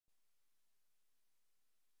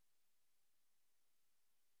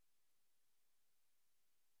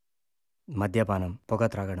మద్యపానం, పొగ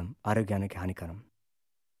త్రాగడం ఆరోగ్యానికి హానికరం.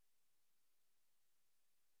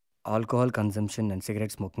 Alcohol consumption and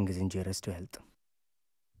cigarette smoking is injurious to health.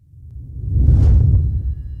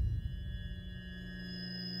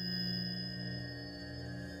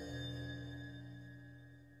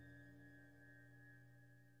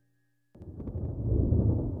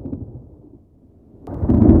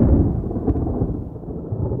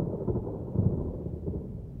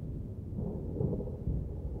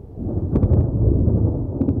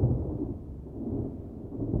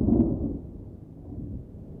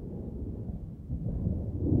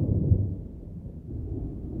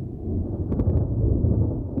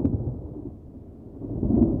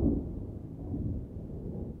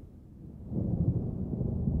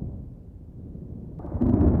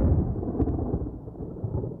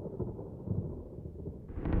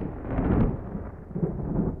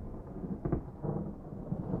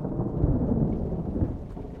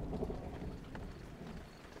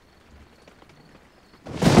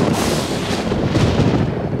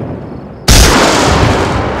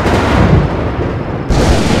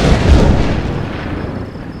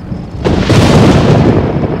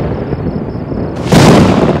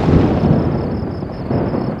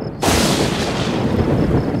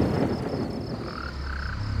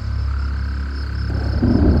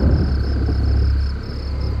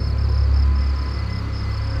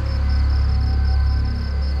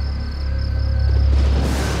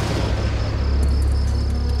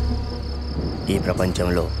 ఈ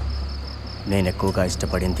ప్రపంచంలో నేను ఎక్కువగా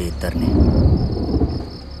ఇష్టపడింది ఇద్దరిని.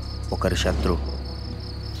 ఒకరు శత్రు,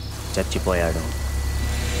 చచ్చిపోయాడు.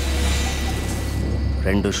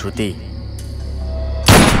 రెండు శృతి,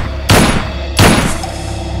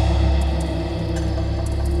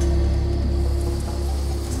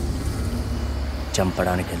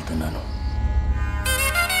 చంపడానికి వెళ్తున్నాను.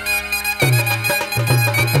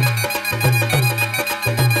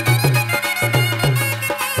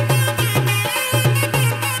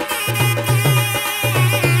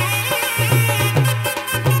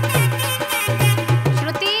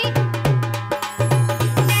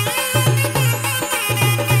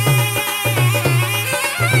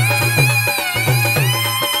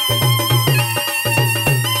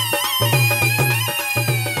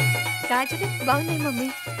 బాగున్నాయి మమ్మీ.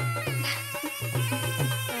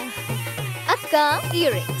 అక్క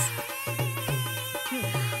ఇయర్ రింగ్స్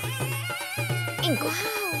ఇంకో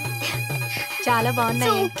చాలా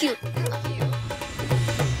బాగున్నాయి.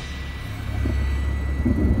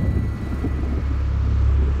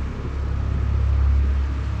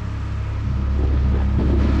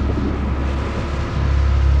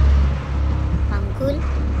 అంకుల్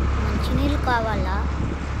మంచినీళ్ళు కావాలా?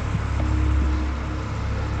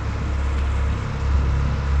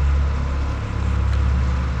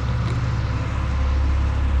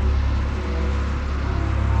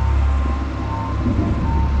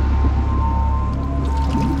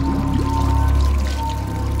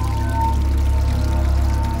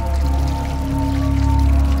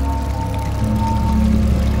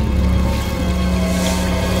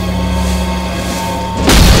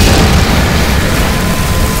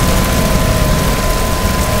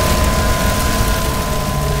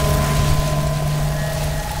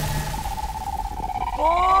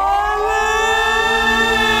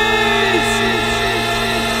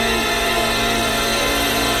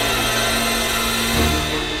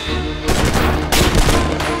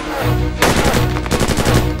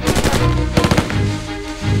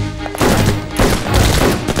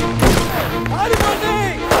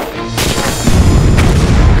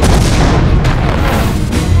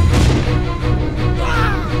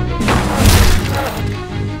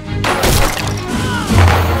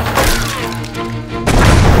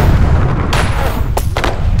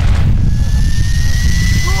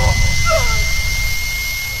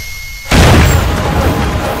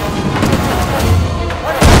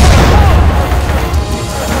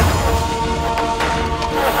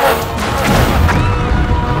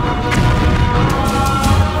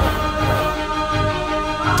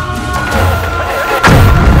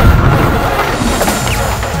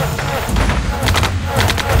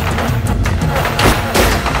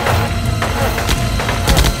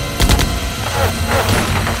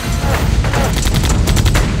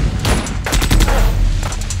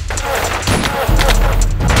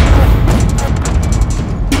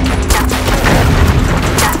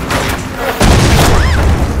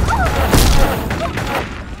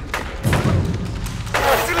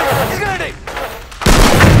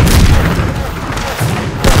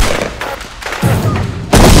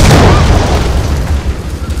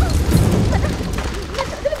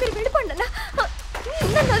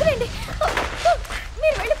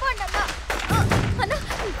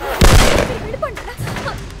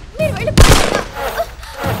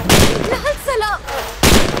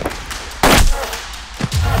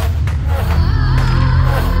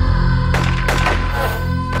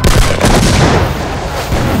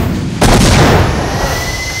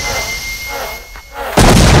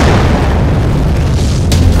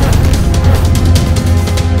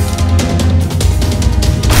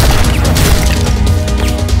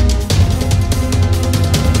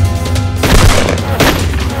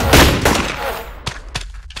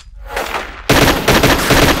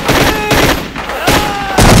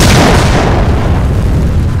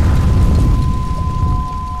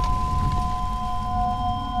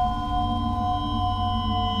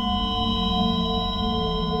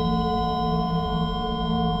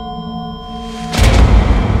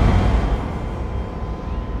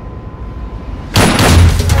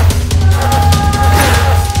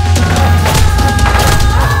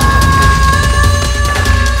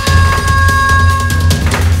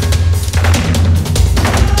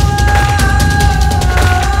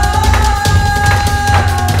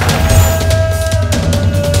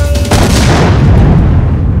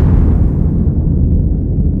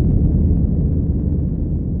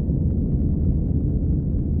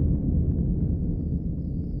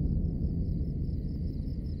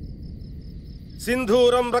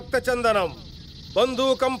 సింధూరం రక్తచందనం,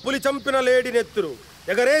 బందూకం పులి చంపిన లేడి నెత్తురు,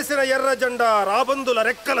 ఎగరేసిన ఎర్ర జెండా రాబందుల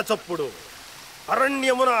రెక్కల చప్పుడు,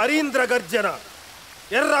 అరణ్యమున అరీంద్ర గర్జన,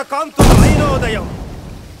 ఎర్ర కాంతుల ఐనోదయం,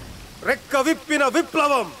 రెక్క విప్పిన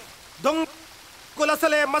విప్లవం,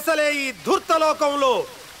 దొంకులసలే మసలే ఈ ధూర్తలోకంలో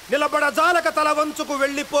నిలబడ జాలక తల వంచుకు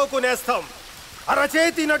వెళ్ళిపోకు నేస్తం,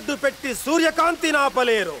 అరచేతి నడ్డు పెట్టి సూర్యకాంతి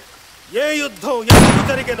నాపలేరు. ఏ యుద్ధం ఎప్పుడు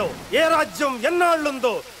జరిగేదో, ఏ రాజ్యం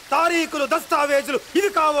ఎన్నాళ్ళుందో, తారీఖులు దస్తావేజులు ఇవి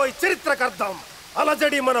కావోయ్ చరిత్రకర్థం.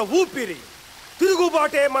 అలజడి మన ఊపిరి,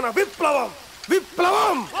 తిరుగుబాటే మన విప్లవం.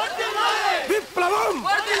 విప్లవం విప్లవం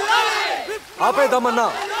ఆపేద్దామన్నా,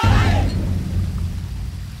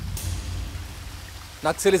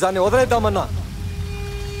 నక్సలిజాన్ని వదిలేద్దామన్నా.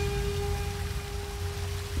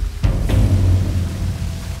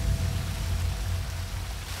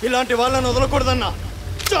 ఇలాంటి వాళ్ళని వదలకూడదన్నా,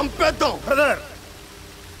 చంపేద్దాం. బ్రదర్,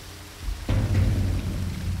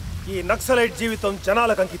 ఈ నక్సలైట్ జీవితం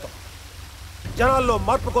జనాలకు అంకితం. జనాల్లో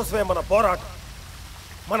మార్పు కోసమే మన పోరాటం.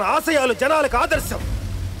 మన ఆశయాలు జనాలకు ఆదర్శం.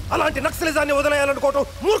 అలాంటి నక్సలిజాన్ని వదిలేయాలనుకోవటం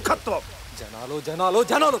మూర్ఖత్వం. జనాలు జనాలు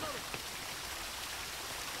జనాలు,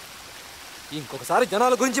 ఇంకొకసారి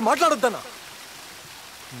జనాల గురించి మాట్లాడొద్దన్నా.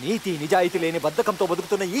 నీతి నిజాయితీ లేని బద్ధకంతో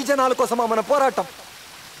బతుకుతున్న ఈ జనాల కోసమా మన పోరాటం?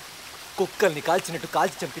 కుక్కల్ని కాల్చినట్టు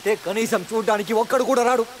కాల్చి చంపితే కనీసం చూడడానికి ఒక్కడు కూడా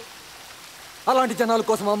రాడు. అలాంటి జనాల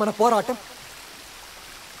కోసమా మన పోరాటం?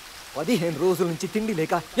 15 రోజుల నుంచి తిండి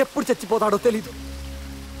లేక ఎప్పుడు చచ్చిపోతాడో తెలీదు.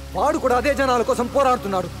 వాడు కూడా అదే జనాల కోసం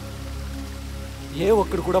పోరాడుతున్నాడు. ఏ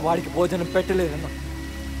ఒక్కడు కూడా వాడికి భోజనం పెట్టలేదన్న.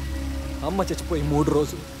 అమ్మ చచ్చిపోయి 3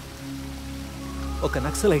 రోజులు. ఒక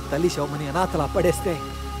నక్సలైట్ తల్లి శవమని అనాథలా పడేస్తే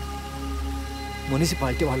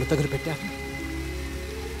మున్సిపాలిటీ వాళ్ళు తగులుపెట్టారు.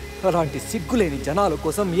 అలాంటి సిగ్గులేని జనాల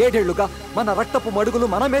కోసం 7 ఏళ్లుగా మన రక్తపు మడుగులు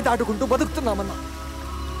మనమే దాటుకుంటూ బతుకుతున్నామన్నా.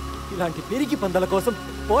 ఇలాంటి పెరిగి పందల కోసం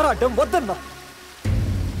పోరాటం వద్దన్నా.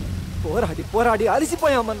 పోరాడి పోరాడి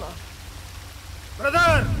అలసిపోయామన్నా.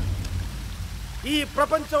 బ్రదర్, ఈ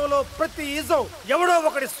ప్రపంచంలో ప్రతి ఇజం ఎవడో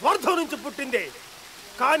ఒకటి స్వార్థం నుంచి పుట్టిందే,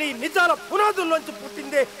 కానీ నిజాల పునాదుల్లోంచి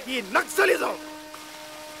పుట్టిందే ఈ నక్సలిజం.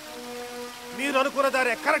 మీరు అనుకున్న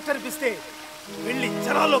దారే కరెక్ట్ అనిపిస్తే వెళ్ళి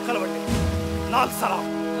జనాల్లో కలవండి. లాల్ సలాం.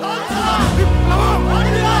 విప్లవం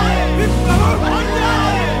విప్లవం విప్లవం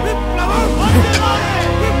విప్లవం.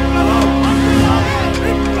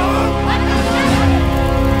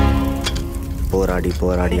 పోరాడి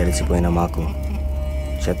పోరాడి అలసిపోయిన మాకు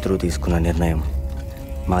శత్రువు తీసుకున్న నిర్ణయం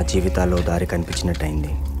మా జీవితాల్లో దారి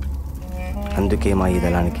కనిపించినట్టయింది. అందుకే మా ఈ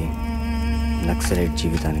దళానికి, నక్సలైట్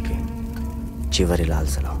జీవితానికి చివరి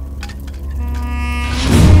లాల్ సలాం.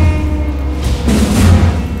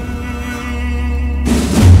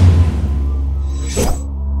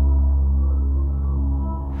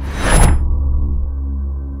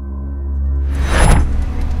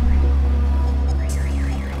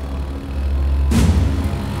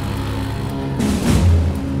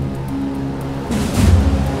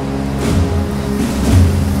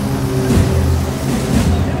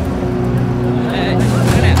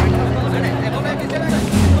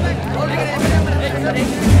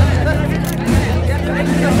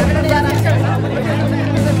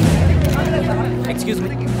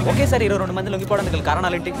 ఒకేసారి 22 మంది లొంగిపోవడానికి గల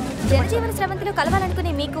కారణాలేంటి? జనజీవన స్రవంతిలో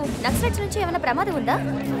కలవాలనుకునే మీకు నక్సలైట్స్ నుంచి ఏమైనా ప్రమాదం ఉందా?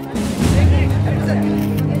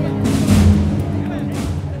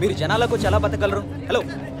 మీరు జనాలకు చాలా బతకగలరు. హలో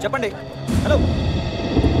చెప్పండి. Hello,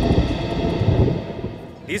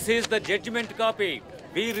 this is the judgement copy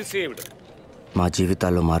we received. మా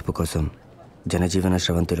జీవితాల్లో మార్పు కోసం జనజీవన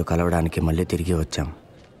స్రవంతిలో కలవడానికి మళ్ళీ తిరిగి వచ్చాం.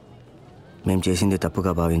 మేము చేసింది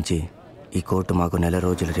తప్పుగా భావించి ఈ కోర్టు మాకు 1 నెల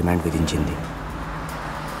రోజుల రిమాండ్ విధించింది.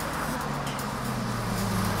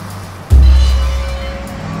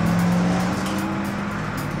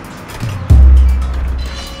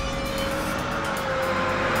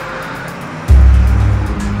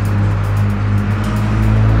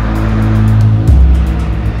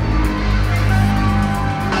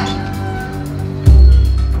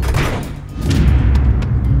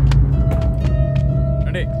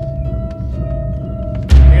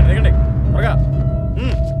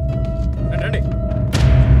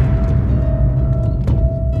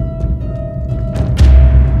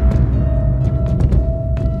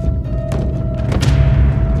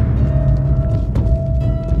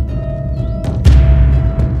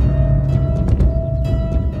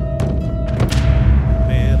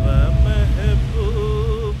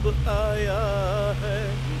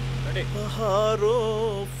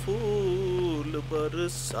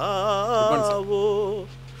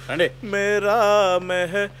 मेरा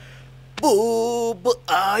महबूब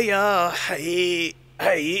आया है.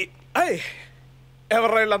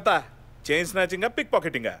 ఎవరు వీళ్ళంతా? Chain స్నాచింగా, pick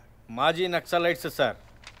పాకెటింగా? మాజీ నక్సలైట్స్ సార్.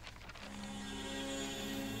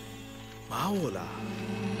 మావోలా?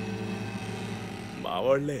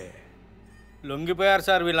 మావాళ్లే లొంగిపోయారు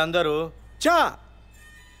సార్ వీళ్ళందరూ. చా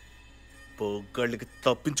పోగళ్ళకి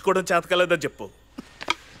తప్పించుకోవడం చేతకలేదని చెప్పు.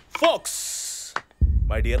 Folks,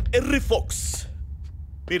 my dear err folks,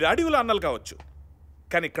 మీరు అడవిలో అన్నలు కావచ్చు,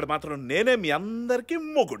 కానీ ఇక్కడ మాత్రం నేనే మీ అందరికీ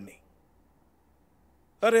మొగుణ్ణి.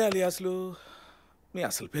 అరే అలియాస్లు, మీ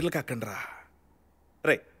అసలు పేర్లు కాకండ్రా.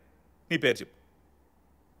 రే, నీ పేరు చెప్పు.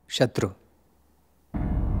 శత్రు.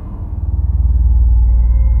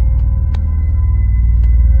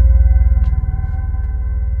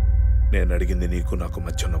 నేను అడిగింది నీకు నాకు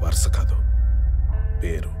మధ్య ఉన్న వరుస కాదు,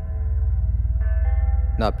 పేరు.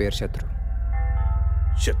 నా పేరు శత్రు.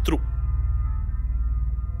 శత్రు?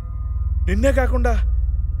 నిన్నే కాకుండా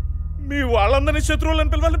మీ వాళ్ళందరినీ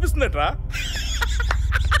శత్రువులని పిలవాలనిపిస్తుందట్రా?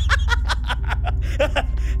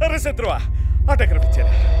 అరే శత్రువా, ఆటోగ్రాఫ్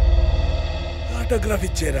ఇచ్చారా? ఆటోగ్రాఫ్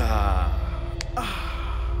ఇచ్చారా?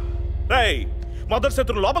 రై, మొదటి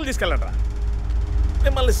శత్రువు లోపల తీసుకెళ్ళండి.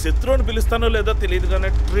 మిమ్మల్ని శత్రువు అని పిలుస్తానో లేదో తెలియదు, కానీ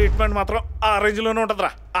ట్రీట్మెంట్ మాత్రం ఆ రేంజ్లోనే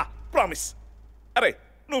ఉంటుందిరా. ప్రామిస్. అరే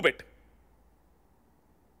నువ్వు పెట్టు,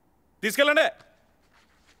 తీసుకెళ్ళండి.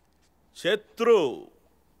 శత్రు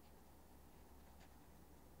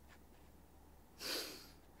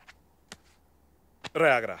రే,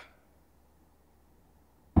 ఆగరా.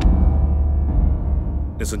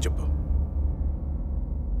 నిజం చెప్పు,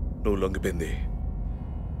 నువ్వు లొంగిపోయింది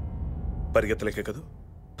పరిగెత్తలేకే కదూ?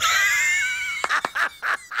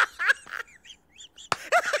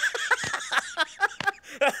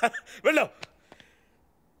 వెళ్ళావు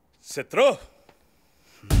శత్రు.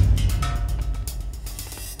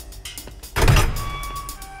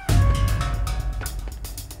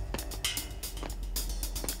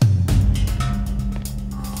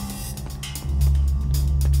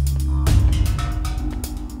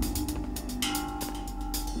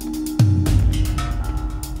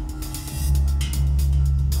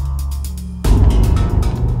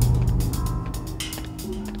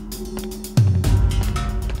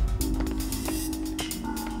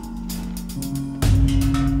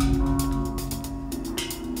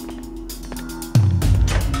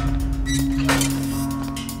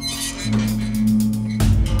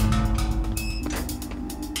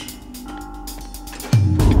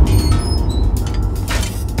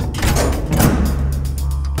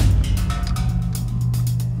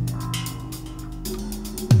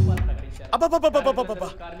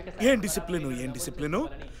 ఏం డిసిప్లిన్, ఏం డిసిప్లిన్.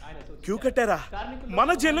 క్యూ కట్టారా?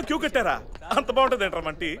 మన జైల్లో క్యూ కట్టారా? అంత బాగుంటుంది ఏంట్రా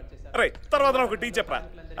మంటి. రై, తర్వాత ఒక టీ చెప్పరా.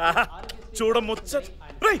 చూడముచ్చ.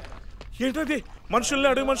 రై, ఏంటది? మనుషుల్ని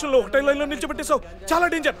అడుగు మనుషుల్లో ఒకటే లైన్లో నిల్చోబెట్టేసావు. చాలా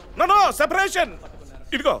డేంజర్. No separation.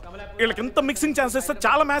 ఇదిగో, వీళ్ళకి ఎంత మిక్సింగ్ ఛాన్సెస్,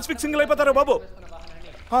 చాలా మ్యాచ్ ఫిక్సింగ్ అయిపోతారా బాబు.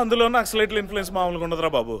 అందులో నక్సలైట్ల ఇన్ఫ్లుయెన్స్ మామూలుగా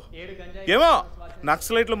ఉండదురా బాబు. ఏమో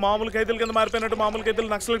నక్సలైట్లు మామూలు ఖైదీల కింద మారిపోయినట్టు మామూలు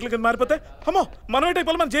ఖైదీలు నక్సలైట్ల కింద మారిపోతే అమ్మో మనం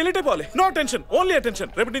ఏటైపోవాలి, మనం జైలు అయిపోవాలి. No tension, only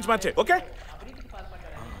attention. రేపటి నుంచి మార్చే, okay?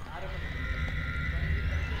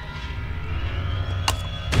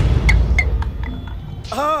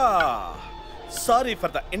 Sorry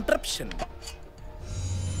for the interruption.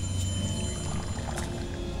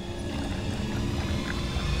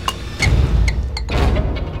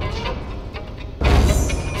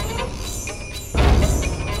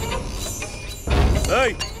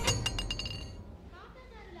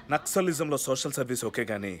 నక్సలిజంలో social service okay,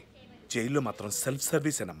 కానీ జైల్లో మాత్రం సెల్ఫ్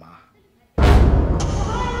సర్వీసేనమ్మా.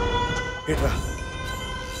 ఏట్రా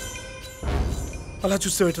అలా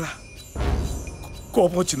చూస్తావేట్రా?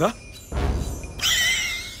 కోపం వచ్చిందా?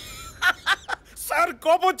 సార్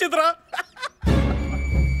కోపం వచ్చిందిరా.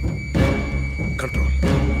 Control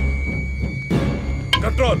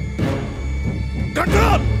control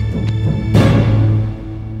control.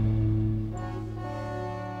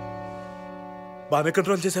 బాగానే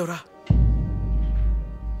కంట్రోల్ చేసావురా.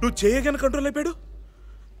 నువ్వు చేయగానే కంట్రోల్ అయిపోయాడు,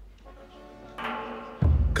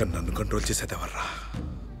 కానీ నన్ను కంట్రోల్ చేసేదేవర్రా?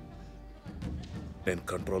 నేను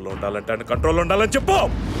కంట్రోల్లో ఉండాలంటే ఆయన కంట్రోల్లో ఉండాలని చెప్పు.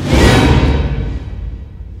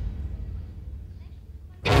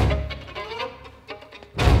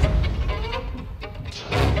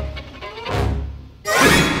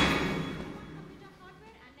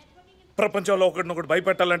 ప్రపంచంలో ఒకటినొకటి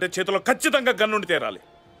భయపెట్టాలంటే చేతిలో ఖచ్చితంగా గన్నుండి తీరాలి,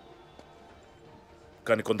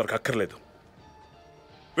 కానీ కొందరికి అక్కర్లేదు.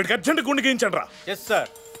 వీడికి అర్జెంట్ గుండె గీయించండి రా. Yes sir.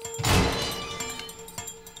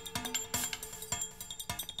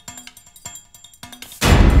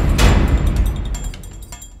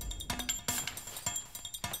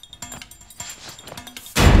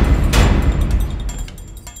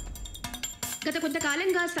 గత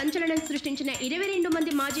కొంతకాలంగా సంచలనం సృష్టించిన 22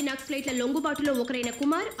 మంది మాజీ నక్సలైట్ల లొంగుబాటులో ఒకరైన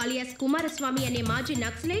కుమార్ అలియాస్ కుమారస్వామి అనే మాజీ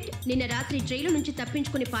నక్సలైట్ నిన్న రాత్రి జైలు నుంచి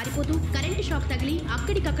తప్పించుకుని పారిపోతూ కరెంటు షాక్ తగిలి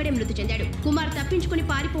అక్కడికక్కడే మృతి చెందాడు. కుమార్ తప్పించుకుని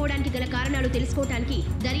పారిపోవడానికి గల కారణాలు తెలుసుకోవడానికి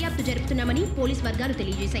దర్యాప్తు జరుపుతున్నామని పోలీస్ వర్గాలు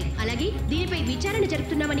తెలియజేశాయి. అలాగే దీనిపై విచారణ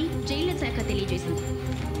జరుపుతున్నామని జైళ్ల శాఖ తెలియజేసింది.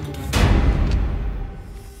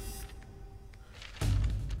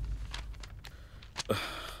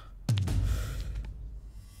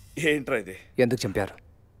 ఏంట్రా ఇది? ఎందుకు చంపారు?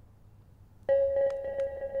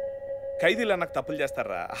 ఖైదీలా నాకు తప్పులు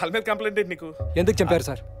చేస్తారా? వాళ్ళ మీద కంప్లైంట్ ఏంటి నీకు? ఎందుకు చంపారు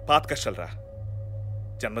సార్? పాత కష్టాలు రా,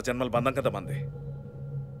 జన్మ జన్మల బంధం కదా మంది.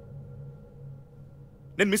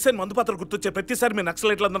 నేను మిస్ అయిన మందు పాత్రలు గుర్తొచ్చే ప్రతిసారి మీ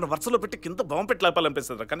నక్సలైట్లందరూ వరుసలో పెట్టి కింద బాంబు పెట్టి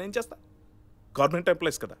లేపాలనిపిస్తుంది. కానీ ఏం చేస్తా, గవర్నమెంట్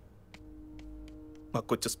ఎంప్లాయీస్ కదా, మాకు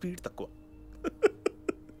కొంచెం స్పీడ్ తక్కువ.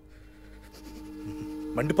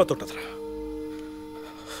 మండిపోతుంటుందిరా.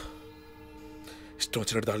 ఇష్టం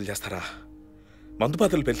వచ్చినట్టు దాడులు చేస్తారా, మందు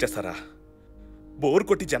పాత్రలు పెంచేస్తారా, బోర్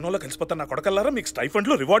కొట్టి జనంలో కలిసిపోతా నా కొడకల్లారా. మీకు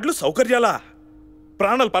స్టైఫండ్లు, రివార్డులు, సౌకర్యాలా?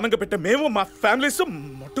 ప్రాణాలు పనంగా పెట్టే మేము మా ఫ్యామిలీస్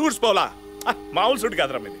టూర్స్ పోలా. మామూలు సుడి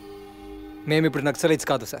కాదురా మీది. మేము ఇప్పుడు నక్సలైట్స్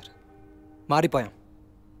కాదు సార్, మారిపోయాం.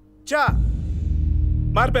 చా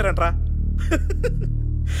మారిపోయారంట్రా?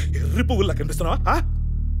 ఎర్రి పువ్వుల్లా కనిపిస్తున్నావా?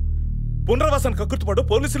 పునర్వాసానికి కక్కుర్తిపడు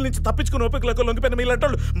పోలీసుల నుంచి తప్పించుకుని ఓపికలకు లొంగిపోయిన మీలాంటి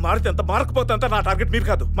వాళ్ళు మారితే ఎంత మారకపోతే అంత. నా టార్గెట్ మీరు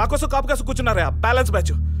కాదు. మాకోసం కాపు కాసు కూర్చున్నారే ఆ బ్యాలెన్స్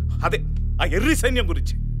బ్యాచ్. అదే ఆ ఎర్రి సైన్యం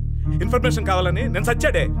గురించి ఇన్ఫర్మేషన్ కావాలని నేను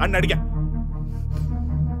సచ్చాడే అని అడిగా.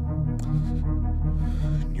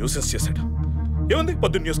 న్యూసెస్ చేశాడు. ఏముంది,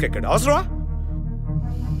 పొద్దున్న న్యూస్కి ఎక్కాడు. అవసరమా?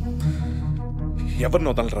 ఎవరిని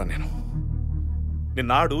వదలరా నేను.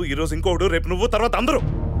 నిన్నాడు, ఈరోజు ఇంకోడు, రేపు నువ్వు, తర్వాత అందరూ.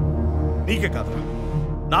 నీకే కాదురా,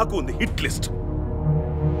 నాకు ఉంది హిట్ లిస్ట్.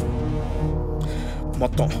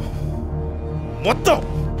 మొత్తం మొత్తం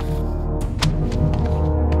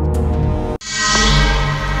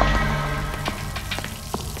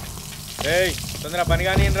తొందర పని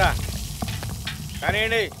కానిరా,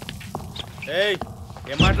 కానివ్వండి.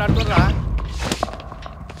 ఏం మాట్లాడుతుర్రా?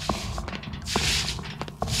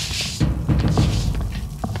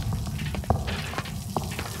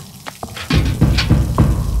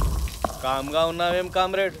 కామ్గా ఉన్నావేం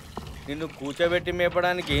కామ్రేడ్? నిన్ను కూర్చోబెట్టి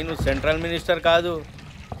మేపడానికి నువ్వు సెంట్రల్ మినిస్టర్ కాదు,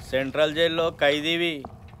 సెంట్రల్ జైల్లో ఖైదీవి.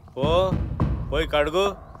 పోయి కడుగు.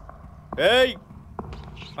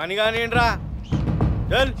 పని కానివ్వండిరా.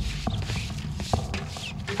 చల్.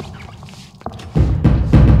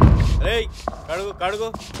 కడుగు.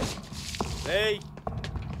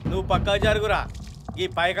 నువ్వు పక్కా జరుగురా. ఈ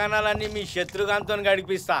పైకానాలన్నీ మీ శత్రుగాంతో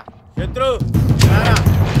గడిపిస్తా. శత్రు రారా.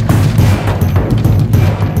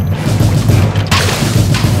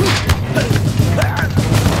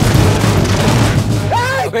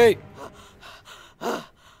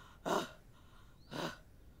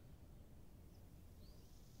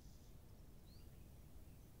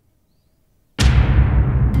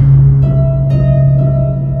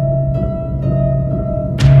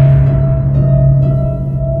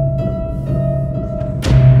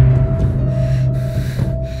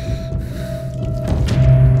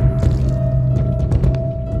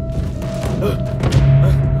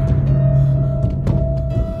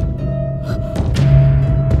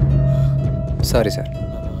 Sorry sir.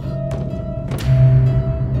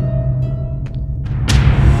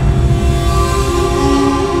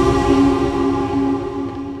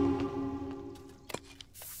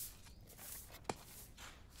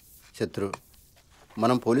 శత్రు,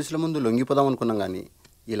 మనం పోలీసుల ముందు లొంగిపోదాం అనుకున్నాం కానీ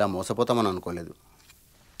ఇలా మోసపోతామని అనుకోలేదు.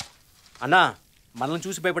 అన్నా, మనల్ని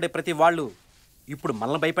చూసి భయపడే ప్రతి వాళ్ళు ఇప్పుడు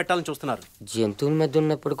మనల్ని భయపెట్టాలని చూస్తున్నారు. జంతువుల మధ్య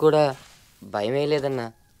ఉన్నప్పుడు కూడా భయమే లేదన్నా,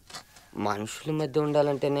 మనుషుల మధ్య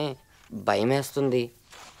ఉండాలంటేనే భయమేస్తుంది.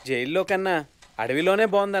 జైల్లో కన్నా అడవిలోనే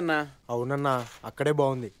బాగుందన్నా. అవునన్నా, అక్కడే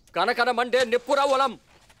బాగుంది. కనకనమంటే నిప్పురవ్వలం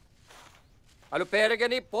అలు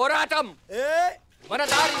పేరగని పోరాటం మన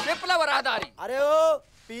దారి విప్లవ రహదారి. అరే ఓ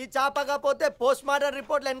పీ చాపకపోతే పోస్ట్ మార్టం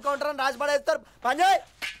రిపోర్ట్లు ఎన్కౌంటర్ అని రాసి పడేస్తారు. పనిచేయ్.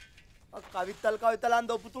 కవితలు అని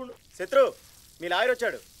దొప్పుతుండు. శత్రు, మీ లాయర్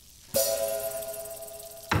వచ్చాడు.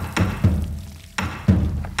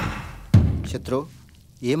 శత్రు,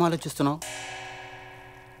 ఏం ఆలోచిస్తున్నావు?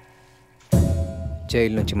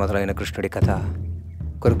 జైలు నుంచి మొదలైన కృష్ణుడి కథ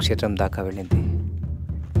కురుక్షేత్రం దాకా వెళ్ళింది.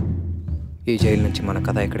 ఈ జైలు నుంచి మన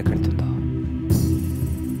కథ ఎక్కడికి వెళ్తుందో.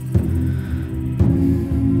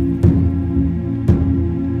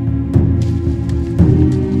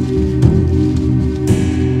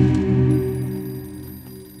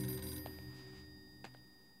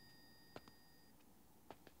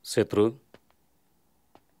 శత్రు,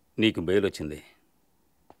 నీకు బెయిల్ వచ్చింది.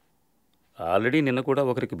 ఆల్రెడీ నిన్న కూడా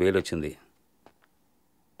ఒకరికి బెయిల్ వచ్చింది.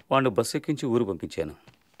 వాడిని బస్సు ఎక్కించి ఊరు పంపించాను.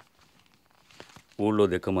 ఊళ్ళో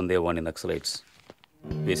దిక్కమందే వాడిని నక్సలైట్స్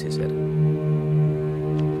వేసేశారు.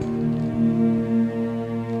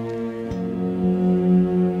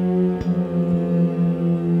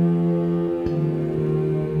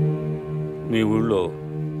 మీ ఊళ్ళో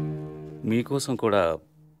మీకోసం కూడా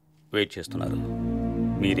వెయిట్ చేస్తున్నారు.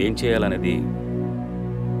 మీరేం చేయాలనేది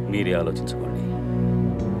మీరే ఆలోచించుకోండి.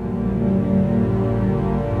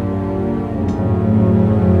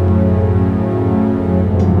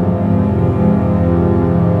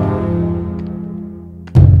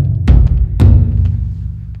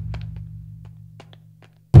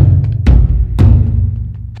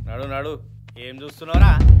 నడు నడు, ఏం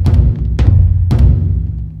చూస్తున్నావురా?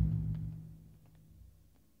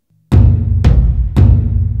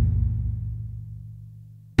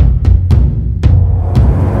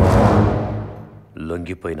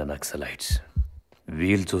 లొంగిపోయిన నక్సలైట్స్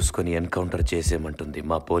వీలు చూసుకొని ఎన్కౌంటర్ చేసేయమంటుంది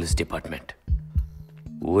మా పోలీస్ డిపార్ట్మెంట్.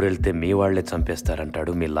 ఊరెళ్తే మీ వాళ్లే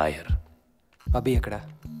చంపేస్తారంటాడు మీ లాయర్. అభి ఎక్కడ?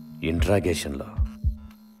 ఇంట్రాగేషన్లో.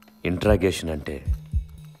 ఇంట్రాగేషన్ అంటే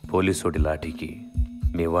పోలీసోడి లాఠీకి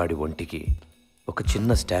మీ వాడి ఒంటికి ఒక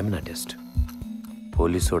చిన్న స్టామినా టెస్ట్.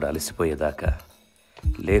 పోలీసోడు అలసిపోయేదాకా,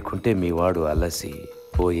 లేకుంటే మీ వాడు అలసి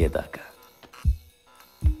పోయేదాకా.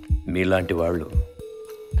 మీలాంటి వాళ్ళు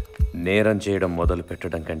నేరం చేయడం మొదలు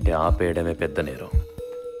పెట్టడం కంటే ఆపేయడమే పెద్ద నేరం.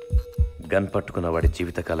 గన్ పట్టుకున్న వాడి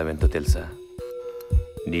జీవితకాలం ఎంతో తెలుసా?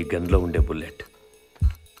 నీ గన్లో ఉండే బుల్లెట్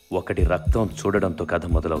ఒకటి రక్తం చూడడంతో కథ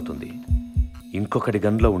మొదలవుతుంది. ఇంకొకటి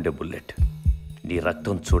గన్లో ఉండే బుల్లెట్ నీ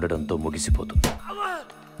రక్తం చూడడంతో ముగిసిపోతుంది.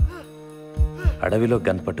 అడవిలో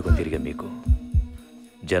గన్ పట్టుకుని తిరిగే మీకు,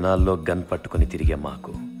 జనాల్లో గన్ పట్టుకుని తిరిగే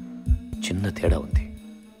మాకు చిన్న తేడా ఉంది.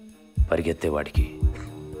 పరిగెత్తేవాడికి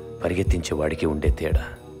పరిగెత్తించేవాడికి ఉండే తేడా.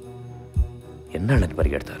 ఎన్నాళ్ళని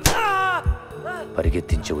పరిగెడతారు?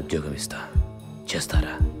 పరిగెత్తించే ఉద్యోగం ఇస్తా,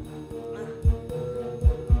 చేస్తారా?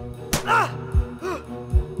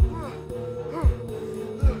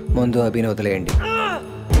 ముందు అభిని వదిలేయండి.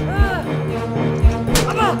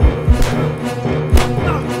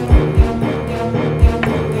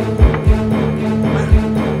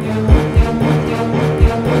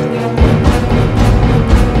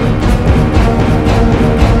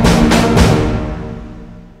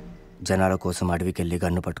 జనాల కోసం అడవికి వెళ్ళి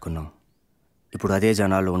గన్ను పట్టుకున్నాం. ఇప్పుడు అదే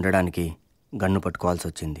జనాలు ఉండడానికి గన్ను పట్టుకోవాల్సి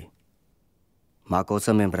వచ్చింది. మా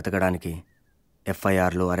కోసం మేము బ్రతకడానికి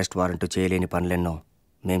ఎఫ్ఐఆర్లు, అరెస్ట్ వారెంట్ చేయలేని పనులెన్నో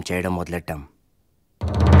మేము చేయడం మొదలెట్టాం.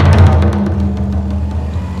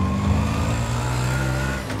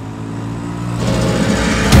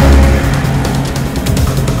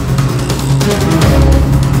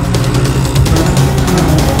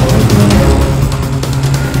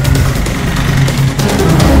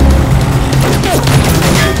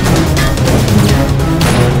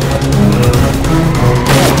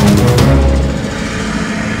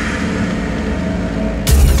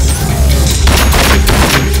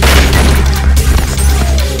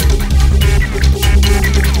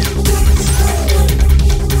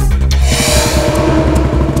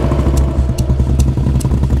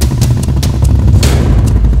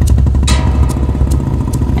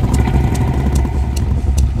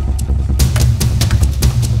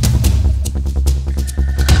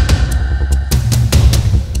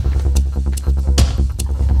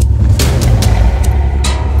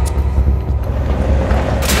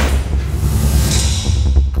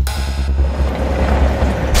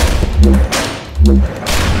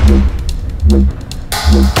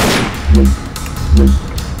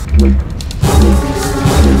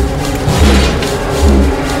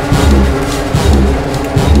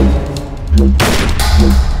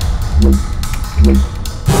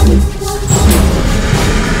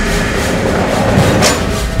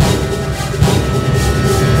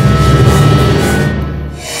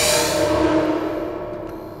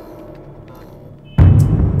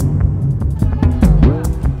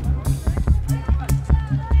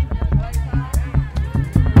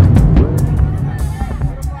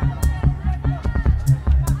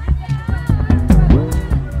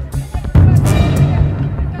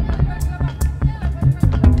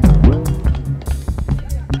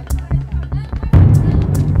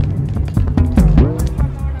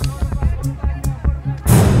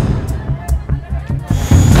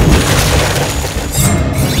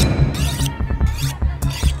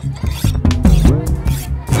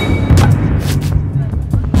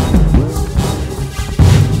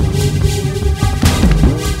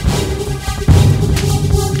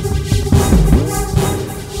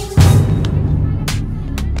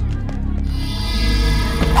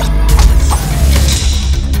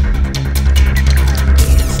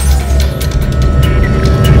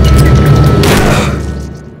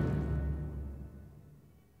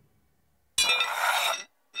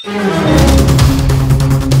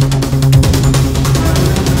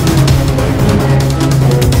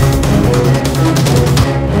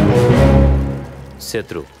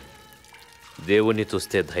 శత్రు దేవుణ్ణి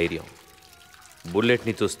చూస్తే ధైర్యం,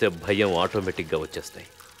 బుల్లెట్ని చూస్తే భయం ఆటోమేటిక్గా వచ్చేస్తాయి.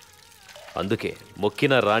 అందుకే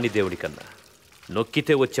మొక్కిన రాణి దేవుడి కన్నా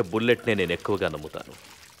నొక్కితే వచ్చే బుల్లెట్నే నేను ఎక్కువగా నమ్ముతాను.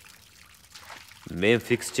 మేం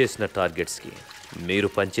ఫిక్స్ చేసిన టార్గెట్స్కి మీరు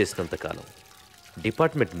పనిచేసినంతకాలం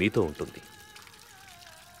డిపార్ట్మెంట్ మీతో ఉంటుంది.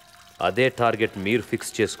 అదే టార్గెట్ మీరు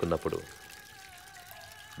ఫిక్స్ చేసుకున్నప్పుడు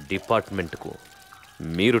డిపార్ట్మెంట్కు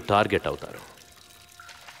మీరు టార్గెట్ అవుతారు.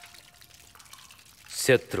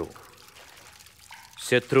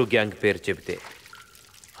 శత్రు గ్యాంగ్ పేరు చెబితే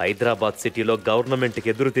హైదరాబాద్ సిటీలో గవర్నమెంట్కి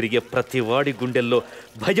ఎదురు తిరిగే ప్రతి వాడి గుండెల్లో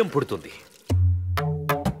భయం పుడుతుంది.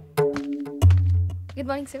 Good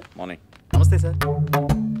morning sir. మార్నింగ్. నమస్తే సార్.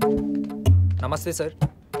 నమస్తే సార్.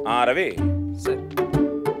 రవి సార్.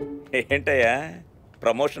 ఏంటయ్యా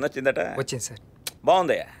ప్రమోషన్ వచ్చిందట? వచ్చింది సార్.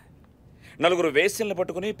 బాగుందయ్యా. 4 వేస్యల్ని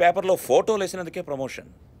పట్టుకుని పేపర్లో ఫోటోలు వేసినందుకే ప్రమోషన్.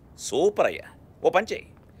 సూపర్ అయ్యా. ఓ పంచే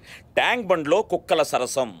ట్యాంక్ బండ్లో కుక్కల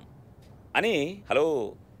సరసం అని హలో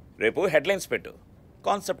రేపు హెడ్లైన్స్ పెట్టు.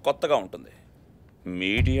 కాన్సెప్ట్ కొత్తగా ఉంటుంది.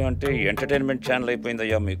 మీడియా అంటే ఎంటర్టైన్మెంట్ ఛానల్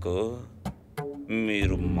అయిపోయిందయ్యా మీకు.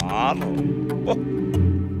 మీరు మారు.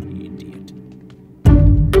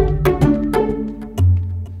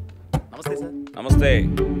 నమస్తే సార్. నమస్తే.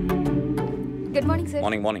 Good morning sir.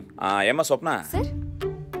 మార్నింగ్. ఏమ్మా స్వప్న,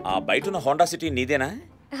 ఆ బయట ఉన్న హోండా సిటీ నీదేనా?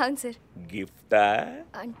 అవును సార్. గిఫ్టా?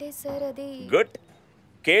 అంటే సార్ అది గుడ్.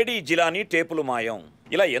 కేడీ జిలానీ టేపులు మాయం,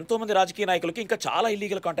 ఇలా ఎంతో మంది రాజకీయ నాయకులకి ఇంకా చాలా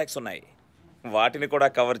ఇల్లీగల్ కాంటాక్ట్స్ ఉన్నాయి. వాటిని కూడా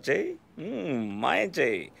కవర్ చేయి, మాయం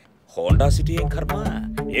చేయి. హోండా సిటీ ఏం కర్మ,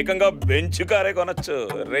 ఏకంగా బెంచ్ కారే కొనొచ్చు.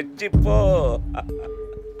 రెచ్చిపో.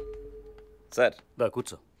 సార్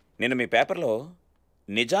కూర్చో. నేను మీ పేపర్లో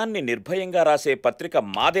నిజాన్ని నిర్భయంగా రాసే పత్రిక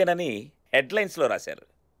మాదేనని హెడ్లైన్స్లో రాశారు.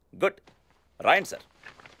 గుడ్, రాయండి సార్.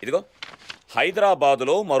 ఇదిగో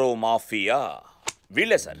హైదరాబాదులో మరో మాఫియా.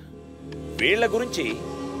 వీళ్ళే సార్. వీళ్ళ గురించి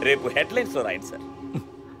రేపు హెడ్లైన్స్లో రాయండి సార్.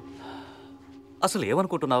 అసలు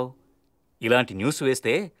ఏమనుకుంటున్నావు? ఇలాంటి న్యూస్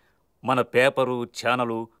వేస్తే మన పేపరు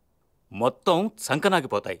ఛానలు మొత్తం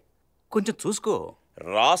సంకనాగిపోతాయి. కొంచెం చూసుకో.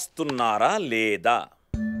 రాస్తున్నారా లేదా?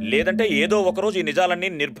 లేదంటే ఏదో ఒకరోజు ఈ నిజాలన్నీ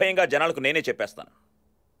నిర్భయంగా జనాలకు నేనే చెప్పేస్తాను.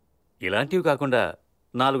 ఇలాంటివి కాకుండా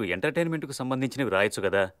 4 ఎంటర్టైన్మెంట్కు సంబంధించినవి రాయొచ్చు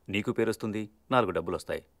కదా. నీకు పేరు వస్తుంది, 4 డబ్బులు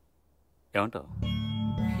వస్తాయి. ఏమంటావు?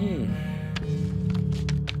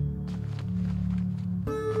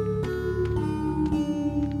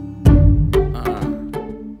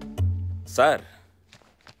 సార్,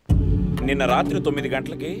 నిన్న రాత్రి 9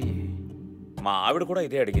 గంటలకి మా ఆవిడ కూడా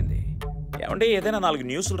ఇదే అడిగింది. ఏమంటే ఏదైనా 4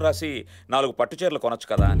 న్యూస్లు రాసి 4 పట్టుచీరలు కొనొచ్చు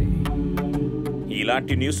కదా అని.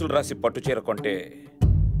 ఇలాంటి న్యూస్లు రాసి పట్టుచీర కొంటే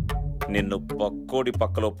నిన్ను పక్కోడి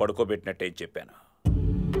పక్కలో పడుకోబెట్టినట్టే చెప్పాను.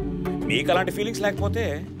 మీకు అలాంటి ఫీలింగ్స్ లేకపోతే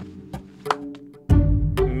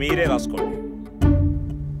మీరే రాసుకోండి.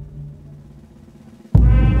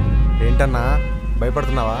 ఏంటన్నా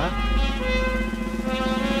భయపడుతున్నావా?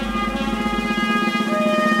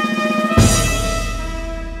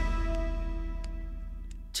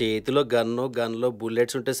 చేతిలో గన్లో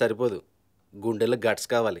బుల్లెట్స్ ఉంటే సరిపోదు, గుండెలో గట్స్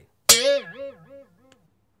కావాలి.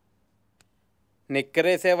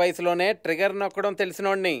 నిక్కరేసే వయసులోనే ట్రిగర్ నొక్కడం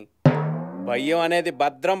తెలిసినోడిని. భయం అనేది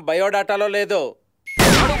భద్రం బయోడాటాలో లేదు.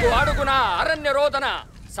 అడుగు అడుగున అరణ్య రోదన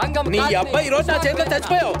సంగం. నీ అబ్బాయి ఈ రోజు నా చేతిలో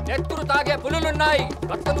చచ్చిపోయావు. నెత్తురు తాగే పులులున్నాయి,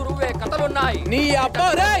 కత్తలు రువ్వే కథలున్నాయి. నీ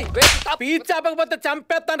అబ్బాయి పీచ్ చాపకపోతే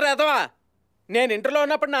చంపేస్తాను రేదవా. నేను ఇంటర్లో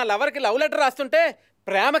ఉన్నప్పుడు నా లవర్కి లవ్ లెటర్ రాస్తుంటే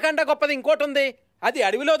ప్రేమ కంటే గొప్పది ఇంకోటి ఉంది, అది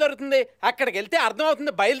అడవిలో దొరుకుతుంది, అక్కడికి వెళ్తే అర్థం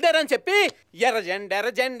అవుతుంది, బయలుదేరని చెప్పి ఎర్ర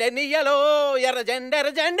జెండె నీయలో ఎర్ర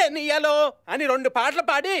జెండె నీయలో అని 2 పాటలు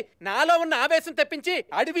పాడి నాలో ఉన్న ఆవేశం తెప్పించి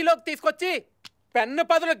అడవిలోకి తీసుకొచ్చి పెన్ను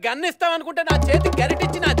పదులు గన్నిస్తావనుకుంటే నా చేతి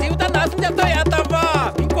గరిటిచ్చి నా జీవితాన్ని నాశనం చేస్తావా.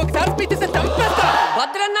 ఇంకొకసారి పీచేస్తే చంపేస్తా.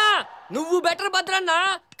 భద్రన్నా, నువ్వు బెటర్ భద్రన్నా.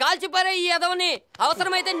 కాల్చిపారే ఈ ఎదవని.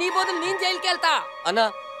 అవసరమైతే నీ బదులు నేను జైలుకి వెళ్తా. అన్నా,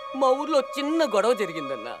 మా ఊర్లో చిన్న గొడవ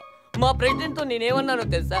జరిగిందన్నా. మా ప్రెసిడెంట్తో నేనేమన్నానో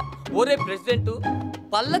తెలుసా? ఒరే ప్రెసిడెంట్,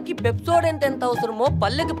 పల్లకి పెప్సోడెంట్ ఎంత అవసరమో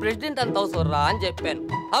పల్లెకి ప్రెసిడెంట్ అంత అవసరం రా అని చెప్పాను.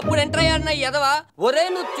 అప్పుడు ఎంటర్ అయ్యాన్న ఎదవా, ఒరే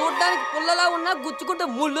నువ్వు చూడ్డానికి పుల్లలా ఉన్నా గుచ్చుకుంటే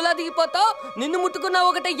ముళ్ళులా దిగిపోతావు, నిన్ను ముట్టుకున్నా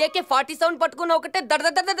ఒకటే, AK-47 పట్టుకున్నా ఒకటే,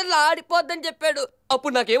 దడదడలా ఆడిపోద్దని చెప్పాడు.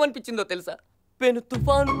 అప్పుడు నాకేమనిపించిందో తెలుసా? పెను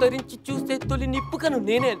తుఫాను ధరించి చూస్తే తొలి నిప్పుకను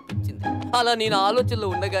నేనే అనిపించింది. అలా నేను ఆలోచనలో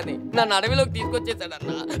ఉండగానే నన్ను అడవిలోకి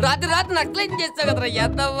తీసుకొచ్చేసాడన్నా. రాత్రి నక్లైన్ చేస్తా కదరా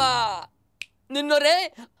ఎద్దవ్వా. నిన్నరే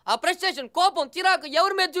అప్రెస్టేషన్, కోపం, చిరాకు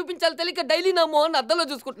ఎవరి మీద చూపించాలి తెలియక డైలీ నా మోహన్ అద్దంలో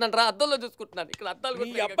చూసుకుంటున్నాను రా. అద్దంలో చూసుకుంటున్నాను. ఇక్కడ అద్దాలు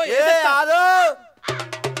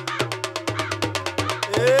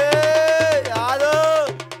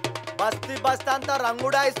బస్తీ బస్తా అంతా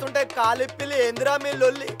రంగుడా ఇస్తుంటే కాలిప్పిలి ఏందిరా మీ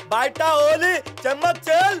లొల్లి. బయట ఓలి చెమ్మక్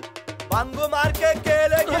చెల్ బంగు మార్కే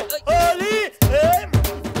కేలే ఓలి.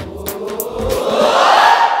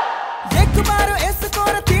 एक बार इस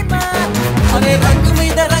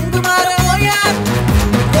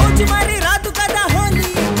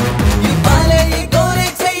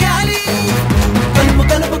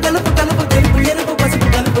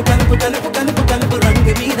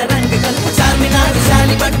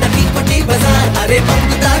అరే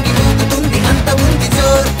పంపు దాగి ఊగుతుంది అంత ఉంది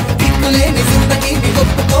జోర్ దిక్కులేని జిందగీని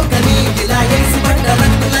ఒప్పుకోకని ఇలా వేసి పడ్డ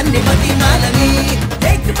రంగులన్నీ బతిమాలని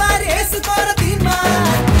వేసుకోర తీర్మా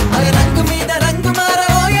అరే రంగు మీద రంగు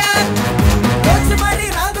మారబోయా రోజు మరి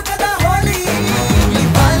రాదు కదా హోలీ ఈ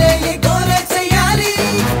పాలే ఈ గోలే చెయ్యాలి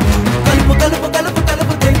కలుపు కలుపు కలుపు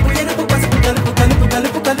కలుపు తెలుపు ఎరుపు పసుపు కలుపు కలుపు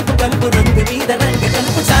కలుపు కలుపు కలుపు రంగు మీద రంగు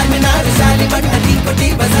కలుపు చార్మినారు శాలి పడ్డ తీకొట్టి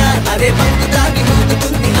బజార్ అరే పంపు దాగి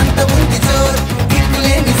ఊగుతుంది అంత ఉంది జోర్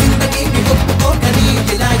దిక్కులేని జిందగీని ఒప్పుకోకని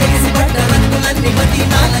ఇలా వేసి పడ్డ రంగులన్నీ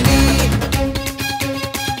బతిమాలని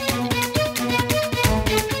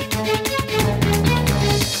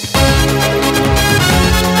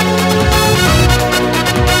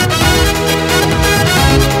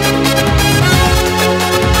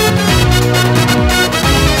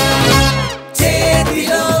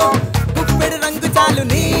చేతిలో ఉప్పెడు రంగు చాలు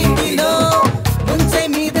నీటిలో ముంచే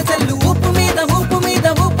మీద చల్లు ఉప్పు మీద ఉప్పు మీద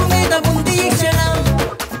ఉప్పు మీద ఉంది ఈ క్షణం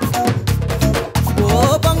ఓ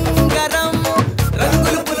బంగారం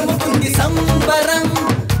రంగులు పులుముతుంది సంబరం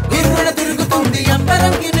విరుణ తిరుగుతుంది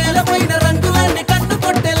అంబరంకి నేలపైన రంగులన్నీ కన్ను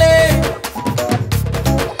కొట్టలే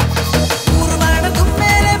ఊరు మాడ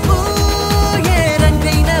తుమ్మేలే ఏ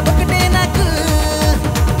రంగైనా ఒకటే నాకు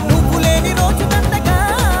నువ్వు లేని రోజు పండగ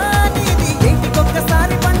నీది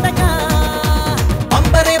ఇంటికొక్కసారి పండగ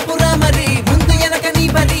పంపరే పురా మరి ముందు వెనక నీ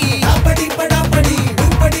బరి అప్పడి పడాపడి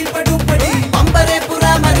డుప్పడి పడుపడి పంపరే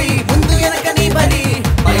పురా మరి ముందు వెనక నీ బరి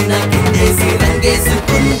పైన కిందేసి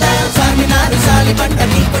రంగేసుకుందా చార్మినారు శాలి పంట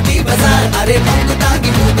నీకొట్టి బజార్ అరే పండు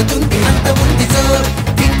తాగి ఊగుతుంది అంత ఉంది జోర్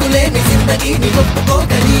దిక్కులేని జిందగీని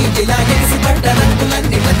ఒప్పుకోకని ఇలా వేసి పడ్డ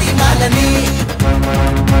రంగులన్నీ బతిమాలని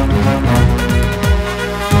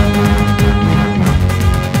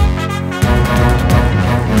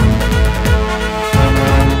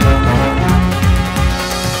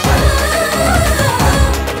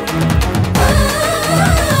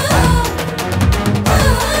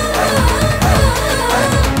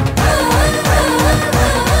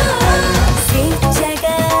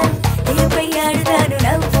స్వేచ్ఛగా నీపై ఆడుతాను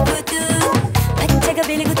నవ్వుతూ పచ్చగా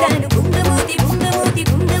వెలుగుతాను బుంగమూతి బుంగమూతి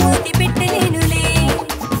బుంగమూతి పెట్టలేనులే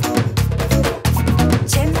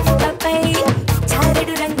చెంపపై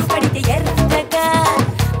చారడు రంగు పడితే ఎర్రగా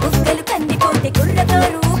బుగ్గలు కందిపోతే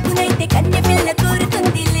కుర్రతోరు ఊపునైతే కన్నె పిల్ల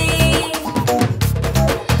కోరుతుందిలే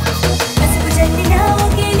పసుపు జల్లినా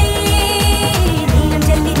ఒకేలే నీలం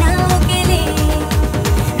జల్లినా ఒకేలే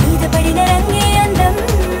మీద పడిన రంగే అందం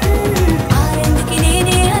ఆ రంగుకి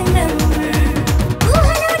నేనే అందం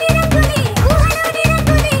ఊహలోని రంగుని ఊహలోని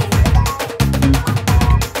రంగుని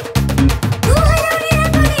ఊహలోని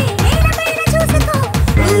రంగుని నేలపైన చూసుకో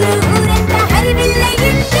ఊరంతా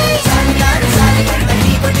హరివిల్లయింది చార్మినారు శాలి పంట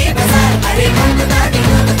నీకొట్టి బజార్ అరే పండు దాటి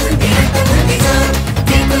ఊగుతుంది అంత ఉంది జోర్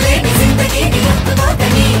దిక్కులేని జిందగీని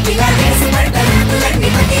ఒప్పుకోకని ఇలా వేసి పడ్డ రంగులన్నీ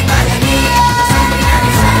బతిమాలని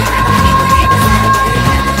చార్మినారు శాలి పంట నీకొట్టి బజార్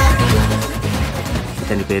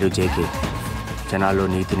ఇతని పేరు జేకే. జనాల్లో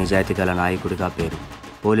నీతి నిజాయితీ గల నాయకుడిగా పేరు.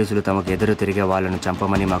 పోలీసులు తమకు ఎదురు తిరిగే వాళ్ళను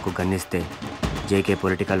చంపమని మాకు గన్నిస్తే జేకే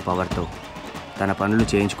పొలిటికల్ పవర్తో తన పనులు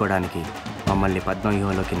చేయించుకోవడానికి మమ్మల్ని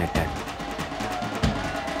పద్మవ్యూహంలోకి నెట్టాడు.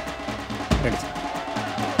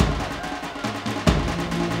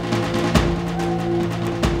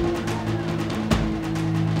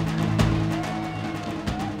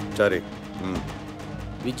 సరే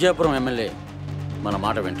విద్యాపురం ఎమ్మెల్యే మన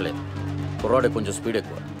మాట వింటలేదు. కుర్రాడే కొంచెం స్పీడ్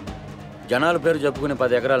ఎక్కువ. జనాల పేరు చెప్పుకుని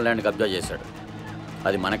 10 ఎకరాల ల్యాండ్ కబ్జా చేశాడు.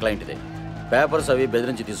 అది మన క్లయింట్దే. పేపర్స్ అవి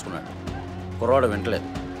బెదిరించి తీసుకున్నాడు. కుర్రాడు వింటలేదు.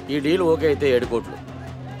 ఈ డీల్ ఓకే అయితే 7 కోట్లు,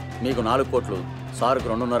 మీకు 4 కోట్లు, సార్కు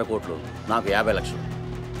 2.5 కోట్లు, నాకు 50 లక్షలు.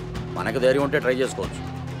 మనకు ధైర్యం ఉంటే ట్రై చేసుకోవచ్చు.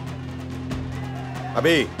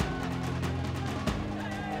 అభి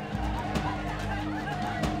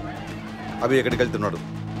అభి ఎక్కడికి వెళ్తున్నాడు?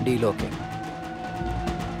 Deal okay.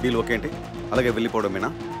 డీల్ ఓకే ఏంటి? అలాగే వెళ్ళిపోవడమేనా?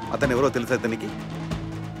 అతను ఎవరో తెలుసా అతనికి?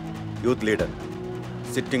 Youth leader,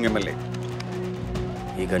 sitting MLA.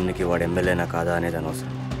 ఈ గన్నుకి వాడు ఎమ్మెల్యేనా కాదా అనేది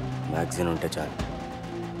అనవసరం. మ్యాగజైన్ ఉంటే చాలు.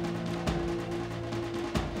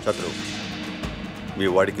 శత్రువు, మీ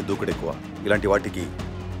వాడికి దూకుడు ఎక్కువ. ఇలాంటి వాటికి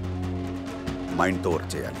మైండ్తో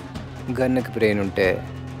వర్క్ చేయాలి. గన్నుకి బ్రెయిన్ ఉంటే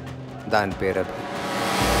దాని పేరు అది.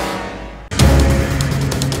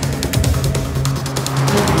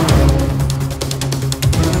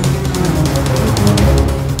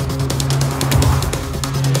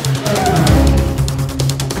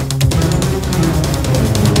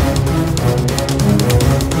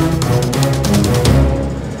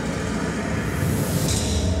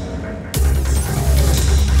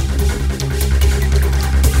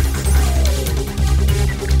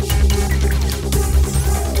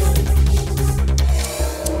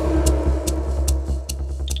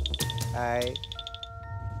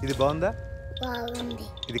 ఇది బాగుందా? బాగుంది.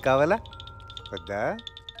 ఇది కావాలా వద్దా?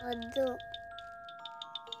 వద్దు.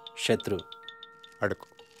 శత్రు అడుగు.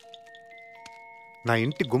 నా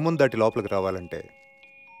ఇంటి గుమ్మం దాటి లోపలికి రావాలంటే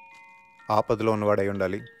ఆపదలో ఉన్నవాడై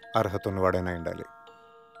ఉండాలి, అర్హత ఉన్నవాడైనా ఉండాలి.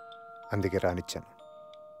 అందుకే రానిచ్చాను.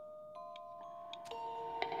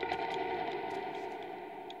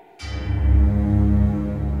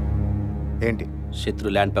 ఏంటి? శత్రు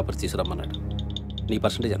ల్యాండ్ పేపర్స్ తీసుకురమ్మన్నాడు. నీ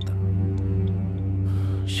పర్సంటేజ్ ఎంత?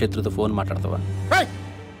 శత్రుతో ఫోన్ మాట్లాడతావా?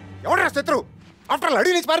 ఎవరా శత్రు? ఆఫ్టర్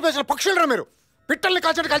అడిగి నుంచి పారిపోయిన పక్షులరా మీరు? పిట్టల్ని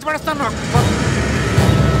కాల్చండి, కలిసి పడేస్తాను.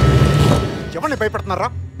 ఎవరిని భయపడుతున్నారా?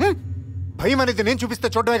 భయం అనేది నేను చూపిస్తే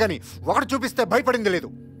చూడమే కానీ ఒకటి చూపిస్తే భయపడింది లేదు.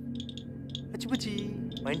 బుజ్జి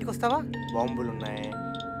మా ఇంటికి వస్తావా? బాంబులు ఉన్నాయి,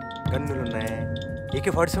 గన్నులున్నాయి,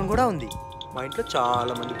 AK-47 కూడా ఉంది. మా ఇంట్లో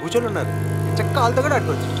చాలా మంది పూజలు ఉన్నారు. చక్క వాళ్ళతో కూడా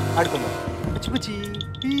ఆడుకోవచ్చు. ఆడుకుందాం. బుజ్జి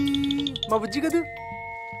మా బుజ్జి కదూ.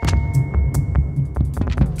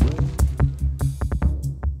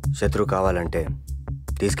 శత్రువు కావాలంటే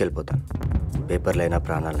తీసుకెళ్ళిపోతాను, పేపర్లైనా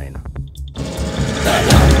ప్రాణాలైనా.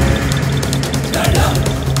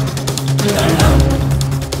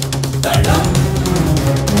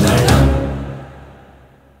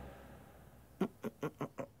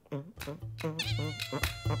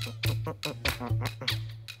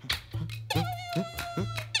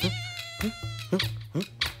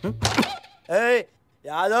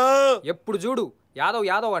 యాదవ్ ఎప్పుడు చూడు యాదవ్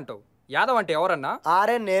యాదవ్ అంటావు. యాదవ్ అంటే ఎవరన్నా?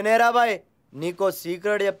 అరే నేనేరా బాయ్. నీకో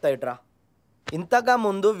సీక్రెట్ చెప్తా ఇట్రా. ఇంతగా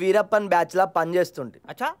ముందు వీరప్పన్ బ్యాచ్ లా పనిచేస్తుంటే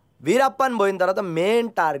వీరప్పన్ పోయిన తర్వాత మెయిన్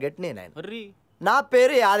టార్గెట్ నేనైనా. నా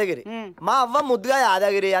పేరు యాదగిరి, మా అవ్వ ముద్దుగా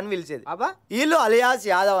యాదగిరి అని పిలిచేది. వీళ్ళు అలియాస్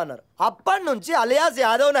యాదవ్ అన్నారు. అప్పటి నుంచి అలియాస్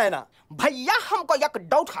యాదవ్ నాయన. भैया हमको एक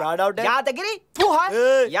डाउट है। क्या डाउट है? यादगिरी तू है,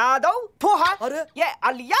 यादव तू है, ये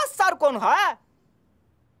अलियास सर कौन है?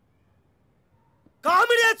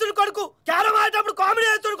 కామెడీ చేస్తుడు కొడుకు, క్యారం ఆడేటప్పుడు కామెడీ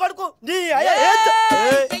చేస్తుడు కొడుకు. నీ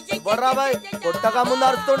బొర్రా బాయ్ కొట్టగా ముందు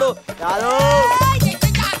అరుస్తుడు యాదవ్.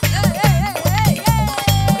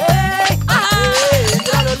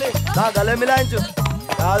 నా గలే మిలాయించు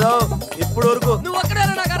యాదవ్. ఇప్పుడు వరకు నువ్వు ఒక్కడే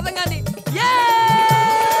నాకు అర్థం కాదు.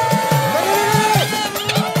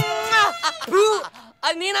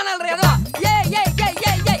 అది నేనన్నా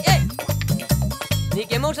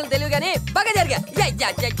నీకు ఎమోషన్ తెలియదు కానీ బాగా జరిగా.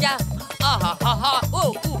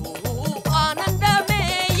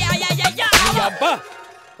 అబ్బా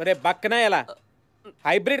ఒరే బక్కనా ఎలా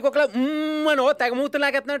హైబ్రిడ్ కుక్కల మనో తెగమూతులు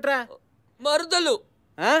లాగెత్తున్నట్రా. మరుదలు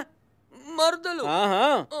మరుదలు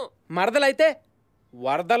మరదలైతే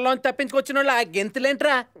వరదల్లోంచి తప్పించుకొచ్చిన వాళ్ళు ఆ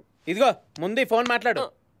గెంతులేంట్రా. ఇదిగో ముందు ఫోన్ మాట్లాడు.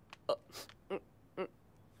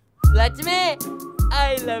 Lakshmi I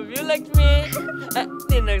love you Lakshmi.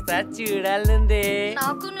 నిన్ను ఒకసారి చూడాలనుంది.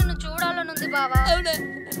 నాకు నిన్ను చూడాలనుంది బావా.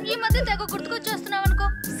 ఈ మధ్య తెగ గుర్తుకొచ్చేస్తున్నావు అనుకో.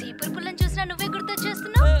 సీపర్ పుల్లని చూసినా నువ్వే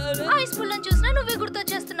గుర్తొచ్చేస్తున్నావు, ఐస్ పుల్లని చూసినా నువ్వే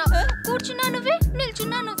గుర్తొచ్చేస్తున్నావు. కూర్చున్నా నువ్వే,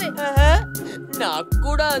 నిల్చున్నా నువ్వే. నాకు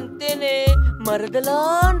కూడా అంతేనే. మరదలా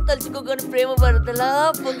తలుచుకోగానే ప్రేమ వరదలా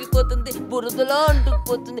పొంగిపోతుంది, బురదలా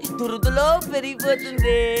అంటుకుపోతుంది, దురదలో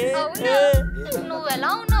పెరిగిపోతుంది.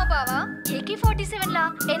 నువ్వెలా ఉన్నావు బావా? AK-47 లా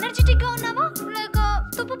ఎనర్జెటిక్ గా ఉన్నావా లేక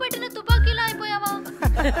తుప్పు పెట్టిన తుపాకీలా అయిపోయావా?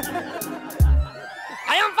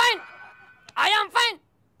 I am fine. I am fine.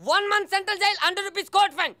 1 month central jail, 100 rupees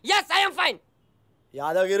court fine. Yes, I am fine.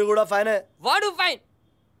 Yadagiri కూడా ఫైనే. వాడు fine.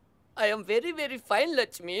 I am very very fine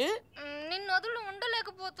Lakshmi. నిన్ను వదులు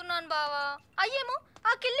ఉండలేకపోతున్నాను బావా. అయ్యేమో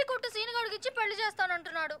ఆ కిల్లి కొట్టు సీనుగాడికి ఇచ్చి పెళ్లి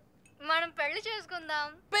చేస్తానంటున్నాడు. మనం పెళ్లి చేసుకుందాం.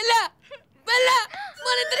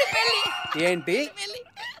 మనిద్దరి పెళ్లి. ఏంటి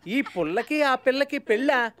ఈ పుల్లకి ఆ పిల్లకి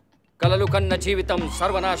పెళ్ళా? కలలు కన్న జీవితం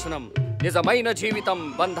సర్వనాశనం, నిజమైన జీవితం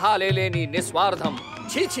బంధాలే లేని నిస్వార్థం.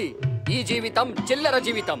 చీచి ఈ జీవితం చిల్లర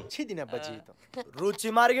జీవితం. రుచి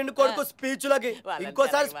మారిగిండు కొడుకు స్పీచ్లకి.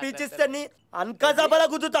 ఇంకోసారి స్పీచ్ ఇస్తే నీ అన్కజాబల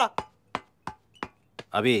గుద్దుతా.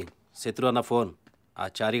 అభి శత్రు అన్న ఫోన్. ఆ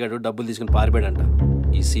చారిగాడు డబ్బులు తీసుకుని పారిపోయాడంట.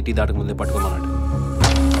 ఈ సిటీ దాటక ముందే పట్టుకోమన్నాడు.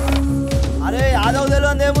 అరే యాదవ్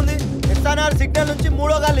తెలియదు ఏముంది. ఎస్ఆర్ఆర్ సిగ్నల్ నుంచి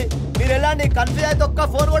 3వ గల్లీ. మీరు వెళ్ళండి. కన్ఫ్యూజ్ అయితే ఒక్క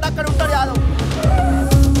ఫోన్ కూడా అక్కడ ఉంటాడు యాదవ్.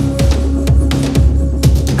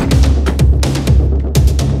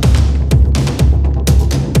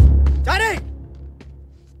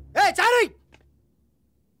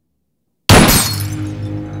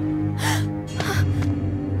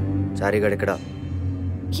 చారిగాడు ఇక్కడ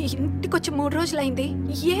ఇంటికి వచ్చి 3 రోజులైంది.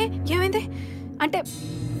 ఏమైంది అంటే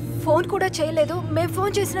ఫోన్ కూడా చేయలేదు. మేము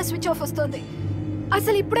ఫోన్ చేసినా స్విచ్ ఆఫ్ వస్తుంది.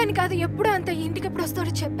 అసలు ఇప్పుడని కాదు, ఎప్పుడు అంత. ఇంటికి ఎప్పుడు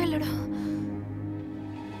వస్తాడో చెప్పెళ్ళడు.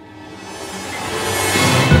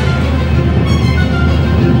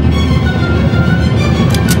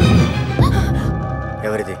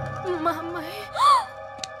 ఎవరిది? మా అమ్మాయి.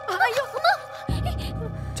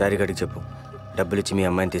 చారిగాడికి చెప్పు డబ్బులిచ్చి మీ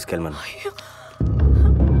అమ్మాయిని తీసుకెళ్ళమను.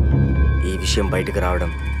 ఈ విషయం బయటకు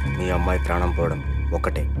రావడం, మీ అమ్మాయి ప్రాణం పోవడం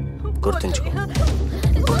ఒకటే, గుర్తుంచుకో.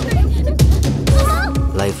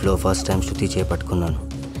 లైఫ్లో ఫస్ట్ టైం శృతి చేపట్టుకున్నాను.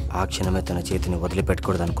 ఆ క్షణమే తన చేతిని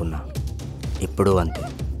వదిలిపెట్టకూడదు అనుకున్నా. ఇప్పుడు అంతే,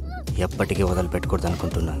 ఎప్పటికీ వదిలిపెట్టకూడదు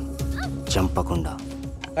అనుకుంటున్నాను, చంపకుండా.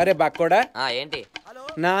 అరే బాక్కోడా, ఏంటి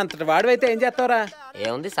నా అంతటి వాడివైతే ఏం చేస్తావురా?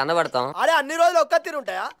 ఏముంది, సన్నబడతాం. అరే అన్ని రోజులు ఒక్క తీరు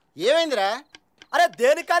ఉంటాయా? ఏమైందిరా? అరే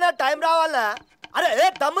దేనికైనా టైం రావాలనా? అరే ఏ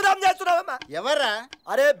దమ్ము చేస్తున్నావమ్మా? ఎవర్రా?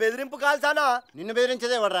 అరే బెదిరింపు కాల్సానా? నిన్ను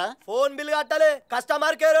బెదిరించేది ఎవర్రా? ఫోన్ బిల్ కట్టాలి,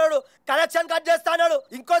 కస్టమర్ కేర్ కనెక్షన్ కట్ చేస్తాడు,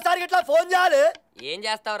 ఇంకోసారి ఇట్లా ఫోన్ చేయాలి. ఏం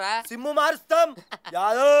చేస్తావురా? సిమ్ము మారుస్తాం.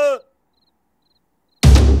 యాదవ్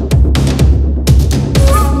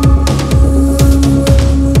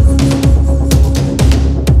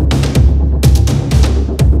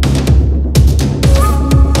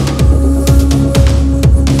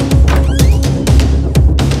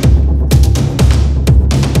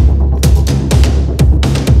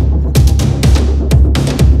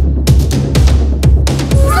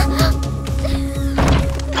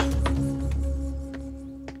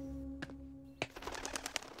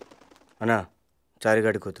అన్నా,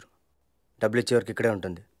 చారిగాడి కూతురు డబ్బులు ఇచ్చే వరకు ఇక్కడే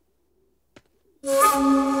ఉంటుంది.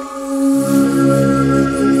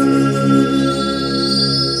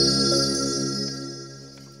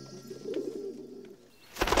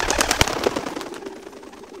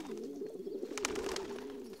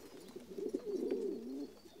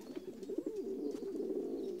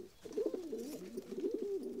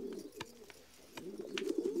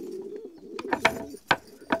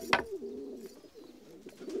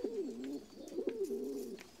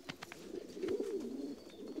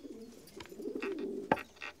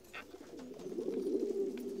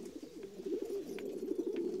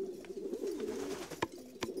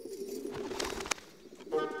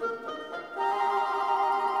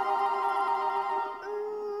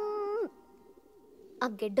 ఆ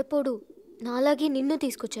గెడ్డపోడు నాలాగే నిన్ను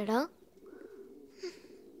తీసుకొచ్చాడా?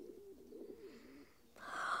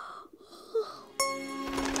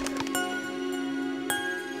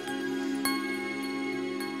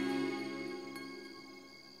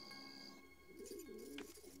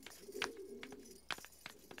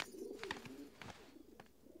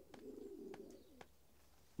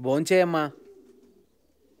 భోంచేయమ్మా,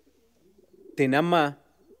 తినమ్మా,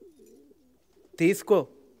 తీసుకో.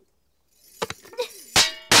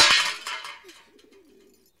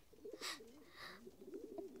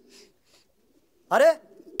 అరే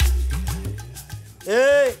ఏ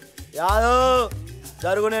యాదవ్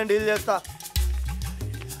జరుగు, నేను డీల్ చేస్తా.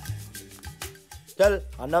 చల్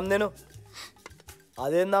అన్నం నేను.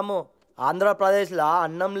 అదేందమ్మో, ఆంధ్రప్రదేశ్లో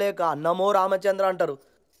అన్నం లేక అన్నమో రామచంద్ర అంటారు.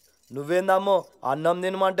 నువ్వేందమ్మో అన్నం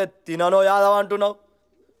తినమంటే తిననో యాదవ్ అంటున్నావు.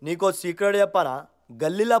 నీకో సీక్రెట్ చెప్పానా?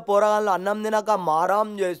 గల్లీలో పోరగాళ్ళు అన్నం తినక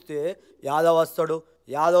మారాం చేస్తే యాదవ్ వస్తాడు,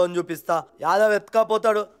 యాదవ్ని చూపిస్తా, యాదవ్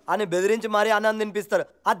ఎత్తుకపోతాడు అని బెదిరించి మరీ అన్నం తినిపిస్తారు.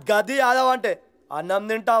 అది గది యాదవ్ అంటే. అన్నం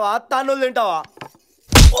తింటావా, తన్నులు తింటావా?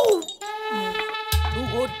 నువ్వు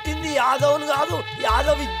కొట్టింది యాదవ్ని కాదు,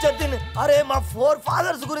 యాదవ్ ఇజ్జత్తిని. అరే మా 4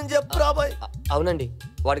 ఫాదర్స్ గురించి చెప్పురా బాయ్. అవునండి,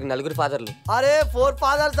 వాడికి 4 ఫాదర్లు. అరే 4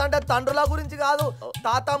 ఫాదర్స్ అంటే తండ్రుల గురించి కాదు,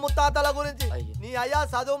 తాత ముత్తాతల గురించి. నీ అయ్యా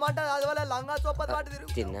చదువుమంటే చదవలే, లంగా చొప్పతి వాటి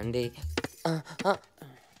తిరుగు. తినండి.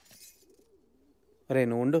 రే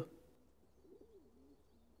నువ్వు ఉండు.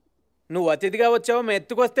 నువ్వు అతిథిగా వచ్చావో మేము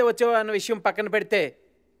ఎత్తుకొస్తే వచ్చావో అన్న విషయం పక్కన పెడితే,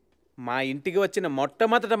 మా ఇంటికి వచ్చిన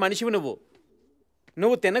మొట్టమొదట మనిషివి నువ్వు.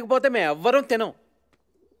 నువ్వు తినకపోతే మేము ఎవ్వరం తినం.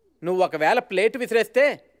 నువ్వు ఒకవేళ ప్లేట్ విసిరేస్తే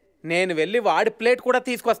నేను వెళ్ళి వాడి ప్లేట్ కూడా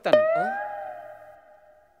తీసుకొస్తాను.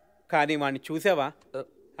 కానీ వాడిని చూసావా?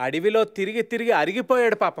 అడవిలో తిరిగి తిరిగి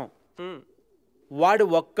అరిగిపోయాడు పాపం. వాడు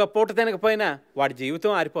ఒక్క పూట తినకపోయినా వాడి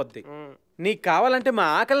జీవితం ఆరిపోద్ది. నీకు కావాలంటే మా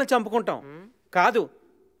ఆకలిని చంపుకుంటాం, కాదు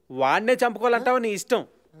వాడినే చంపుకోవాలంటావా? నీ ఇష్టం,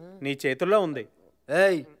 నీ చేతుల్లో ఉంది.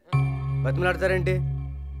 ఏయ్ బతిమలాడతారేంటి?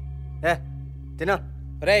 ఏ తినా.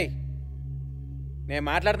 రేయ్ నేను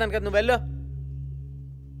మాట్లాడతాను కదా, నువ్వు వెళ్ళు.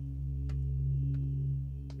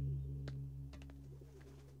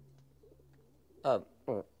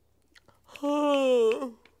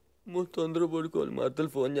 తొందర పడుకోవాలి, మా అత్తలు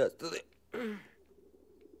ఫోన్ చేస్తుంది.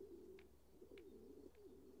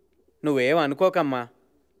 నువ్వేం అనుకోకమ్మా,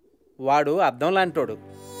 వాడు అద్దం లాంటోడు.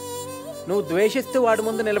 నువ్వు ద్వేషిస్తూ వాడి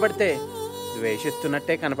ముందు నిలబడితే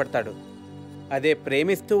ద్వేషిస్తున్నట్టే కనపడతాడు. అదే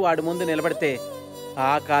ప్రేమిస్తూ వాడి ముందు నిలబడితే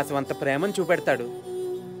ఆకాశమంత ప్రేమను చూపెడతాడు.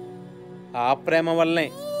 ఆ ప్రేమ వల్లనే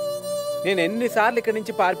నేను ఎన్నిసార్లు ఇక్కడి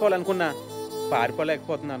నుంచి పారిపోవాలనుకున్నా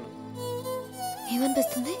పారిపోలేకపోతున్నాను.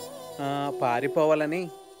 ఏమనిపిస్తుంది? పారిపోవాలని.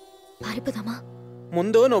 పారిపోదామా?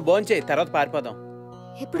 ముందు నువ్వు భోంచేయి, తర్వాత పారిపోదాం.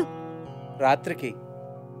 ఎప్పుడు? రాత్రికి.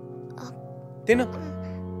 తిను.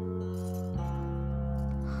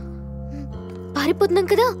 పారిపోతున్నాం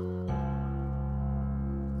కదా.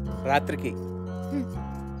 రాత్రికి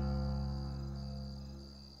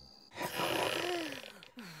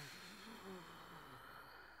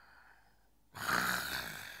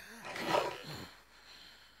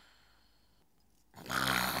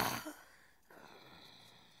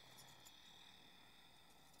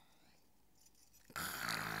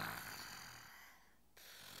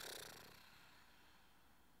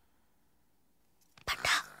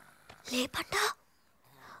లే పండా,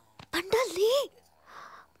 పండా లే,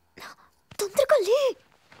 తొందరగా లే.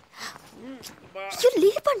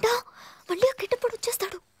 లే పండా, మళ్ళీ ఆ గిట్టపడి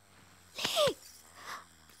వచ్చేస్తాడు. లే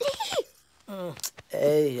లే.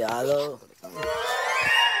 యాదవ్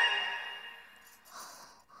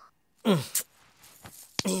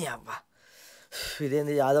అబ్బా,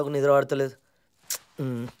 ఇదేంది యాదవ్కు నిద్ర పడతలేదు.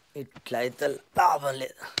 ఇట్లా అయితే లాభం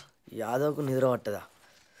లేదు. యాదవ్కు నిద్ర పట్టదా?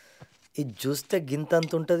 ఇది చూస్తే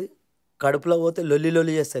గింతంత ఉంటుంది, కడుపులో పోతే లొల్లి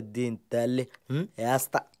లొల్లి చేస్తుంది. దీని తల్లి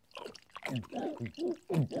వేస్తా.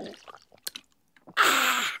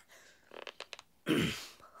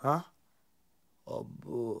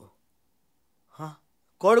 అబ్బో,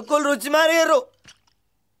 కొడుకులు రుచి మారారు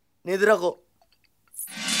నిద్రకు.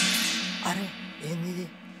 అరే ఏంది ఇది?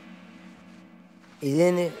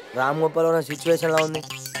 ఇదేంది రామ్ గోపాల్ ఉన్న సిచ్యువేషన్లా ఉంది.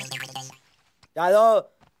 యాదో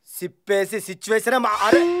సిప్పేసి సిచ్యువేషన్.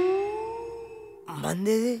 అరే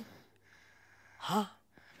మందిది.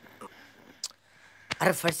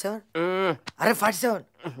 అరే 47. అరే 47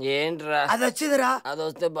 ఏంట్రా అది వచ్చిందిరా. అది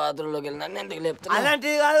వస్తే బాత్రూంలోకి వెళ్ళి నన్ను ఎందుకు లేపుతున్నా?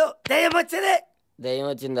 అలాంటిది కాదు, దయ్యం వచ్చింది. దయ్యం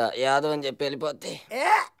వచ్చిందా? యాదవ్ అని చెప్పి వెళ్ళిపోతే.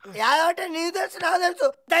 యాదవ్ అంటే నీకు తెలుసు, నాకు తెలుసు,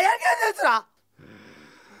 దయ్యానికి తెలుసురా.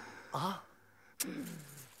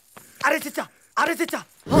 అరే చిచ్చా, అరే చిచ్చా,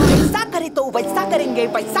 ऐसा करे तो वैसा करेंगे,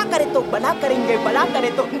 वैसा करे तो बला करेंगे, बला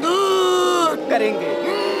करे तो करेंगे.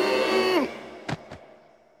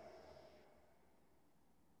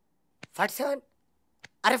 47.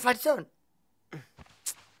 అరే 47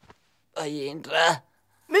 ఏంట్రా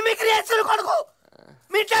మిమిక్రీ చేస్తున్న కొడుకు,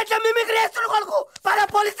 మీ ఇంట్లో మిమిక్రీ చేస్తున్న కొడుకు. పరా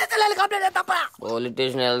పోలీస్ స్టేషన్ కంప్లైంట్ చేస్తా. పోలీస్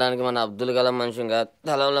స్టేషన్ వెళ్ళడానికి మన అబ్దుల్ కలాం మనిషిగా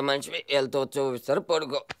తలంలో మనిషి వెళ్తూ చూపిస్తారు.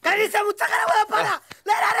 పడుకో. కనీసం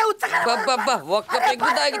ఒక్క పెగ్గు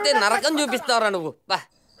తాగితే నరకం చూపిస్తారా నువ్వు?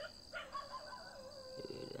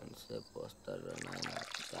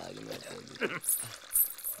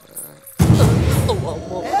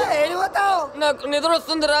 నాకు నిద్ర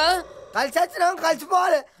వస్తుందిరా. కలిసి వచ్చినాం,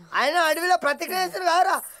 కలిసిపోవాలి. ఆయన అడవిలో ప్రతిక్రియ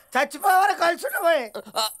కాదురా, చచ్చిపోవాలి కలిసి ఉన్నామని.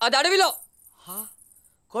 అది అడవిలో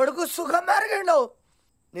కొడుకు సుఖం మెరగండు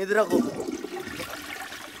నిద్రకు.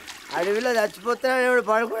 అడవిలో చచ్చిపోతున్నా ఎవడు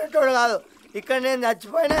పడుకునేటోడు కాదు. ఇక్కడ నేను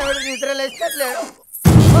చచ్చిపోయినా ఎవడు నిద్ర లేచట్లేడు.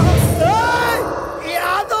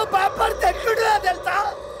 యాదో పేపర్ తెచ్చుడు తెలుసా?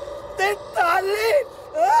 తల్లి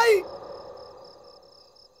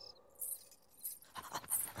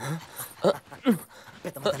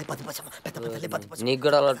నీకు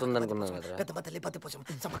కూడా అలవాటు ఉందనుకున్నాను కదా.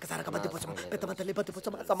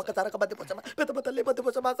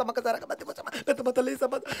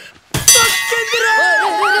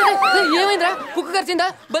 ఏమైందిరా? కుక్క కరిచిందా?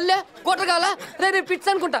 బల్లె కోట కావాలా? రే పిట్స్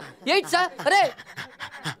అనుకుంటా. ఎయిట్సా? రే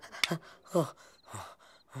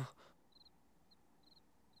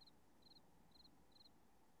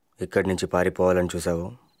ఇక్కడి నుంచి పారిపోవాలని చూసావు,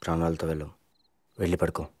 ప్రాణాలతో వెళ్ళి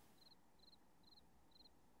పడుకో.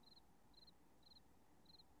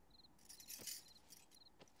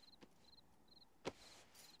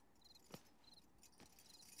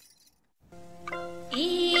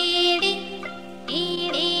 ఏడే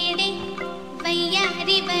ఏడే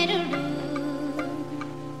వయ్యారి వరుడు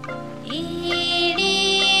ఏడే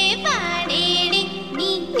పాడేడే నీ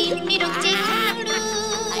తిమ్మిరు చెడు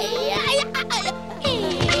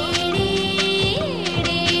ఏడే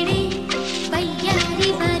ఏడే వయ్యారి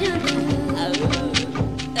వరుడు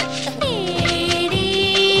ఏడే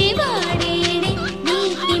పాడేడే నీ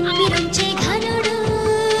తిమ్మిరు చెడు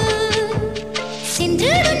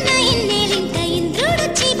సింధుడున్న ఇన్నేలింత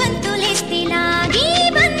ఇంద్రుడొచ్చి బంతులేస్తే లాగి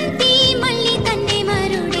బంతి మళ్ళీ తన్నే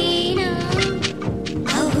మరుడేనా?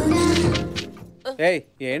 అవునా?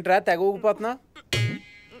 ఏంట్రా తెగ ఊగిపోతున్నా?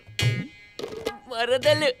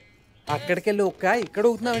 మరదలు అక్కడికెళ్ళి ఒక్క ఇక్కడ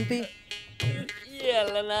ఊగుతున్నావేంటి?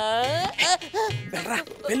 ఎల్లనా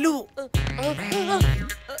వెళ్ళు.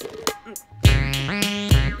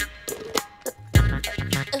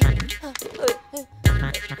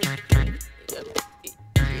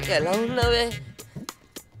 ఎలా ఉన్నావే?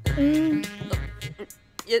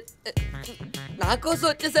 నా కోసం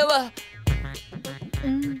వచ్చేసావా?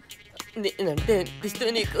 నేనంటే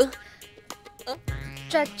ఇష్టమే నీకు?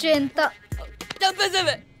 చచ్చేంత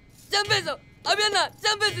చంపేసావే, చంపేశావు. అభి అన్న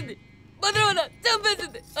చంపేసింది, భద్రం అన్న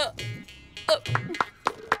చంపేసింది.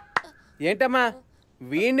 ఏంటమ్మా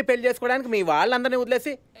వీడిని పెళ్లి చేసుకోవడానికి మీ వాళ్ళందరినీ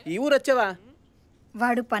వదిలేసి ఈ ఊరు వచ్చావా?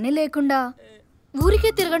 వాడు పని లేకుండా ఊరికే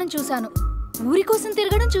తిరగడం చూశాను, ఊరి కోసం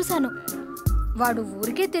తిరగడం చూశాను. వాడు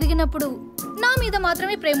ఊరికే తిరిగినప్పుడు నా మీద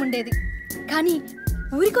మాత్రమే ప్రేమ ఉండేది, కానీ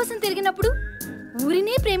ఊరి కోసం తిరిగినప్పుడు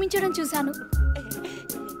ఊరినే ప్రేమించడం చూశాను.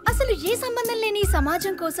 అసలు ఏ సంబంధం లేని ఈ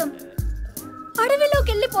సమాజం కోసం అడవిలోకి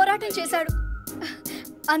వెళ్ళి పోరాటం చేశాడు.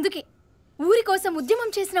 అందుకే ఊరి కోసం ఉద్యమం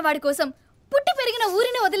చేసిన వాడి కోసం పుట్టి పెరిగిన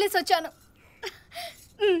ఊరిని వదిలేసి వచ్చాను.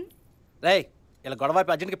 రేయ్ ఇలా గొడవ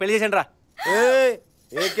అర్జెంట్గా పెళ్లి చేసేయండి రా.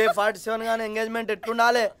 AK-47 గానీ ఎంగేజ్మెంట్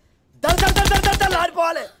ఎట్లుండాలి?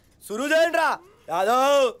 ఆడిపోవాలి. సురు చేయండి రా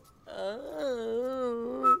యాదవ్.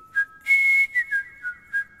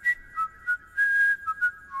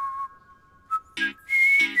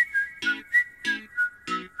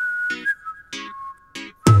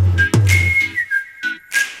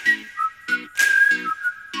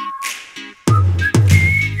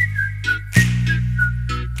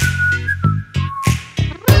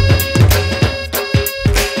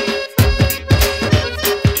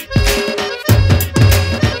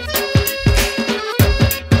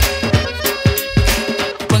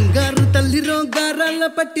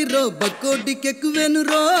 పట్టిరో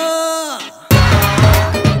బక్కోడికెక్కువెనురో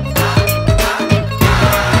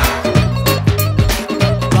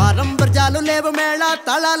వారం బర్జాలు లేవు మేళ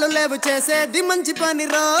తాళాలు లేవు చేసేది మంచి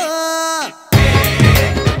పనిరో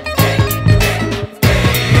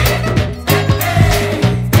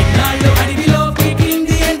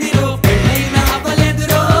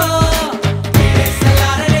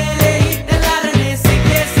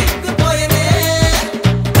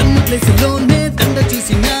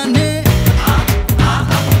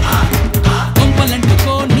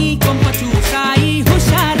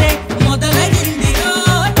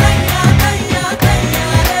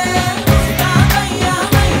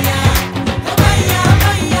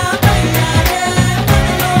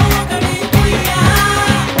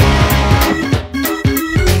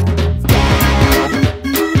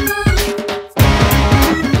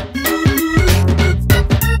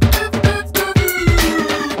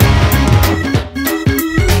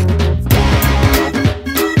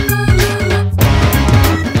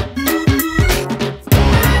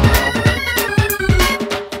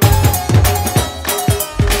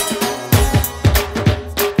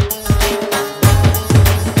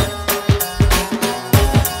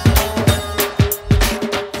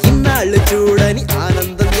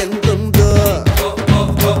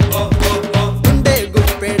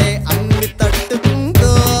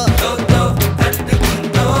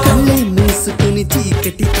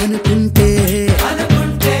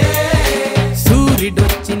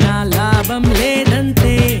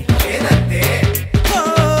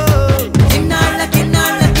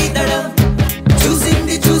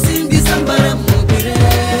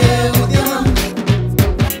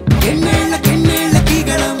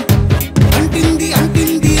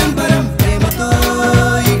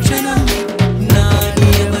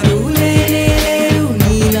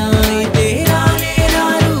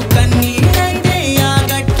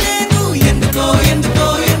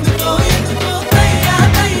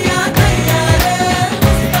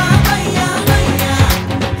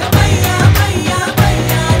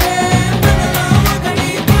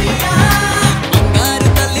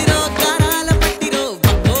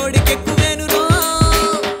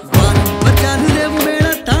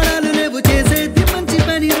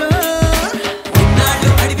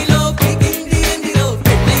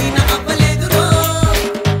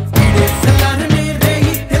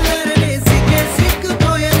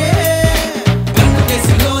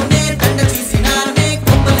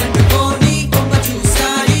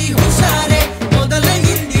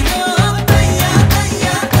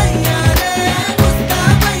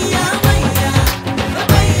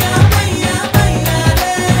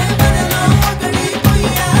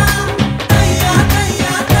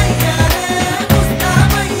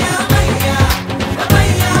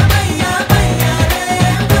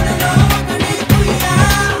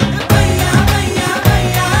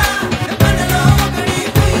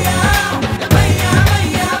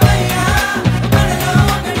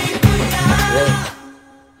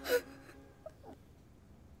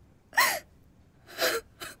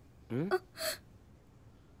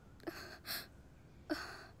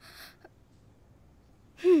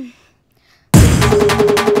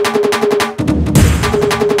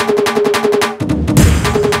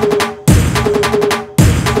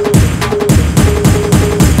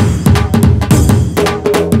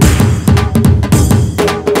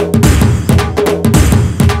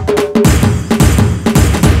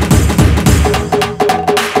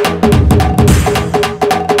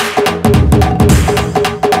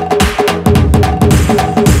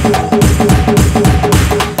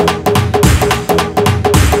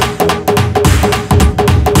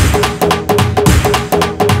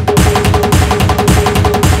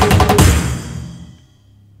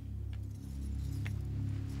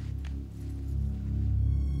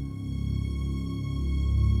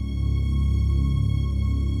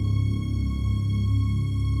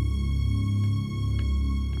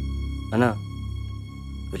అన్నా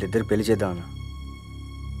వీళ్ళిద్దరు పెళ్లి చేద్దాం అన్నా.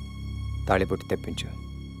 తాళిబొట్టు తెప్పించు.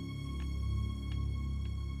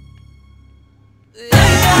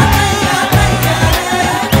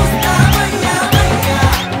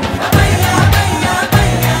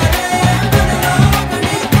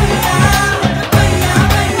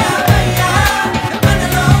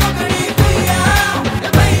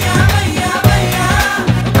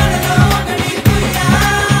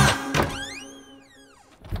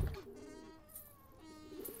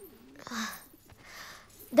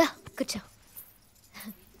 దా కూర్చో.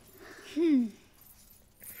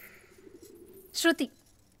 శృతి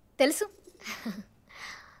తెలుసు.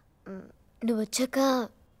 నువ్వు వచ్చాక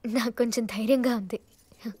నాకు కొంచెం ధైర్యంగా ఉంది.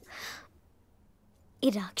 ఈ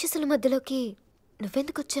రాక్షసుల మధ్యలోకి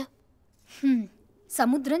నువ్వెందుకు వచ్చా?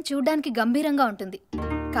 సముద్రం చూడ్డానికి గంభీరంగా ఉంటుంది,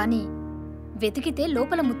 కానీ వెతికితే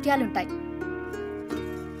లోపల ముత్యాలుంటాయి.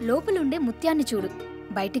 లోపలుండే ముత్యాన్ని చూడు,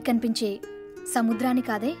 బయటికి కనిపించే సముద్రాన్ని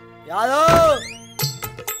కాదే. యాదవ్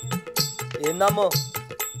ఏందమ్మో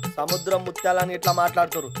సముద్రం ముత్యాలని ఇట్లా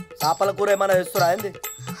మాట్లాడుతురు? చేపల కూర ఏమైనా వేస్తురా ఏంది?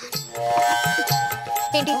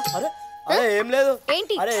 అరే అరే ఏం లేదు.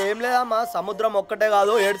 అరే ఏం లేదమ్మా, సముద్రం ఒక్కటే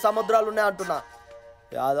కాదు 7 సముద్రాలు ఉన్నాయి అంటున్నా.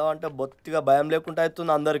 యాదవ్ అంటే బొత్తిగా భయం లేకుండా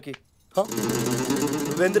అవుతుంది అందరికి.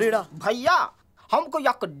 నువ్వెంద్రీడా भैया हमको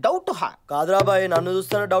एक डाउट है. కాదురా బాయ్, నన్ను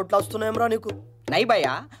చూస్తేనే డౌట్లు వస్తున్నాయేమ్రా నీకు? नहीं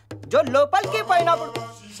भैया, जो लोकल के पैना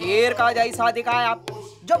शेर का जैसा दिखाया,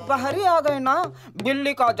 जो बाहरी आ गए ना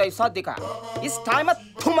बिल्ली का जैसा दिखाया. इस टाइम में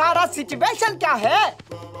तुम्हारा सिचुएशन क्या है?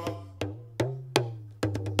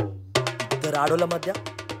 ఇద్దరు ఆడోళ్ళ మధ్య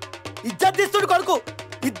ఇజ్జత్ తీస్తుడు కొడుకు.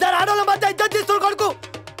 ఇద్దరు ఆడోళ్ళ మధ్య ఇజ్జత్ తీస్తుడు కొడుకు.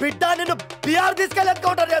 బిడ్డ నిన్ను బిఆర్ తీసుకెళ్ళి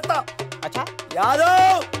ఎన్కౌంటర్ చేస్తా. अच्छा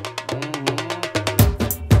యాదవ్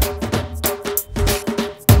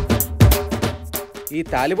ఈ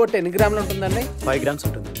తాలిబొట్టు ఎన్ని గ్రాములు ఉంటుందండి? 5 గ్రామ్స్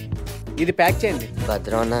ఉంటుంది. ఇది ప్యాక్ చేయండి.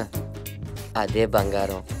 భద్రమన్న అదే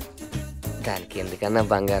బంగారం, దానికి ఎందుకన్నా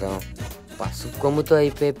బంగారం? పసుపు కొమ్ముతో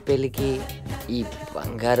అయిపోయే పెళ్ళికి ఈ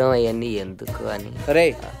బంగారం అవన్నీ ఎందుకు అని. రే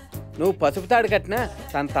నువ్వు పసుపు తాడు కట్టినా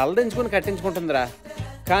తన తలదించుకుని కట్టించుకుంటుందిరా,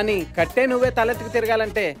 కానీ కట్టే నువ్వే తలెత్తుకు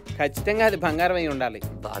తిరగాలంటే ఖచ్చితంగా అది బంగారం అయి ఉండాలి.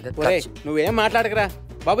 ఒరే నువ్వేం మాట్లాడకరా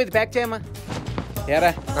బాబు, ఇది ప్యాక్ చేయమ్మా.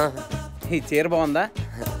 ఏరా ఈ చీర బాగుందా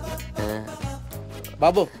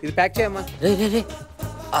బాబు? ఇది ప్యాక్ చేయమ్మా.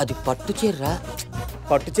 అది పట్టు చీరరా?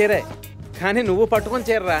 పట్టు చీరే, కానీ నువ్వు పట్టుకొని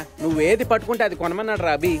చీరరా. నువ్వేది పట్టుకుంటే అది కొనమన్నాడు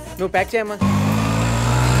రా అభి. నువ్వు ప్యాక్ చేయమ్మా.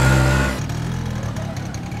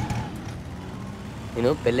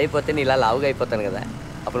 నేను పెళ్ళైపోతే నీ ఇలా లావుగా అయిపోతాను కదా,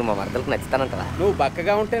 అప్పుడు మా మరదలకు నచ్చుతానంటరా? నువ్వు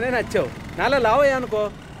బక్కగా ఉంటేనే నచ్చావు, నాలా లావు అయ్యా అనుకో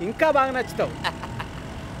ఇంకా బాగా నచ్చుతావు.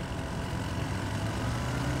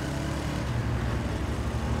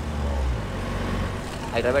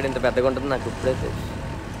 హైదరాబాద్ ఇంత పెద్దగా ఉంటుంది నాకు ఇప్పుడే తెలుసు.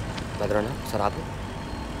 భద్రనా సరాపు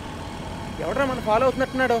ఎవడరా మనం ఫాలో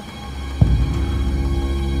అవుతున్నట్టున్నాడు?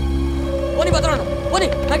 పోనీ భద్రనా పోనీ,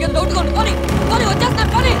 నాకేం డౌట్ కోండి. పోనీ పోనీ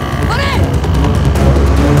వచ్చేస్తాను. పోనీ పోనీ.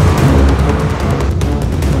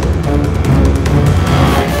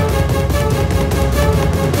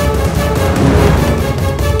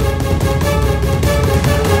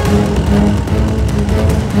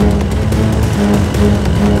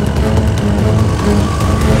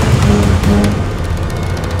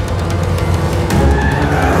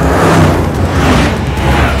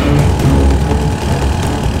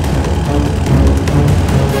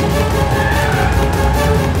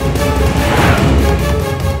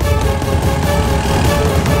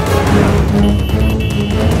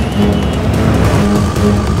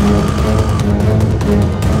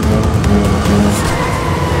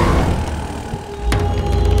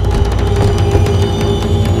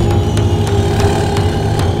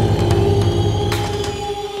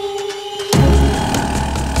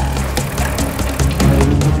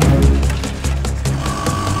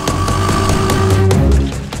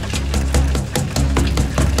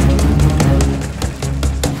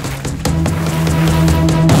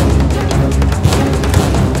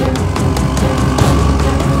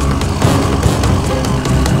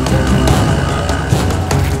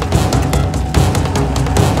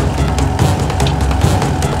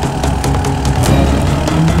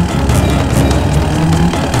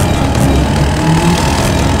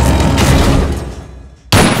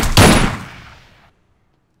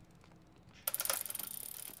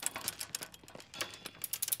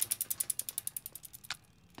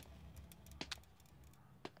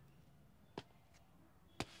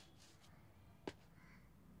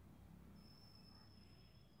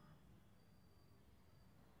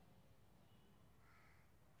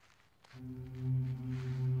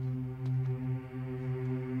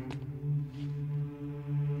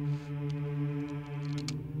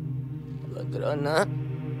 భద్రనా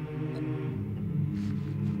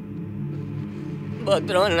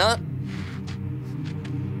భద్రం అన్నా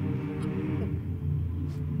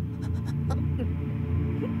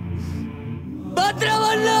భద్రం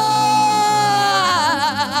అన్నా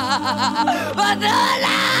భద్రం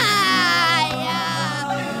అన్నా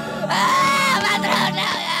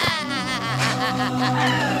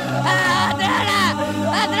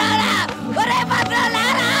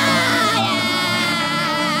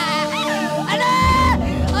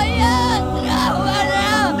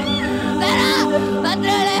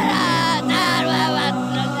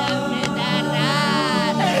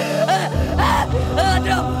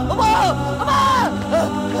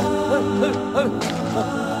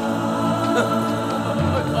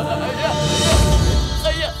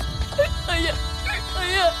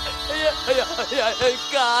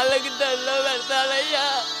కాళ్ళకి దండం పెడతానయ్యా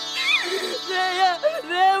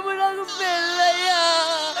రేపు నాకు పెళ్ళయ్యా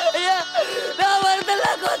అయ్యా నా భర్త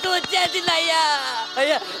నా కోసం వచ్చేసిందయ్యా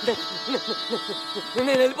అయ్యా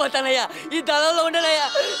నేను వెళ్ళిపోతానయ్యా ఈ తలంలో ఉండనయ్యా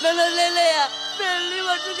నన్ను వదిలేయ్యా పెళ్లి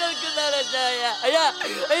మట్టు కలుగుతున్నానయ్యా అయ్యా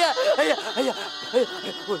అయ్యా అయ్యా అయ్యా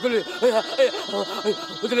అయ్యా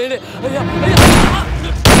వదిలేండి అయ్యా అయ్యా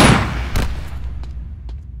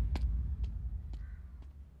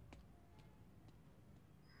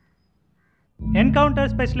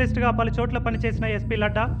ఎన్కౌంటర్ స్పెషలిస్ట్గా పలు చోట్ల పనిచేసిన ఎస్పీ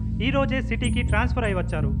లడ్డా ఈ రోజే సిటీకి ట్రాన్స్ఫర్ అయి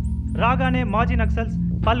వచ్చారు. రాగానే మాజీ నక్సల్స్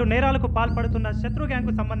పలు నేరాలకు పాల్పడుతున్న శత్రు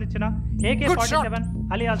గ్యాంగ్కు సంబంధించిన AK-47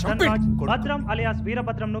 అలియాస్ ధన్రాజ్, భద్రం అలియాస్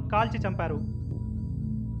వీరభద్రంను కాల్చి చంపారు.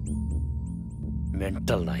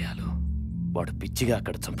 మెంటల్ నాయాలు వాడు పిచ్చిగా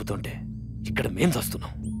అక్కడ చంపుతుంటే ఇక్కడ మేం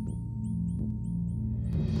చేస్తున్నాం.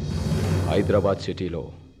 హైదరాబాద్ సిటీలో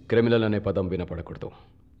క్రిమినల్ అనే పదం వినపడకూడదు.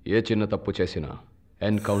 ఏ చిన్న తప్పు చేసినా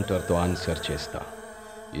ఎన్కౌంటర్తో ఆన్సర్ చేస్తా.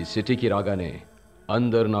 ఈ సిటీకి రాగానే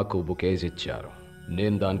అందరు నాకు బుకేజ్ ఇచ్చారు.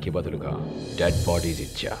 నేను దానికి బదులుగా డెడ్ బాడీస్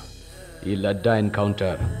ఇచ్చా. ఈ లడ్డా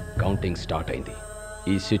ఎన్కౌంటర్ కౌంటింగ్ స్టార్ట్ అయింది.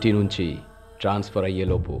 ఈ సిటీ నుంచి ట్రాన్స్ఫర్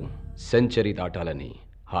అయ్యేలోపు సెంచరీ దాటాలని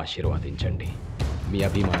ఆశీర్వాదించండి. మీ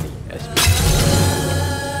అభిమాని ఎస్పీ.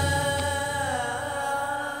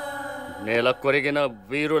 నేల కొరిగిన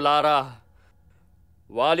వీరులారా,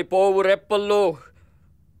 వాలిపోవు రెప్పల్లో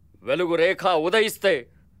వెలుగు రేఖ ఉదయిస్తే,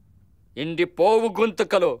 ఇండిపోవు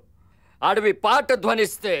గొంతుకలో అడవి పాట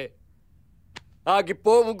ధ్వనిస్తే,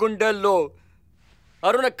 ఆగిపోవు గుండెల్లో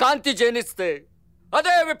అరుణ కాంతి జనిస్తే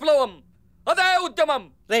అదే విప్లవం, అదే ఉద్యమం.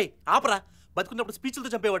 రే ఆపరా, బతుకున్నప్పుడు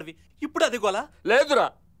స్పీచ్లతో చంపేవాడివి, ఇప్పుడు అదే గోలా? లేదురా,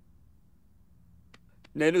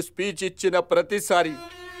 నేను స్పీచ్ ఇచ్చిన ప్రతిసారి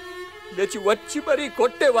లేచి వచ్చి మరీ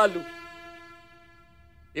కొట్టేవాళ్ళు.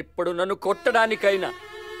 ఇప్పుడు నన్ను కొట్టడానికైనా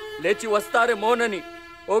లేచి వస్తారేమోనని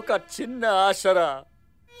ఒక చిన్న ఆశరా.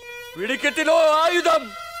 విడికిటిలో ఆయుధం,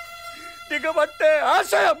 దిగబట్టే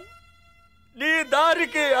ఆశయం, నీ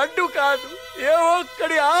దారికి అడ్డు కాదు ఏ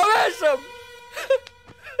ఒక్కడి ఆవేశం.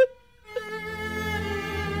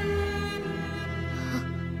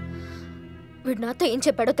 వీడు నాతో ఏం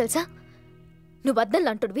చెప్పాడో తెలుసా? నువ్వు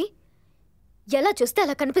వద్దల్లాంటుడివి, ఎలా చూస్తే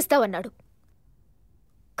అలా కనిపిస్తావన్నాడు.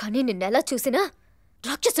 కానీ నిన్నెలా చూసినా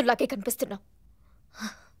రాక్షసుల్లాగే కనిపిస్తున్నావు.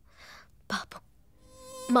 పాపం,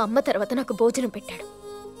 మా అమ్మ తర్వాత నాకు భోజనం పెట్టాడు.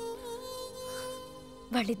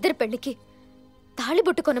 వాళ్ళిద్దరి పెళ్లికి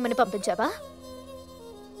తాళిబొట్టు కొనమని పంపించావా?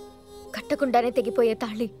 కట్టకుండానే తెగిపోయే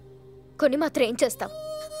తాళి కొని మాత్రం ఏం చేస్తావు?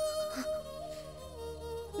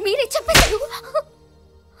 మీరే చెప్పేశారు.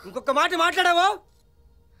 ఇంకొక మాట మాట్లాడావో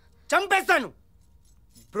చంపేస్తాను.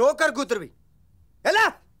 బ్రోకర్ కూతురువి ఎలా?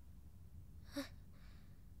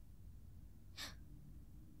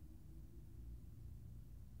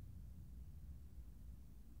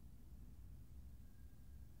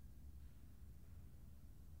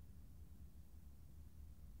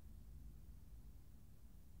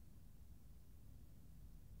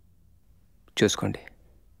 చూసుకోండి.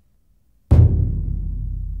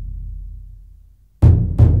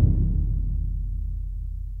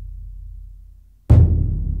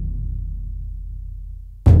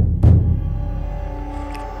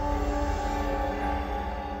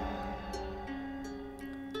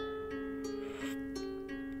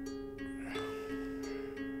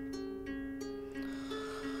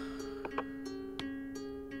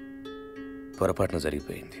 పొరపాటున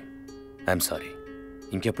జరిగిపోయింది. I'm sorry.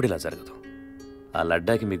 ఇంకెప్పుడు ఇలా జరగదు. ఆ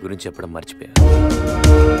లడ్డాకి మీ గురించి చెప్పడం మర్చిపోయా.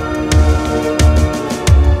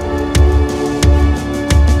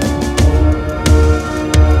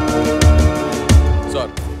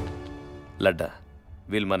 సార్, లడ్డా,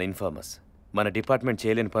 వీళ్ళు మన ఇన్ఫార్మర్స్. మన డిపార్ట్మెంట్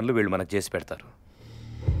చేయలేని పనులు వీళ్ళు మనకు చేసి పెడతారు.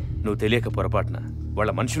 నువ్వు తెలియక పొరపాటున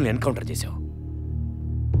వాళ్ళ మనుషుల్ని ఎన్కౌంటర్ చేశావు.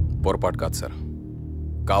 పొరపాటు కాదు సార్,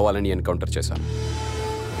 కావాలని ఎన్కౌంటర్ చేశాను.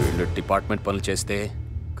 వీళ్ళు డిపార్ట్మెంట్ పనులు చేస్తే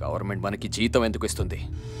గవర్నమెంట్ మనకి జీతం ఎందుకు ఇస్తుంది?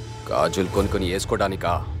 గాజులు కొనుక్కొని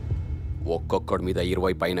వేసుకోవడానికా? ఒక్కొక్కడి మీద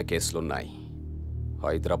 20 పైన కేసులున్నాయి.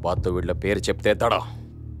 హైదరాబాద్తో వీళ్ళ పేరు చెప్తే తడా.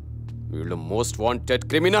 వీళ్ళు మోస్ట్ వాంటెడ్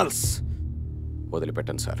క్రిమినల్స్.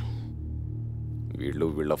 వదిలిపెట్టండి సార్.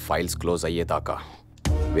 వీళ్ళ ఫైల్స్ క్లోజ్ అయ్యేదాకా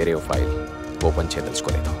వేరే ఫైల్ ఓపెన్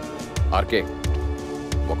చేయదలుచుకోలేదు. ఆర్కే,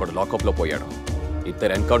 ఒకడు లాకప్లో పోయాడు,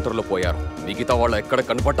 2 ఎన్కౌంటర్లో పోయారు. మిగతా వాళ్ళు ఎక్కడ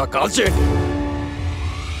కనపడ్డా కాల్ చేయండి.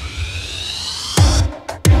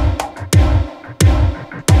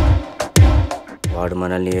 వాడు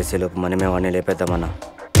మనల్ని వేసేలోపు మనమే వాడిని లేపేద్దామన్నా.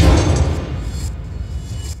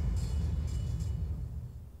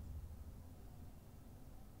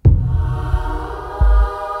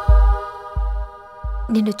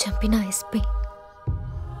 నిన్ను చంపిన ఎస్పీ,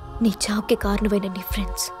 నీ చావుకి కారణమైన నీ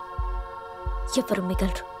ఫ్రెండ్స్ ఎవరు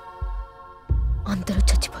మిగలరు. అందరూ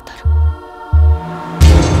చచ్చిపోతారు.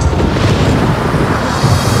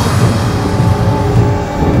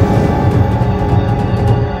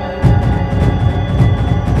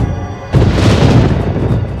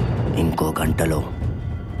 ఇంకో గంటలో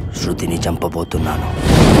శృతిని చంపబోతున్నాను.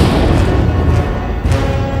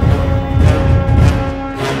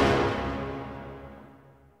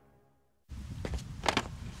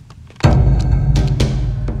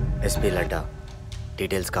 ఎస్పీ లడ్డా,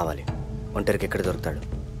 డీటెయిల్స్ కావాలి. ఒంటరికి ఎక్కడ దొరుకుతాడు?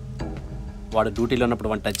 వాడు డ్యూటీలో ఉన్నప్పుడు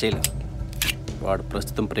వాడిని టచ్ చేయలేదు. వాడు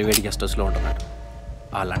ప్రస్తుతం ప్రైవేట్ గెస్ట్ హౌస్లో ఉంటున్నాడు.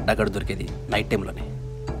 ఆ లడ్డాగడు దొరికేది నైట్ టైంలోనే.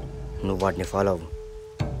 నువ్వు వాడిని ఫాలో అవ్వు.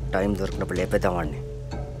 టైం దొరికినప్పుడు లేపేద్దాం వాడిని.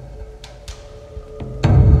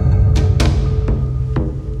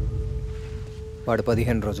 వాడు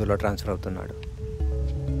 15 రోజుల్లో ట్రాన్స్ఫర్ అవుతున్నాడు.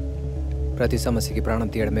 ప్రతి సమస్యకి ప్రాణం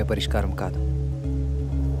తీయడమే పరిష్కారం కాదు.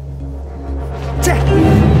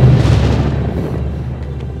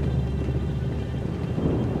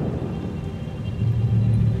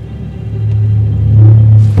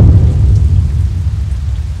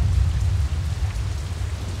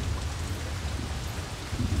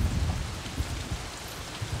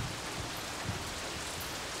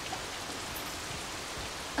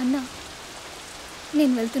 అన్నా,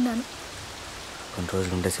 నేను వెళ్తున్నాను. కొన్ని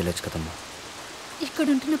రోజులు ఉండే సెలొచ్చు కదమ్మా.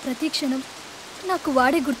 ఇక్కడుంటున్న ప్రతి క్షణం నాకు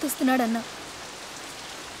వాడే గుర్తొస్తున్నాడన్నా.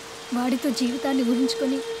 వాడితో జీవితాన్ని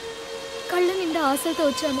ఊహించుకొని కళ్ళ నిండా ఆశలతో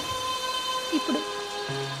వచ్చాను. ఇప్పుడు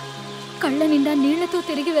కళ్ళ నిండా నీళ్లతో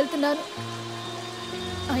తిరిగి వెళ్తున్నాను.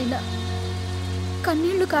 అయినా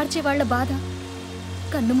కన్నీళ్లు కార్చే వాళ్ళ బాధ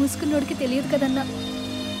కన్ను మూసుకున్నోడికి తెలియదు కదన్నా.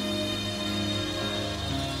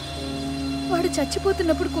 వాడు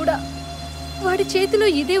చచ్చిపోతున్నప్పుడు కూడా వాడి చేతిలో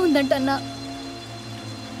ఇదే ఉందంటన్నా.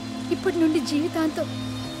 ఇప్పటి నుండి జీవితాంతం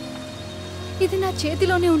ఇది నా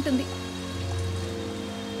చేతిలోనే ఉంటుంది.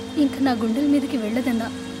 ఇంకా నా గుండెల మీదకి వెళ్ళదన్నా.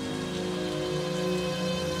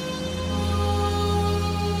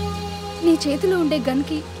 నీ చేతిలో ఉండే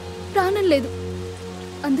గన్కి ప్రాణం లేదు.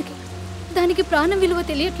 అందుకే దానికి ప్రాణం విలువ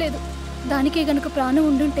తెలియట్లేదు. దానికే గనుక ప్రాణం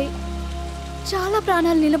ఉండుంటే చాలా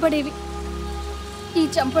ప్రాణాలు నిలబడేవి. ఈ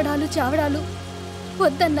చంపడాలు చావడాలు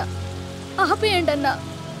వద్దన్నా, ఆపేయండి అన్నా.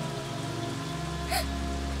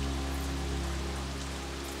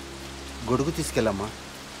 గొడుగు తీసుకెళ్ళమ్మా.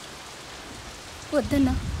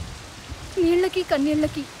 వద్దన్నా, నీళ్ళకి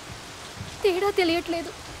కన్నీళ్ళకి తేడా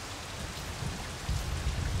తెలియట్లేదు.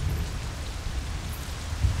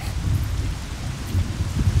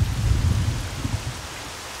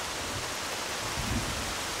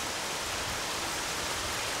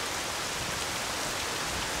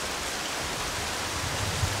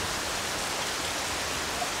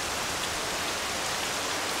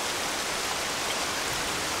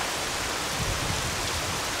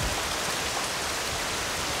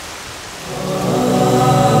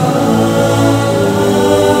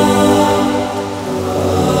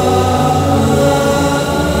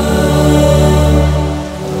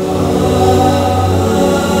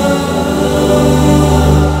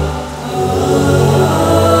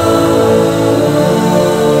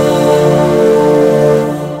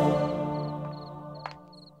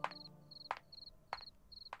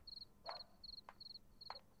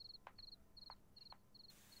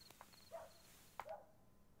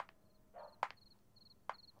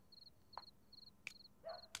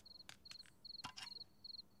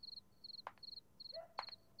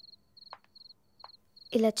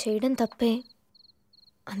 ఇలా చేయడం తప్పే.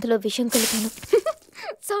 అందులో విషం కలిపాను.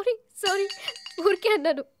 సారీ సారీ, ఊరికే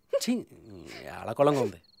అన్నాను. అలకొలంగా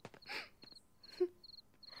ఉంది.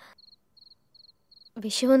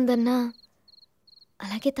 విషం ఉందన్నా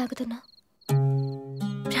అలాగే తాగుతున్నా.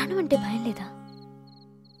 ప్రాణం అంటే భయం లేదా?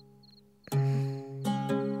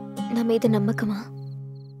 నా మీద నమ్మకమా?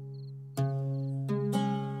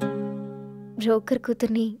 బ్రోకర్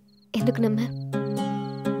కూతుర్ని ఎందుకు నమ్మారు?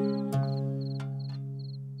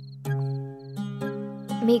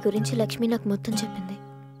 మీ గురించి లక్ష్మి నాకు మొత్తం చెప్పింది.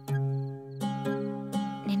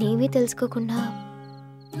 నేనేమీ తెలుసుకోకుండా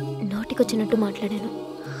నోటికొచ్చినట్టు మాట్లాడాను.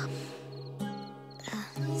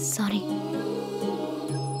 సారీ.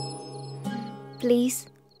 ప్లీజ్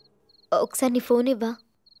ఒకసారి నీ ఫోన్ ఇవ్వా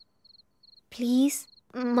ప్లీజ్.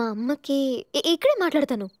 మా అమ్మకి ఇక్కడే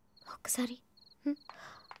మాట్లాడతాను ఒకసారి.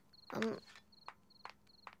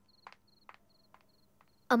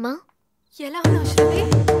 అమ్మా, ఎలా ఉన్నావు శృతి?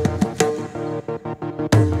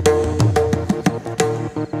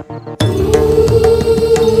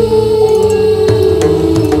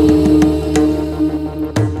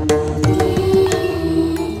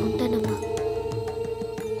 ఉంటానమ్మా.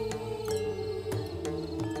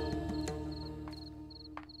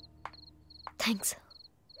 థ్యాంక్స్.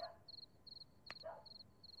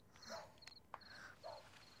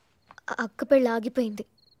 అక్క పెళ్ళి ఆగిపోయింది.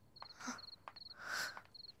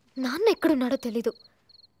 నాన్న ఎక్కడున్నాడో తెలీదు.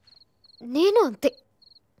 నేను అంతే.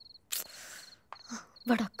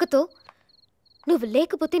 వాడు అక్కతో నువ్వు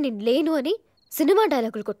లేకపోతే నేను లేను అని సినిమా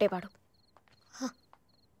డైలాగులు కొట్టేవాడు.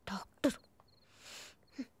 డాక్టర్.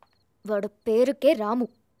 వాడు పేరుకే రాము.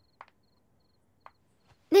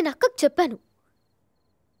 నేను అక్కకు చెప్పాను,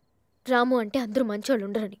 రాము అంటే అందరూ మంచోళ్ళు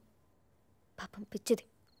ఉండరని. పాపం పిచ్చిది.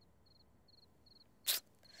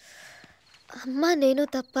 అమ్మ నేను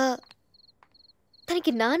తప్ప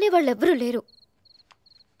తనకి నానే వాళ్ళు ఎవ్వరూ లేరు.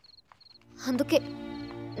 అందుకే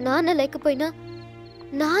నాన్న లేకపోయినా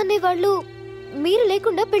నానే వాళ్ళు మీరు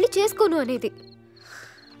లేకుండా పెళ్లి చేసుకోను అనేది.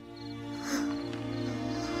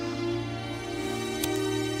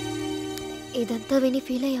 ఇదంతా విని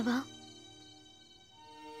ఫీల్ అయ్యావా?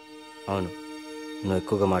 అవును, నువ్వు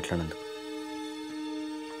ఎక్కువగా మాట్లాడినందుకు.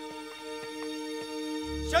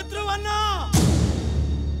 శత్రువు అన్నా,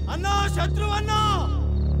 అన్నా శత్రువు అన్నా,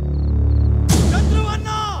 శత్రువు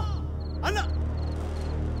అన్నా, అన్నా.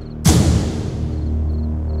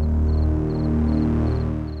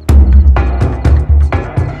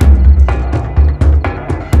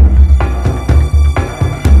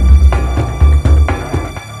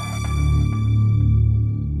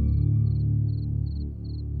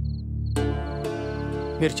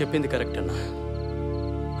 మీరు చెప్పింది కరెక్ట్ అన్నా.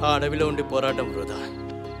 ఆ అడవిలో ఉండి పోరాటం వృధా.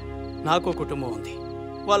 నాకు కుటుంబం ఉంది,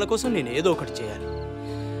 వాళ్ళ కోసం నేను ఏదో ఒకటి చేయాలి.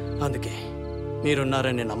 అందుకే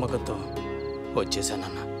మీరున్నారనే నమ్మకంతో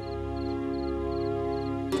వచ్చేసానన్నా.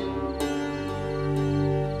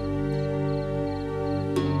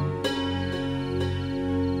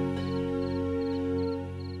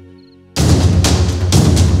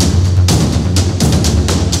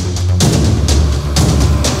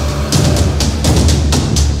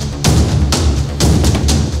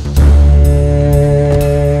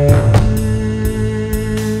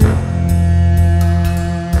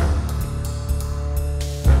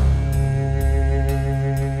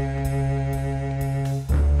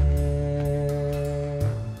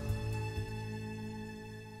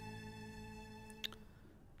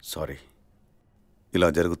 సారీ, ఇలా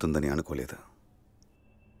జరుగుతుందని అనుకోలేదు.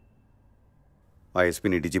 ఆ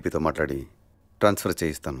ఎస్పీని డీజీపీతో మాట్లాడి ట్రాన్స్ఫర్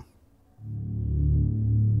చేయిస్తాను.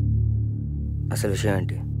 అసలు విషయం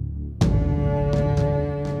ఏంటి?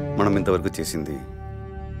 మనం ఇంతవరకు చేసింది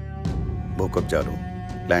భూ కబ్జాలు,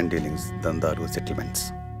 ల్యాండ్ డీలింగ్స్, దందాలు, సెటిల్మెంట్స్.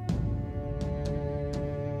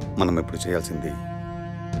 మనం ఇప్పుడు చేయాల్సింది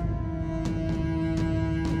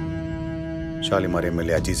షాలిమార్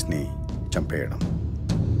ఎమ్మెల్యే అజీజ్ని చంపేయడం.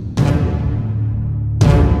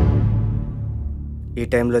 ఈ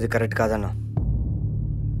టైంలో అది కరెక్ట్ కాదన్నా.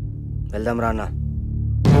 వెళ్దాం రా అన్నా.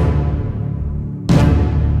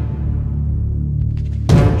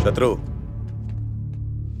 శత్రు,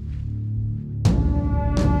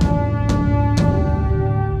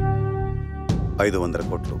 $500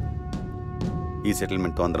 కోట్లు. ఈ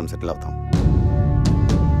సెటిల్మెంట్తో అందరం సెటిల్ అవుతాం.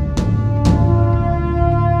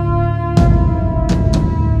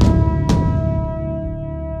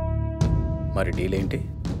 మరి డీల్ ఏంటి?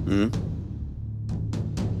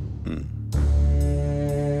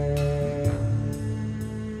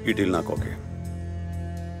 ఈ డీల్ నాకు ఓకే.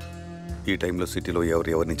 ఈ టైంలో సిటీలో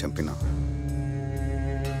ఎవరిని చంపినా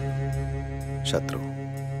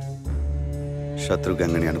శత్రు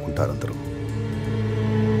గంగని అనుకుంటారు అందరూ.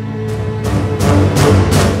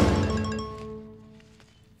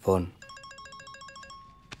 ఫోన్.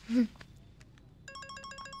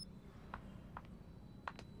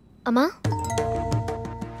 అమ్మా,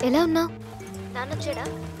 ఎలా ఉన్నావు? నాన్న వచ్చాడా?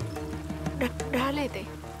 రాలేదే.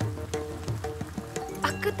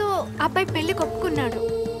 అక్కతో అబ్బాయి పెళ్లి ఒప్పుకున్నాడు.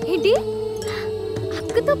 ఏంటి?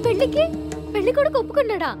 అక్కతో పెళ్లి కూడా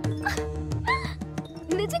ఒప్పుకున్నాడా?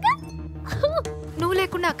 నిజంగా? నువ్వు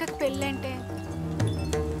లేకుండా అక్కకి పెళ్ళి అంటే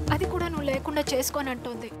అది కూడా నువ్వు లేకుండా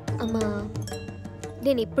చేసుకోనంటుంది. అమ్మా,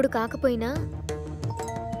 నేను ఇప్పుడు కాకపోయినా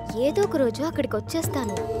ఏదో ఒక రోజు అక్కడికి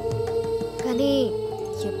వచ్చేస్తాను. కానీ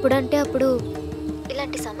ఎప్పుడంటే అప్పుడు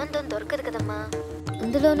ఇలాంటి సంబంధం దొరకదు కదమ్మా.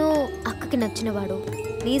 అందులోనూ అక్కకి నచ్చినవాడు.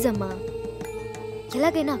 ప్లీజ్ అమ్మా,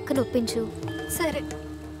 ఎలాగైనా అక్కను ఒప్పించు. సరే,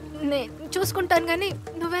 నేను చూసుకుంటాను. కానీ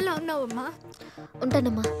నువ్వెలా ఉన్నావమ్మా?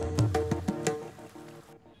 ఉంటానమ్మా.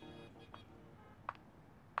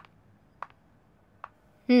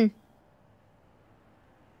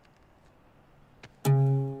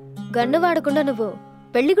 గన్ను వాడకుండా నువ్వు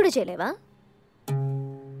పెళ్లి కూడా చేయలేవా?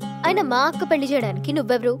 అయినా మా అక్క పెళ్లి చేయడానికి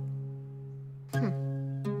నువ్వెవరు?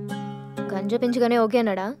 గన్ చూపించగానే ఓకే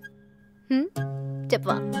అన్నాడా?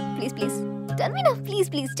 చెప్పవా ప్లీజ్ ప్లీజ్ తన్వినా, ప్లీజ్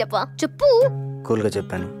ప్లీజ్ చెప్పవా? చెప్పు. కూల్గా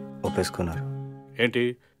చెప్పాను, ఒప్పేసుకున్నారు. ఏంటి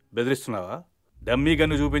బెదిరిస్తున్నావా? డమ్మీ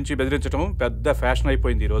గన్ను చూపించి బెదిరించడం పెద్ద ఫ్యాషన్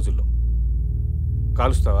అయిపోయింది ఈ రోజుల్లో.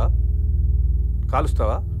 కాలుస్తావా?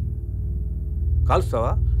 కాలుస్తావా?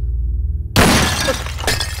 కాలుస్తావా?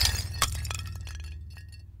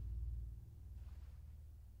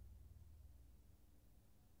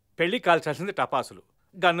 పెళ్ళికి కాల్చాల్సింది టపాసులు,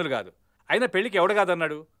 గన్నులు కాదు. అయినా పెళ్ళికి ఎవడు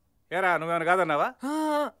కాదన్నాడు? ఏరా నువ్వేమైనా కాదన్నావా?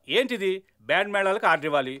 ఏంటిది? బ్యాండ్ మేళాలకు ఆర్డర్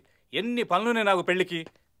ఇవ్వాలి. ఎన్ని పనులునే నాకు పెళ్ళికి.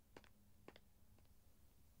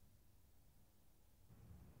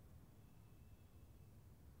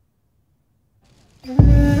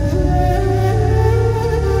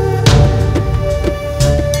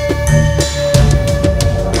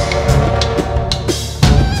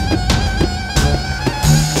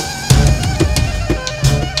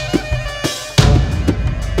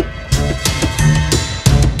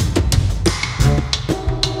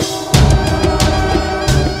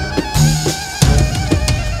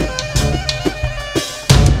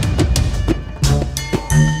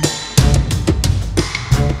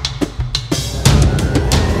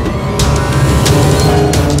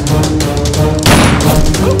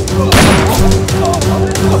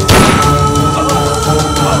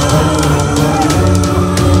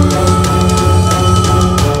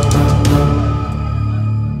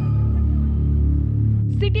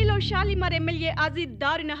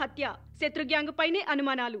 శత్రు గ్యాంగ్ పైనే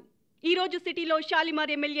అనుమానాలు. ఈ రోజు సిటీలో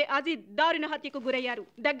షాలిమార్ ఎమ్మెల్యే అజీద్ దారుణ హత్యకు గురయ్యారు.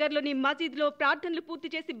 దగ్గరలోని మసీద్లో ప్రార్థనలు పూర్తి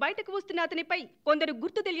చేసి బయటకు వస్తున్న అతనిపై కొందరు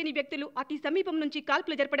గుర్తు తెలియని వ్యక్తులు అతి సమీపం నుంచి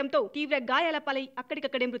కాల్పులు జరపడంతో తీవ్ర గాయాల పాలై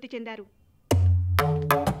అక్కడికక్కడే మృతి చెందారు.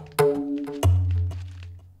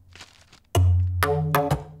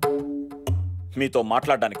 మీతో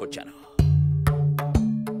మాట్లాడడానికి వచ్చాను.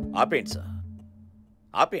 ఆపేయండి సార్,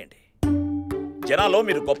 ఆపేయండి. జనాల్లో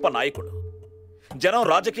మీరు గొప్ప నాయకుడు. జనం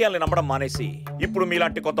రాజకీయాల్ని నమ్మడం మానేసి ఇప్పుడు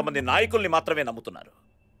మీలాంటి కొంతమంది నాయకుల్ని మాత్రమే నమ్ముతున్నారు.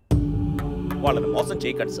 వాళ్ళని మోసం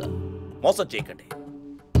చేయకండి సార్, మోసం చేయకండి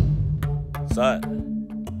సార్.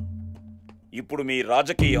 ఇప్పుడు మీ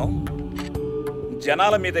రాజకీయం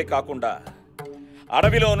జనాల మీదే కాకుండా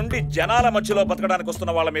అడవిలో నుండి జనాల మధ్యలో బతకడానికి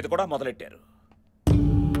వస్తున్న వాళ్ళ మీద కూడా మొదలెట్టారు.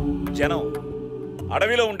 జనం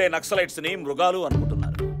అడవిలో ఉండే నక్సలైట్స్ని మృగాలు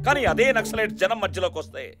అనుకుంటున్నారు. కానీ అదే నక్సలైట్స్ జనం మధ్యలోకి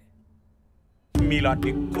వస్తే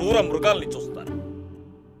మీలాంటి క్రూర మృగాల్ని చూస్తారు.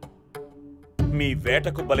 మీ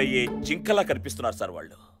వేటకు బలయ్యే జింకలా కనిపిస్తున్నారు సార్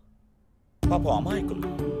వాళ్ళు. పాపం అమాయకులు,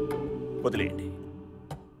 వదిలేయండి.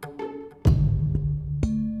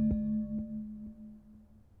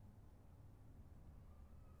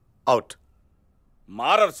 అవుట్.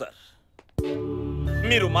 మారరు సార్,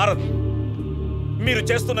 మీరు మారరు. మీరు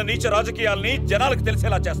చేస్తున్న నీచ రాజకీయాల్ని జనాలకు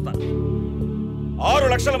తెలిసేలా చేస్తారు. 6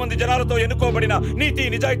 లక్షల మంది జనాలతో ఎన్నుకోబడిన నీతి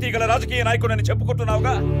నిజాయితీ గల రాజకీయ నాయకుడని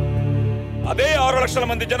చెప్పుకుంటున్నావుగా, అదే 6 లక్షల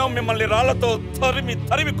మంది జనం మిమ్మల్ని రాళ్లతో తరిమి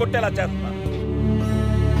తరిమి కొట్టేలా చేస్తారు.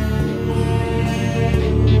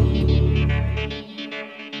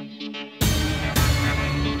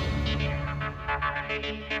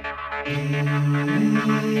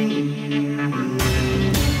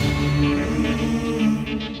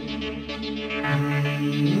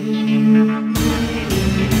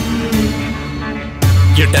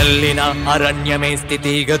 ఎటల్లిన అరణ్యమే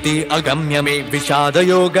స్థితిగతి అగమ్యమే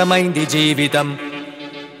విషాదయోగమైంది జీవితం.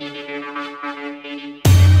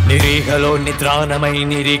 నిరీహలో నిద్రాణమై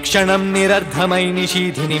నిరీక్షణం నిరర్ధమై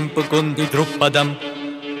నిషీధి నింపుకుంది దృక్పథం.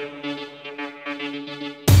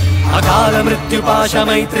 అకాల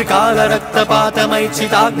మృత్యుపాశమై త్రికాల రక్తపాతమై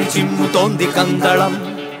చితాగ్ని చిమ్ముతోంది కందళం.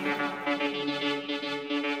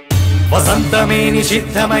 వసంతమే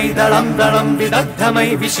నిషిద్ధమై దళం దళం విదగ్ధమై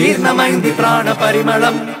విశీర్ణమైంది ప్రాణ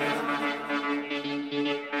పరిమళం.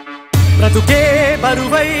 బ్రతుకే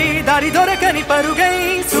బరువై దారి దొరకని పరుగై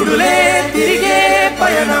సుడులే తిరిగే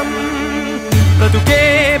పయనం. బ్రతుకే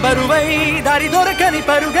బరువై దారి దొరకని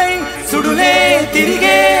పరుగై సుడులే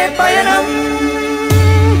తిరిగే పయనం.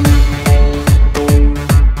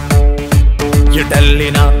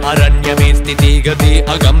 ఎటల్లిన అరణ్యమే స్థితిగతి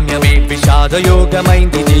అగమ్యమే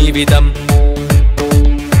విషాదయోగమైంది జీవితం.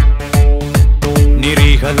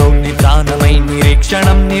 ఇహలో నిద్రాణమై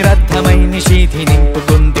నిరీక్షణం నిరర్ధమై నిషీధి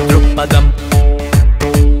నింపుకుంది దృక్పథం.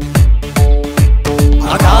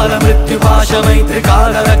 అకాల మృత్యుపాశమై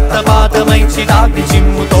త్రికాల రక్తపాతమై చిరాగ్ని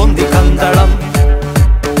చిమ్ముతోంది కందళం.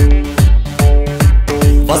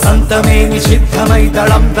 వసంతమే నిషిద్ధమై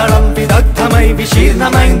దళం దళం విదగ్ధమై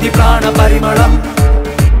విశీర్ణమైంది ప్రాణ పరిమళం.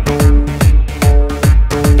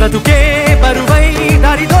 బ్రతుకే బరువై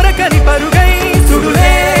దారి దొరకని పరుగై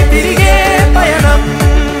సుడులే తిరిగే పయనం.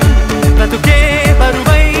 బ్రతుకే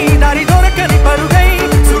బరువై దారి దొరకని పరుగై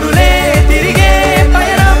సుడులే తిరిగే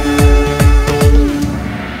పయనం.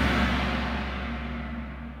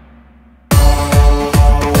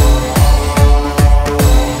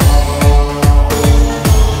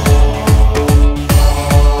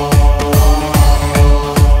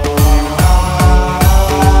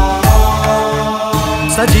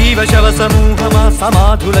 సజీవ శవ సమూహమా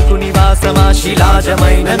సమాధులకు నివాసమా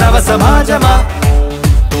శిలాజమైన నవ సమాజమా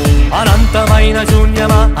అనంతమైన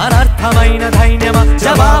శూన్యమా అనర్థమైన ధైర్యమా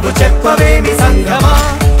జవాబు చెప్పవేమి సంఘమా.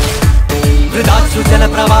 వృధాక్షు జల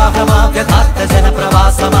ప్రవాహమా యథార్థ జన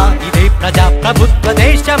ప్రవాసమా ఇదే ప్రజా ప్రభుత్వ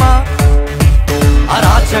దేశమా.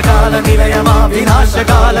 అరాచకాల నిలయమా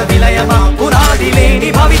వినాశకాల విలయమా పునాది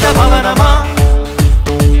లేని భవిత భవనమా.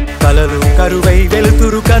 కలలు కరువై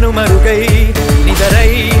వెలుతురు కనుమరుగై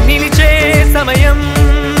నిదరై నిలిచే సమయం.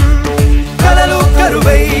 కలలు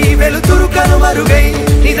కరువై వెలుతురు కనుమరుగై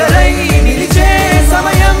నిదరై నిలిచే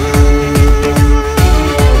సమయం.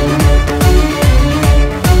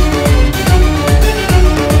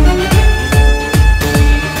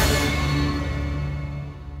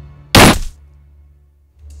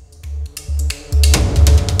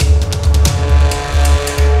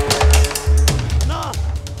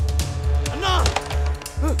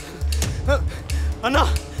 అన్నా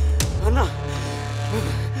అన్నా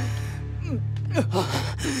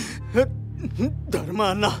ధర్మ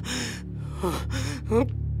అన్నా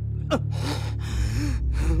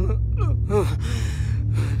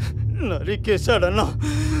నరికేశాడన్నా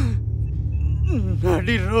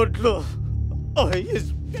నడి రోడ్లో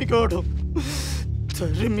ఐఎస్పీగోడు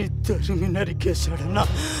తరిమి తరిమి నరికేశాడన్నా.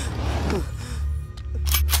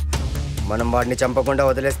 మనం వాడిని చంపకుండా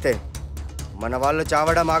వదిలేస్తే మన వాళ్ళు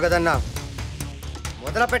చావడం ఆగదన్నా.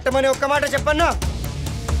 మొదలు పెట్టమని ఒక్క మాట చెప్పన్నా.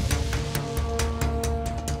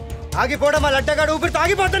 ఆగిపోవడం ఆ లడ్డగాడు ఊపిరితో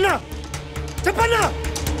ఆగిపోతున్నా చెప్పన్నా.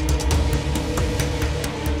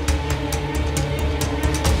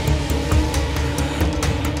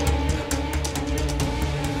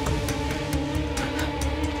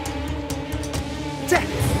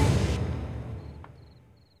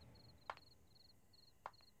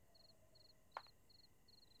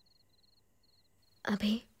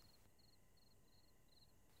 అభి,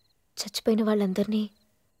 చచ్చిపోయిన వాళ్ళందరినీ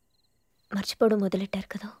మర్చిపోవడం మొదలెట్టారు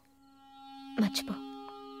కదా, మర్చిపో.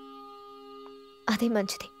 అదే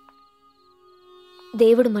మంచిది.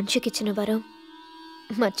 దేవుడు మనిషికిచ్చిన వరం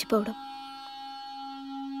మర్చిపోవడం,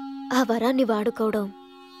 ఆ వరాన్ని వాడుకోవడం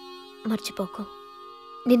మర్చిపోకు.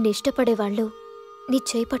 నిన్ను ఇష్టపడే వాళ్ళు నీ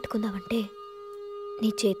చేయి పట్టుకుందామంటే నీ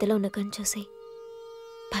చేతిలో ఉన్న కన్ను చూసి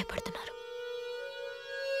భయపడుతున్నారు.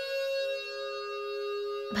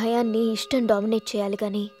 భయాన్ని ఇష్టం డామినేట్ చేయాలి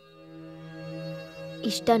కానీ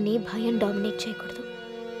ఇష్టాన్ని భయం డామినేట్ చేయకూడదు.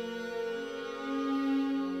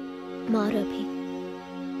 మారు అభి.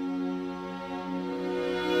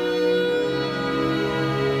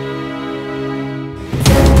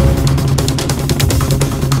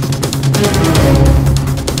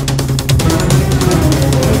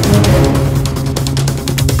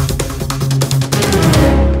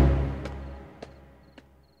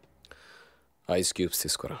 ఐస్ క్యూబ్స్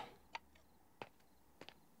తీసుకురా.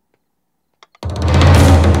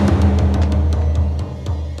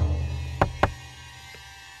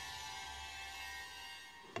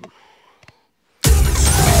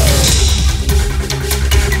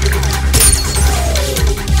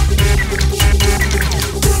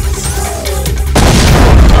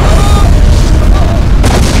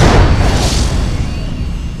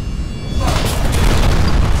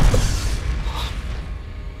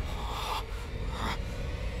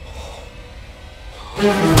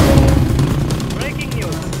 Breaking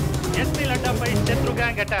news. ఎస్పీ లడ్డాపై శత్రు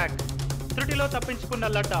గ్యాంగ్ అటాక్. త్రుటిలో తప్పించుకున్న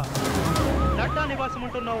లడ్డా నివాసం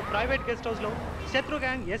ఉంటున్న ఓ ప్రైవేట్ గెస్ట్ హౌస్ లో శత్రు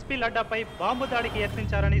గ్యాంగ్ ఎస్పీ లడ్డాపై బాంబు దాడికి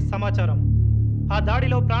యత్నించారని సమాచారం. ఆ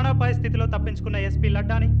దాడిలో ప్రాణాపాయ స్థితిలో తప్పించుకున్న ఎస్పీ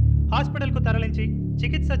లడ్డాని హాస్పిటల్ కు తరలించి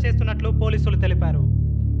చికిత్స చేస్తున్నట్లు పోలీసులు తెలిపారు.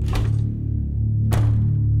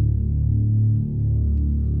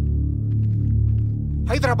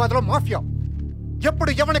 హైదరాబాద్ లో మాఫియా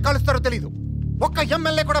ఎప్పుడు ఎవరిని కలుస్తారో తెలీదు. ఒక్క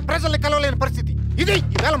ఎమ్మెల్యే కూడా ప్రజల్ని కలవలేని పరిస్థితి ఇది.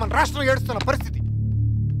 ఈవేళ మన రాష్ట్రం ఏడుస్తున్న పరిస్థితి.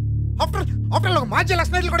 ఆఫ్టర్ మాజీ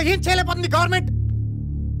లక్ష్మణులు కూడా ఏం చేయలేకపోతుంది గవర్నమెంట్.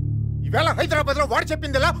 ఈవేళ హైదరాబాద్లో వాడు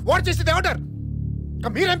చెప్పిందిలా వాడు చేసేది ఆర్డర్.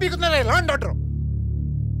 మీరేం పీకుతున్నారా లా అండ్ ఆర్డర్?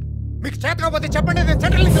 మీకు చేత కాకపోతే చెప్పండి, నేను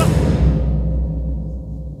సెంట్రల్ లింక్లో.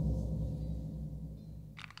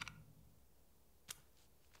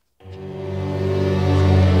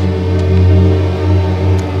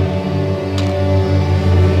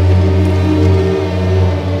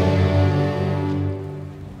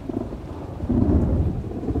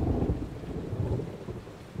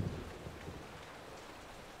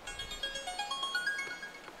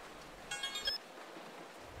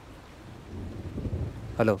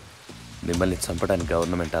 హలో, మిమ్మల్ని చంపడానికి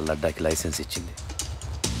గవర్నమెంట్ ఆ లడ్డాకి లైసెన్స్ ఇచ్చింది.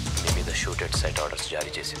 మీ మీద షూట్ ఎట్ సైట్ ఆర్డర్స్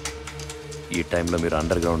జారీ చేసింది. ఈ టైంలో మీరు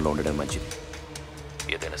అండర్ గ్రౌండ్లో ఉండడం మంచిది.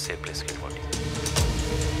 ఏదైనా సేఫ్ ప్లేస్కి వెళ్ళిపోండి.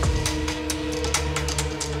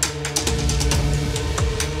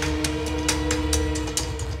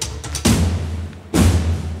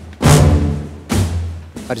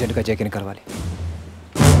 అర్జెంటుగా జేకేని కలవాలి.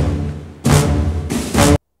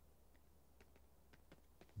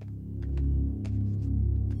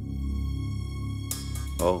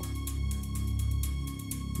 ఓ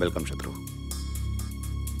వెల్కమ్ శత్రు.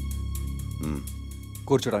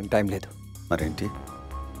 కూర్చోడానికి టైం లేదు. మరేంటి?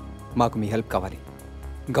 మాకు మీ హెల్ప్ కావాలి.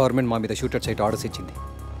 గవర్నమెంట్ మా మీద షూటర్ సైట్ ఆర్డర్స్ ఇచ్చింది.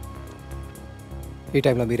 ఈ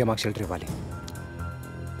టైంలో మీరే మాకు షెల్టర్ ఇవ్వాలి.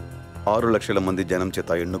 6 లక్షల మంది జనం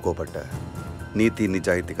చేత ఎన్నుకోబడ్డ నీతి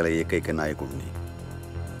నిజాయితీ గల ఏకైక నాయకుడిని.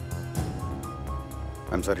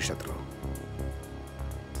 ఐఎమ్ సారీ శత్రు,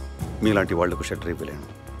 మీలాంటి వాళ్లకు షెల్టర్ ఇవ్వలేను.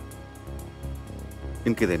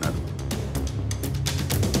 ఇంకేదైనా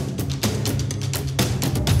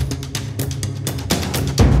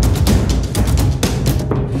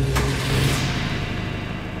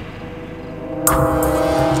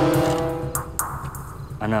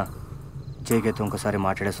అన్నా, జేకేతో ఇంకోసారి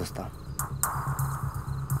మాట్లాడేసి వస్తా.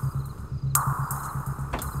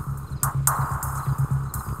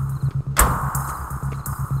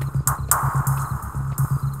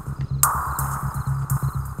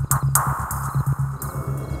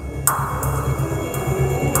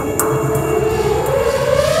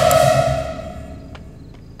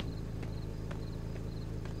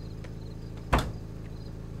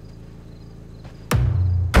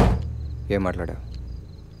 ఏం మాట్లాడా?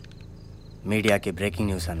 మీడియాకి బ్రేకింగ్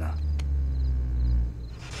న్యూస్ అన్నా.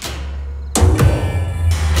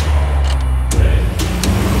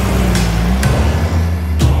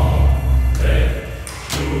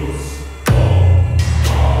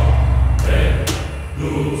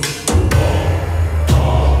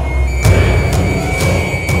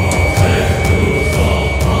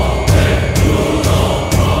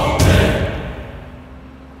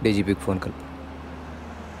 డీజీపీకి ఫోన్ కలుపు.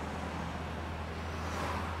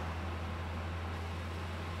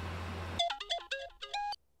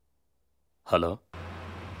 హలో,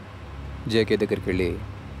 జేకే దగ్గరికి వెళ్ళి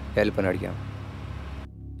హెల్ప్ అని అడిగాం.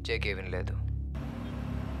 జేకే వినలేదు.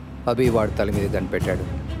 అభి వాడు తల మీద గన్ పెట్టాడు.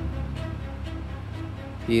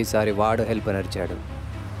 ఈసారి వాడు హెల్ప్ అని అరిచాడు.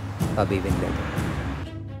 అభి వినలేదు.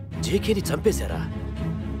 జేకేని చంపేశారా?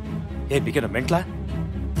 ఏ బిగిన మెంట్లా?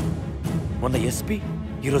 మొన్న ఎస్పీ,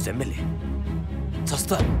 ఈరోజు ఎమ్మెల్యే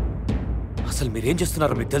చస్తా. అసలు మీరేం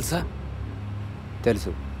చేస్తున్నారో మీకు తెలుసా?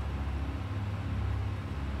 తెలుసు.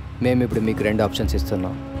 మేము ఇప్పుడు మీకు 2 ఆప్షన్స్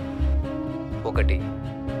ఇస్తున్నాం. ఒకటి,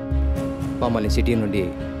 మమ్మల్ని సిటీ నుండి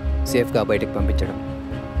సేఫ్గా బయటకు పంపించడం.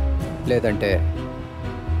 లేదంటే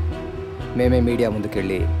మేమే మీడియా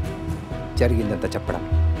ముందుకెళ్ళి జరిగిందంతా చెప్పడం.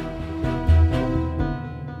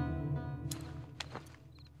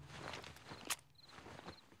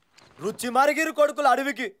 రుచి మరిగిరు కొడుకులు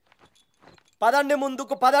అడవికి పదండి,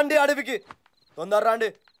 ముందుకు పదండి అడవికి. తొందర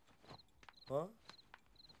రండి.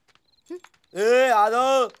 ఏ అదో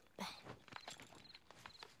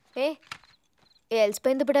ఏ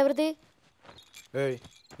ఎల్సిపోయింది ఇప్పుడు ఎవరిది?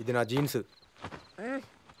 ఇది నా జీన్స్.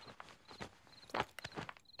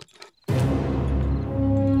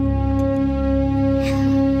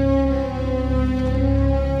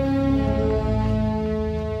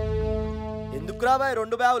 ఎందుకు రాబాయ్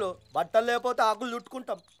 2 బ్యాగులు? బట్టలు లేకపోతే ఆకులు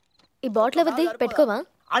చుట్టుకుంటాం. ఈ బాటిల్ ఎవరిది? పెట్టుకోవా?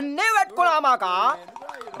 अन्ने పెట్టుకున్నా మాక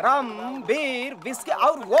రమ్ బీర్ విస్కీ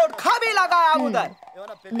और వోడ్కా भी लगाया उधर.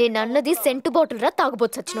 నేను అన్నది సెంటు బాటిల్ రా,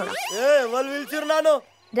 తాగుబోతు సచ్చినోడా. ఏ వాళ్ళు పిలిచిర్నాను.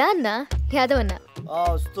 రా అన్న, యాదవ్ అన్న.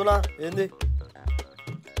 వస్తున్నా. ఏంది?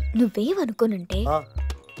 నువ్వేమనుకోనంటే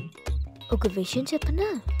ఒక విషయం చెప్పనా?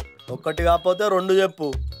 ఒక్కటి కాకపోతే 2 చెప్పు.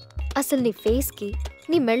 అసలు నీ ఫేస్ కి,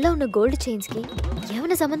 నీ మెళ్ళ ఉన్న గోల్డ్ చైన్స్ కి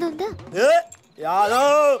ఏమైనా సంబంధం ఉందా? ఏ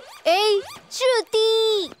యాదవ్. ఏయ్ శృతి,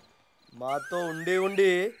 మాతో ఉండి ఉండి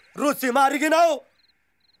రుచి మారిగినావు.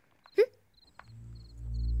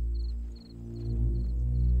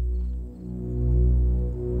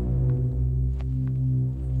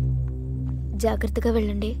 జాగ్రత్తగా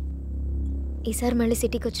వెళ్ళండి. ఈసారి మళ్ళీ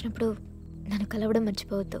సిటీకి వచ్చినప్పుడు నన్ను కలవడం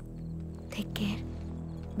మర్చిపోవద్దు. Take care.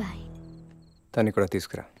 బాయ్. తను కూడా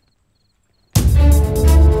తీసుకురా.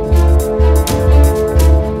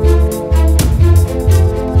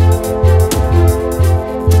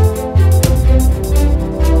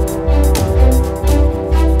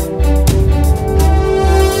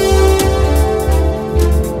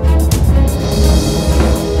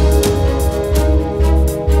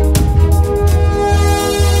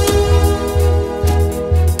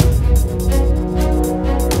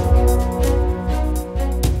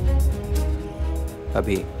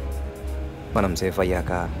 అభి, మనం సేఫ్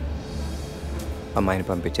అయ్యాక అమ్మాయిని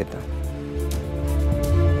పంపించేద్దాం.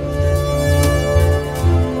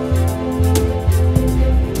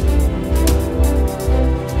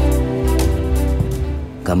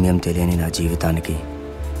 గమ్యం తెలియని నా జీవితానికి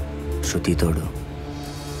శృతి తోడు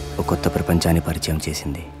ఒక కొత్త ప్రపంచాన్ని పరిచయం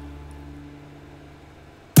చేసింది.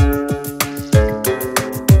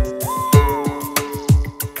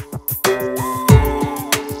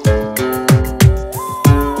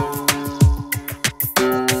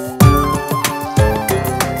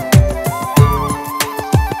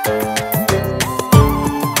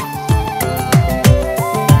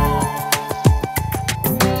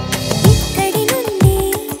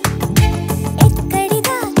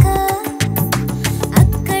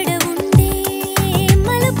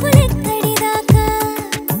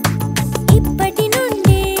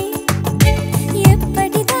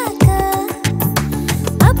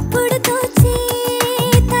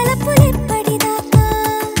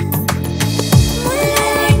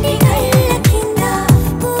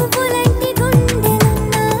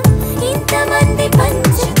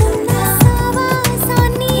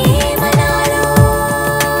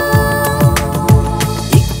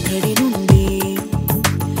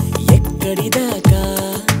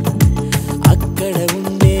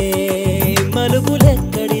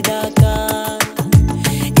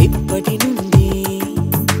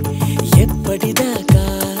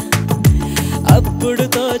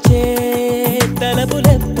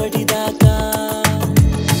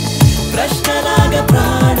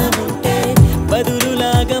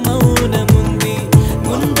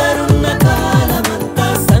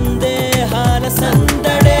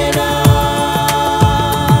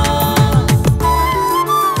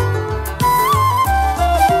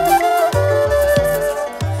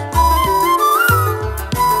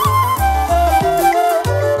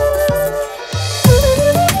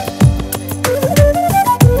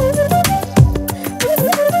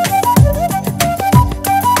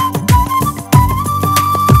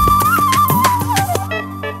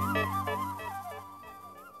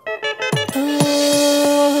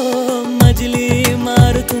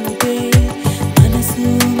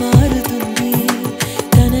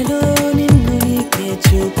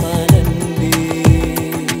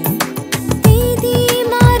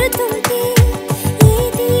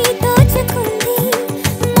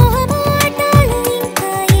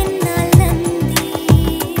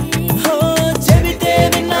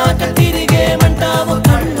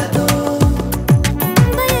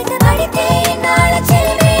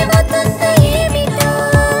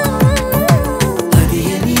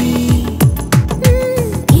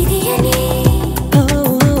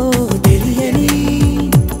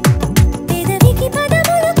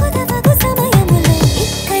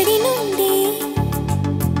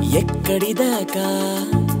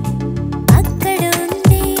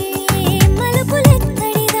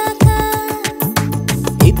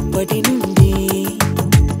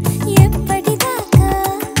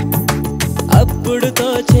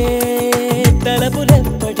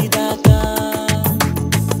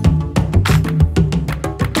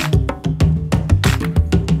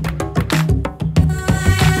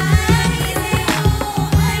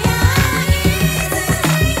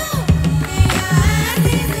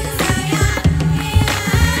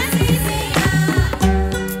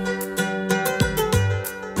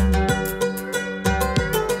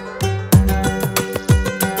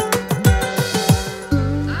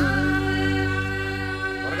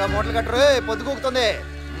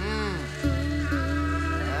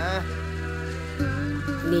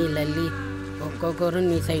 నీ లల్లి ఒక్కొక్కరు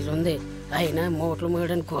నీ సైజు ఉంది. అయినా మూటలు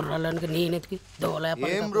మూయడానికి కుర్రాళ్ళకి నేనెతికి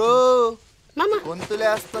ఏం బ్రో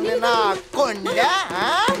గొంతులేస్తుంది నా కొండ.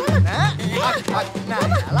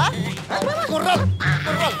 గుర్రాలు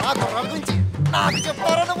ఆ గుర్రాల గురించి నాకు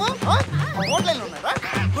చెప్తారా నువ్వు? ఓట్లైనా ఉన్నారా?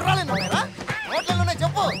 గుర్రాలైనా ఉన్నారా? ఓట్లైనా ఉన్నాయి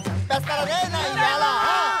చెప్పు. చంపేస్తారా నా ఇవాళ?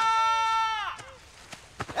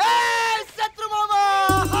 శత్రుమామా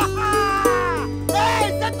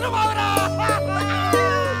శత్రుమామరా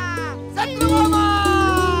శత్రుమామా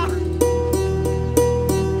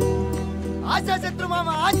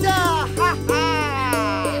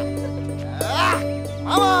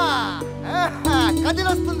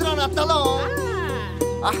కదిలొస్తుందిరా నా తలం.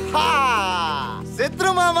 ఆహా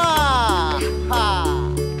శత్రు మామా,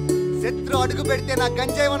 శత్రు అడుగు పెడితే నా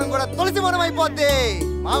గంజాయి వనం కూడా తులసి వనం అయిపోద్ది.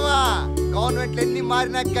 మామా గవర్నమెంట్లు ఎన్ని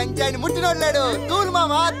మారినా గంజాయిని ముట్టినోడ్లేడు. తూల్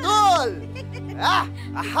మామా తూల్.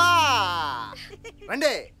 ఆహా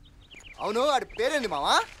రండి. అవును ఆడి పేరేంది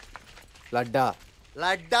మామా? లడ్డా.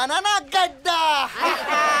 లడ్డానా నా గడ్డా?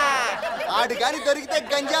 ఆడు గాని దొరికితే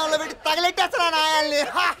గంజాంలో పెట్టి తగలెట్టేస్తారా నాయాల్ని.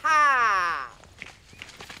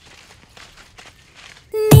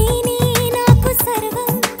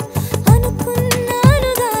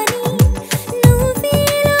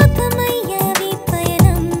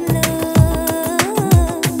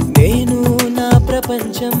 నేను నా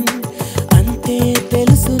ప్రపంచం అంతే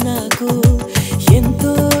తెలుసు నాకు,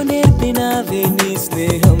 ఎంతో నేర్పినావే నీ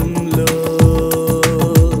స్నేహంలో.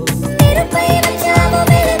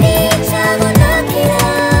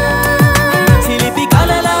 చిలిపి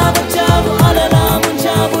కలలా వచ్చావు, అలలా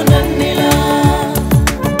ముంచావు నన్నిలా.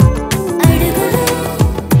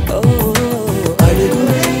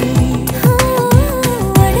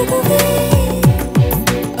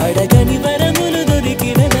 అడగని వరములు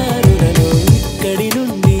దొరికిన దారులను ఇక్కడి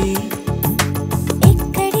నుండి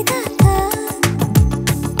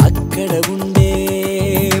అక్కడ ఉండే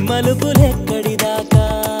మలుపులెక్కడి దాకా,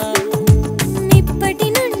 ఇప్పటి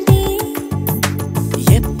నుండి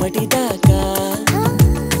ఎప్పటి దాకా,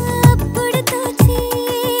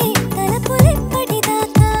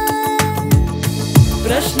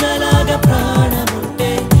 ప్రశ్నలాగా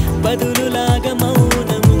ప్రాణముంటే బదులులాగా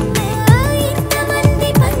మౌనముంది.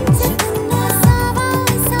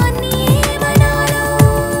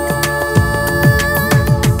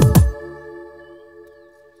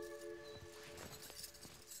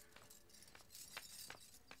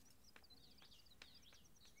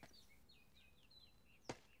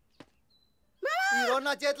 ఈ రోజు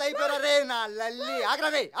నా చేతిలో అయిపోయారా రే నా లల్లి. ఆగరా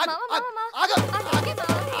రే.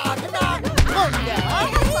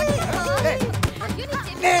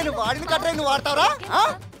 నేను వాడిన కట్ట నువ్వు వాడతావరా?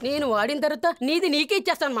 నేను వాడిన తర్వాత నీది నీకే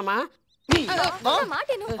ఇచ్చేస్తాను మామా.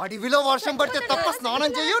 అడవిలో వర్షం పడితే తప్ప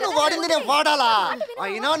స్నానం చెయ్యు. నువ్వు వాడింది నేను వాడాలా?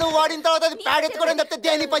 అయినా నువ్వు వాడిన తర్వాత అది పేడెత్తుకోవడం తప్పితే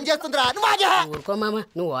దేని పని చేస్తుందిరా? ఊరుకో మామా,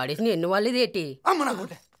 నువ్వు వాడేసి ఎన్ని వాళ్ళది ఏంటి?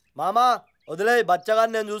 మామా వదిలే,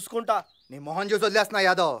 బచ్చగాని నేను చూసుకుంటా. నీ మొహం చూసి వదిలేస్తున్నా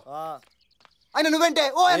యాదవ్. ఆయన నువ్వేంటే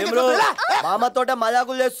మామతోటే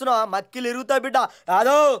మజాకులు చేస్తున్నావా? మక్కిలు ఇరుగుతాయి బిడ్డ.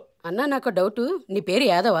 యాదవ్ అన్నా నాకు డౌట్, నీ పేరు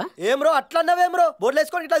యాదవా? ఏం బ్రో అట్లా అన్నావేం బ్రో? బోర్డులు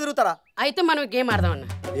వేసుకొని ఇట్లా తిరుగుతారా? అయితే మనం గేమ్ ఆడదాం అన్న.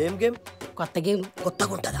 ఏం గేమ్? కొత్త గేమ్.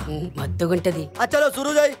 కొత్తగా ఉంటుందా? మత్తుగా ఉంటది. చలో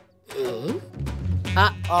సురు చేయి.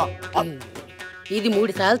 ఇది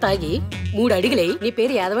 3 సార్లు తాగి 3 అడుగులేయి, నీ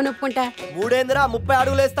పేరు యాదవని ఒప్పుకుంటా. 3 ఏందిరా 30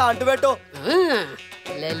 అడుగులు వేస్తా అంటు పెట్టు.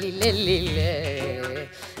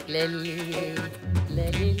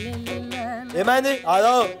 ఏమైంది?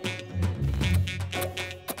 అదో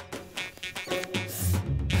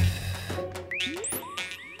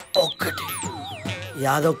ఒకటి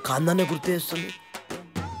యాదవ్ కాందాన్ని గుర్తు చేస్తుంది.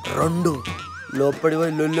 2 లోపడి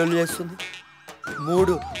పోయి లొల్లు చేస్తుంది.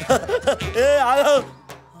 3 ఏ యాదవ్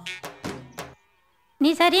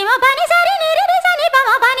ని సరి మ పని సరి ని రి స ని ప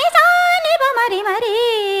మ పని సా ని ప మరి మరి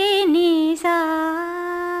ని సా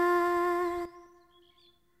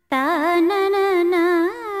త న న న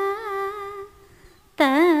త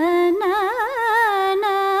న న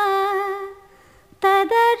త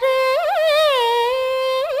ద రే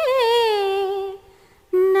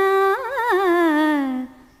నా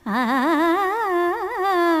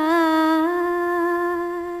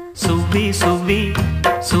సువ్వి సువ్వి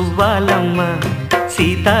సువ్వాలమ్మ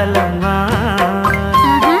సీతాలమ్మ,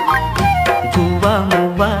 గువ్వ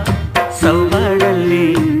మువ్వ సవ్వడల్లి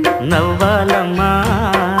నవ్వాలమ్మ.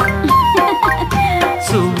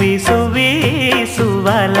 సువ్వి సువ్వి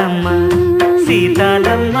సువ్వాలమ్మ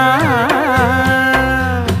సీతాలమ్మ,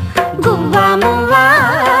 గువ్వ మువ్వ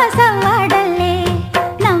సవ్వడల్లి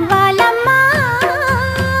నవ్వాలమ్మ.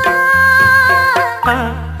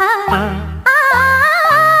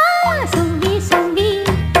 సువ్వి సువ్వి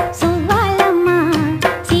సువ్వాలమ్మ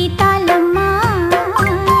సీతాలమ్మ,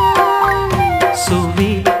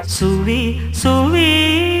 సువ్వి సువ్వి సువ్వి.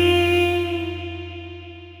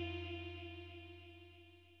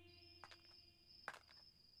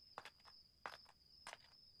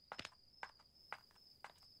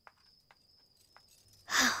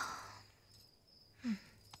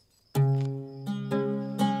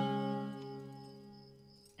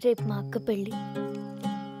 రేపు మా అక్క పెళ్ళి.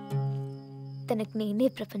 తనకు నేనే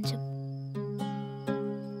ప్రపంచం.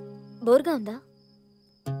 బోర్గా ఉందా?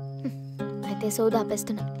 అయితే సోదా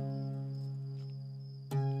ఆపేస్తున్నా.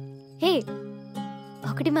 హే,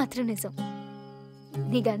 ఒకటి మాత్రం నిజం,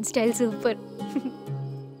 నీ గన్ స్టైల్ సూపర్.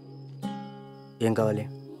 ఏం కావాలి?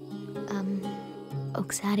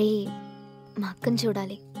 ఒకసారి మా అక్కని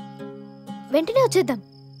చూడాలి. వెంటనే వచ్చేద్దాం.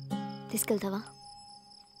 తీసుకెళ్తావా?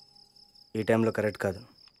 ఈ టైంలో కరెక్ట్ కాదు.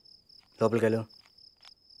 లోపలికి వెళ్ళు.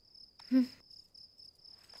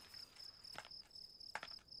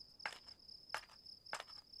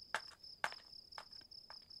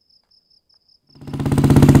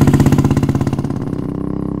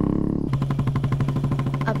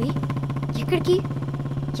 అభి, ఎక్కడికి?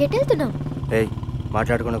 ఎటు వెళ్తున్నావు? ఏయ్,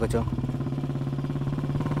 మాట్లాడుకున్నా కొంచెం.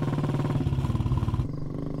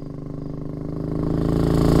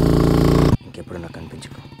 ఇంకెప్పుడు నాకు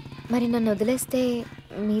కనిపించుకో. మరి నన్ను వదిలేస్తే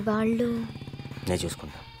మీ వాళ్ళు? నేను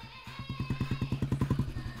చూసుకుంటా.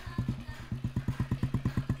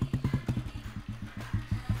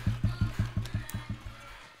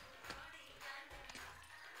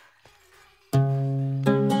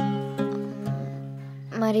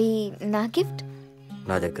 మరి నా గిఫ్ట్?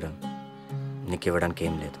 నా దగ్గర నీకు ఇవ్వడానికి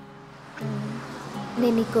ఏం లేదు.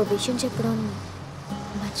 నేను నీకు విషయం చెప్పడం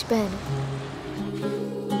మర్చిపోయాను.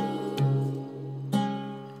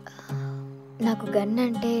 నాకు గన్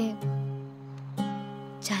అంటే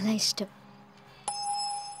చాలా ఇష్టం.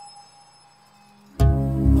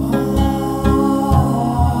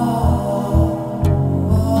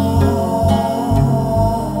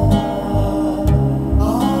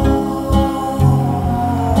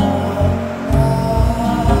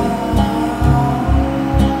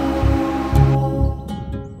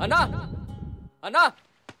 అన్నా అన్నా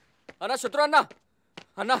అన్నా శత్రు అన్నా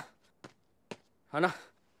అన్నా అన్నా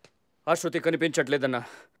ఆ శృతి కనిపించట్లేదన్నా.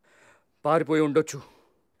 పారిపోయి ఉండొచ్చు.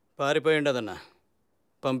 పారిపోయి ఉండదన్నా,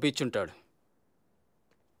 పంపించుంటాడు.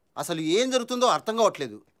 అసలు ఏం జరుగుతుందో అర్థం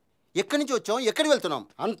కావట్లేదు. ఎక్కడి నుంచి వచ్చాం, ఎక్కడికి వెళ్తున్నాం?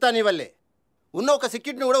 అంతా నీ వల్లే. ఉన్న ఒక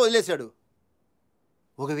సెక్యూరిటీని కూడా వదిలేశాడు.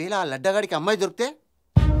 ఒకవేళ ఆ లడ్డగాడికి అమ్మాయి దొరికితే?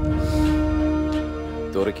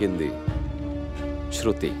 దొరికింది.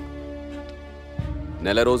 శృతి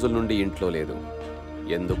నెల రోజుల నుండి ఇంట్లో లేదు.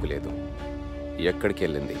 ఎందుకు లేదు, ఎక్కడికి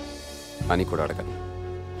వెళ్ళింది అని కూడా అడగను.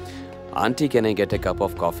 Aunty, can I get a cup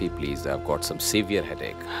of coffee please? I have got some severe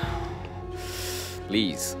headache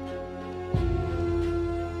please.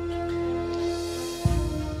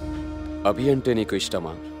 అభి అంటే నీకు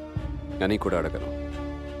ఇష్టమా అని కూడా అడగను.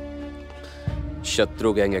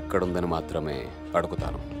 శత్రు గ్యాంగ్ ఎక్కడుందని మాత్రమే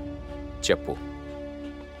అడుగుతాను. చెప్పు.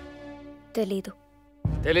 తెలీదు.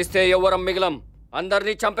 తెలిస్తే ఎవరం మిగిలం,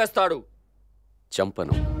 అందరినీ చంపేస్తాడు.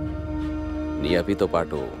 చంపను. నీ అభితో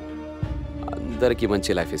పాటు అందరికీ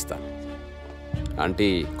మంచి లైఫ్ ఇస్తాను. Aunty,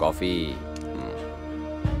 coffee.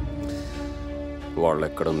 వాళ్ళు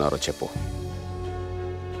ఎక్కడున్నారో చెప్పు.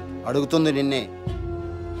 అడుగుతుంది నిన్నే.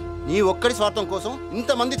 నీ ఒక్కడి స్వార్థం కోసం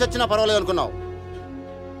ఇంతమంది చచ్చినా పర్వాలేదు అనుకున్నావు.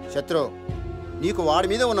 శత్రు, నీకు వాడి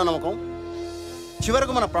మీద ఉన్న నమ్మకం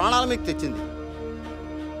చివరకు మన ప్రాణాల మీకు తెచ్చింది.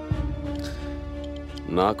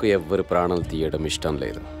 నాకు ఎవ్వరి ప్రాణాలు తీయడం ఇష్టం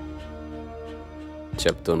లేదు.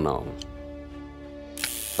 చెప్తున్నావు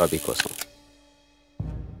అభి కోసం.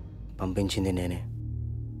 పంపించింది నేనే.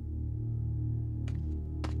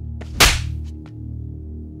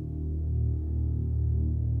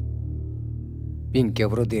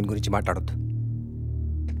 ఇంకెవరో దేని గురించి మాట్లాడొద్దు.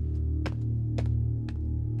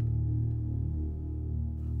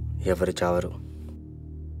 ఎవరు చావరు.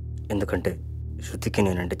 ఎందుకంటే శృతికి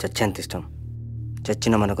నేనంటే చచ్చేంత ఇష్టం.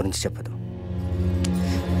 చచ్చిన మన గురించి చెప్పదు.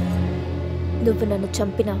 నువ్వు నన్ను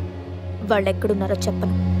చంపినా వాళ్ళు ఎక్కడున్నారో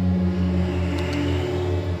చెప్పను.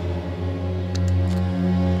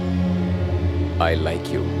 I like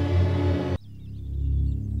you.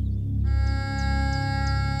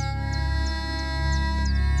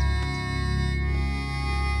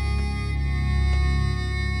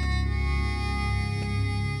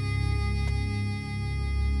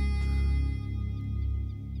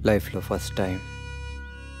 లైఫ్లో ఫస్ట్ టైం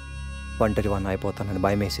ఒంటరి వాడిని అయిపోతానని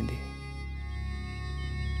భయం వేసింది.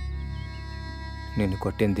 నిన్ను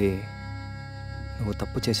కొట్టింది నువ్వు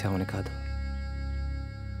తప్పు చేసావని కాదు,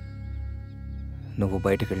 నువ్వు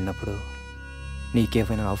బయటకు వెళ్ళినప్పుడు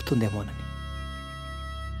నీకేమైనా అవుతుందేమోనని.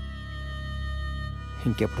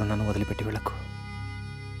 ఇంకెప్పుడు నన్ను వదిలిపెట్టి వెళ్ళకు.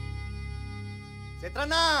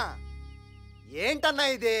 చిత్రన్నా, ఏంటన్నా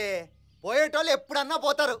ఇది? పోయేటోళ్ళు ఎప్పుడన్నా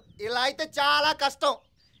పోతారు, ఇలా అయితే చాలా కష్టం.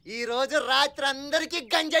 ఈ రోజు రాత్రి అందరికి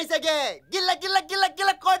గంజాయి సగే గిల్ల గిల్ల గిల్ల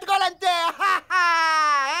గిల్ల కొట్టుకోవాలంతే.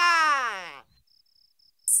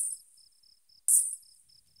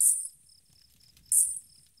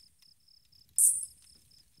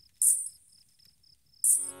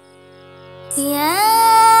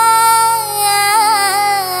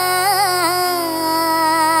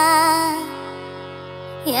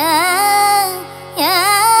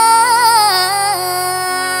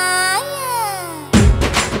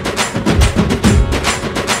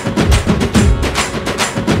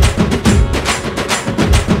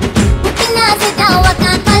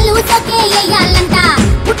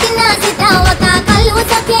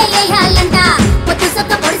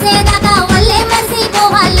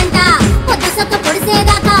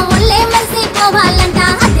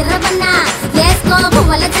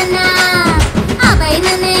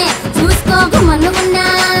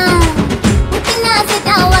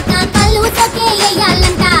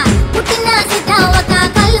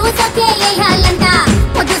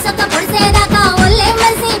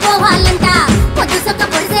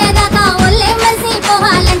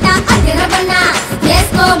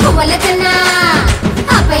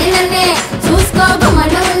 పైననే చూసుకో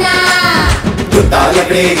గుమ్మనున్నా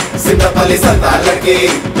గుత్తాలకి సింతపల్లి సంతాలకి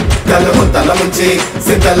కళ్ళు ముత్తల ముంచి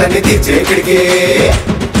సింతలని తీర్చేకిడికి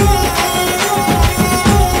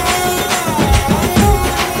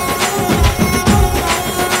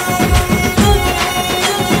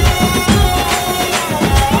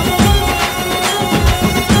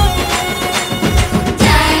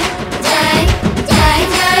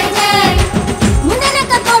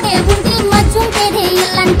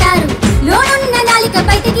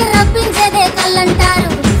బయటికి రప్పించేదే కళ్ళంటారు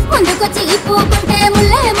ముందుకొచ్చి ఇప్పుకుంటే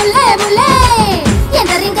ముల్లే ముల్లే ముల్లే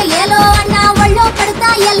ఎందరింక ఏలో అన్నా ఒళ్ళో పడతా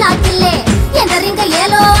ఎలా కిల్లే ఎందరింక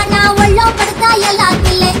ఏలో అన్నా ఒళ్ళో పడతా ఎలా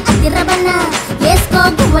కిల్లే అదిరబన్నా వేసుకో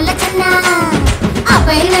గువ్వల చిన్న ఆ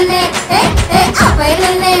పైననే ఆ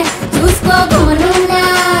పైననే చూసుకో గుమ్మనున్నా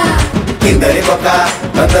ఇందరి పక్క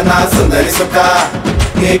బందనా సుందరి సుక్క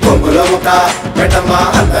నీ కొంగులో ముక్క పెట్టమ్మా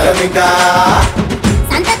అందరమింకా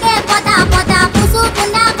సంతకే పోతా పోతా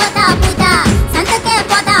పూసుకున్నా కొత్త పూత సంతకే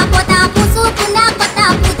పోతా పోతా పూసుకున్నా కొత్త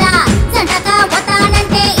పూత జంటగా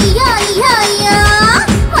పోతానంటే ఇయ్యో ఇయ్యో ఇయ్యో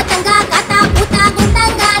మొత్తంగా కథ పూత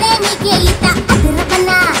గుంతంగానే మీకే ఈత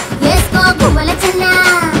అదిరపన్నా వేసుకో గువ్వల చిన్న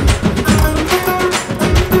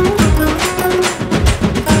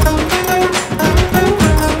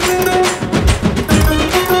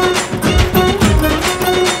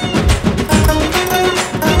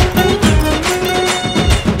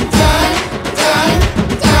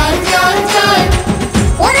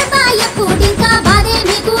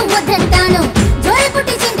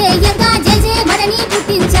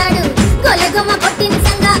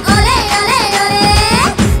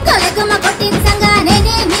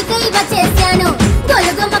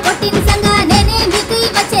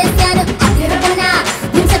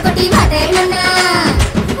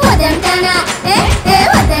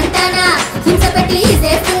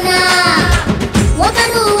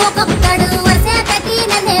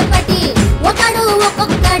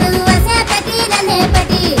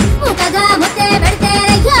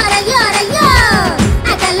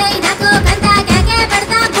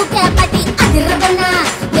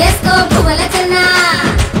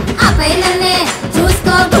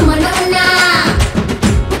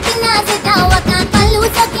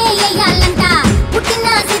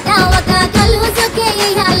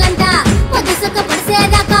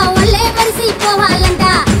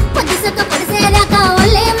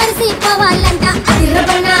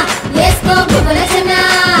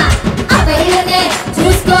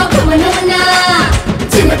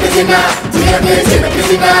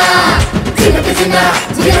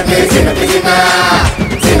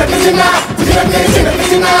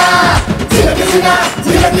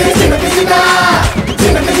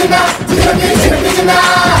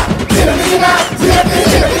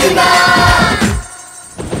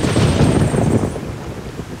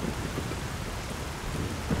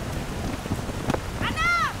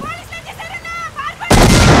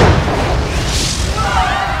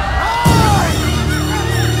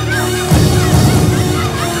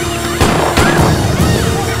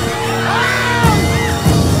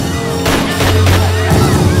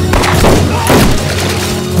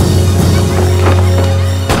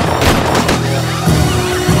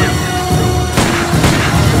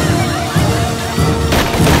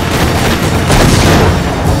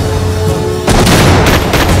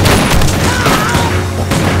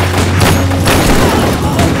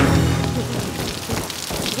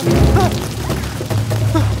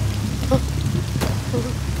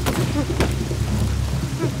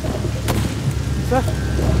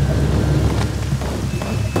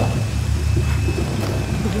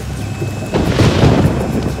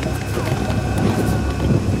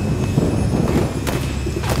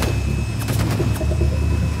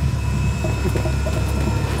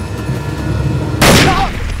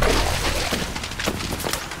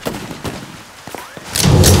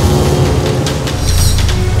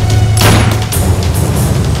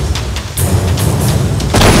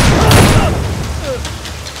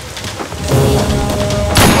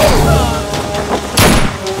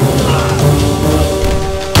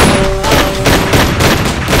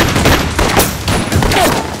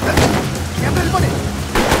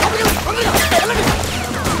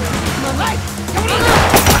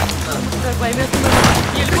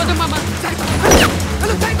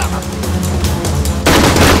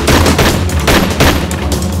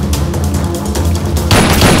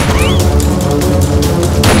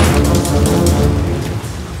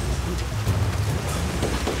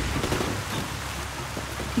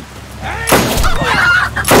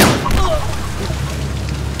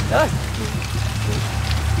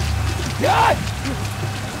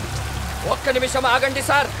ఒక్క నిమిషం ఆగండి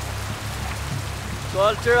సార్.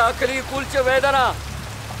 కాల్చే ఆకలి కూల్చే వేదన,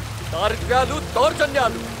 దారిద్ర్యాలు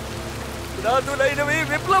దౌర్జన్యాలు పునాదులైనవి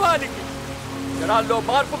విప్లవానికి. జనాల్లో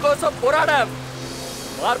మార్పు కోసం పోరాడాం.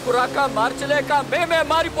 మార్పు రాక మార్చలేక మేమే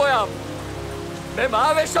మారిపోయాం. మేము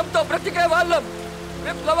ఆవేశంతో బ్రతికే వాళ్ళం.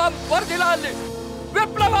 విప్లవం వర్ధిల్లాలి,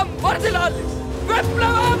 విప్లవం వర్ధిల్లాలి,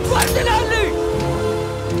 విప్లవం వర్ధిల్లాలి.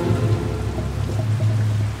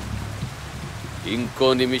 ఇంకో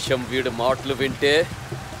నిమిషం వీడు మాటలు వింటే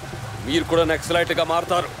మీరు కూడా నక్సలైట్ గా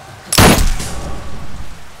మారతారు.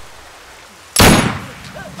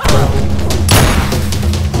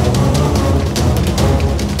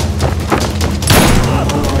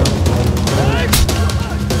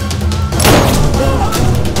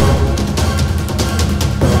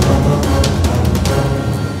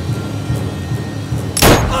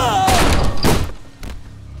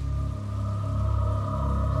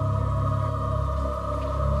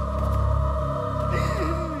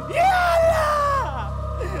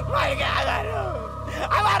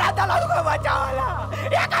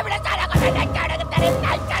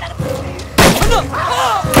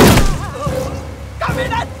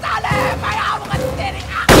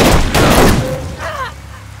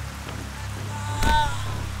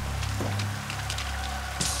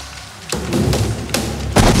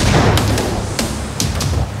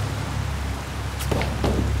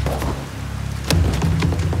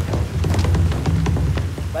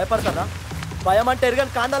 భయపడతారా? భయం అంటే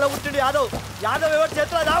ఎరగని కాండాలో కూర్చుండి యాదవ్. యాదవ్ ఎవరు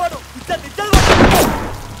చేతులు రావడు.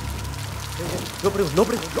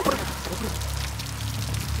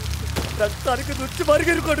 రక్తానికి దుచ్చి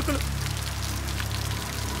మరిగిరు కొడుకులు.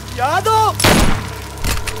 యాదవ్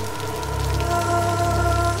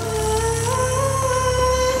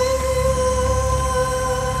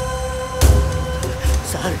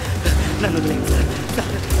సార్, నన్ను వదిలేయండి సార్.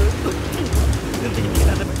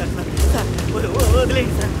 సార్,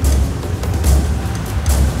 వదిలేయండి సార్.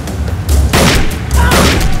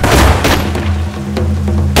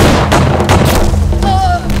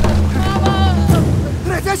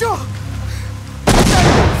 శేషు!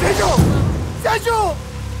 శేషు! శేషు!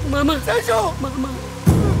 మామా! శేషు! మామా!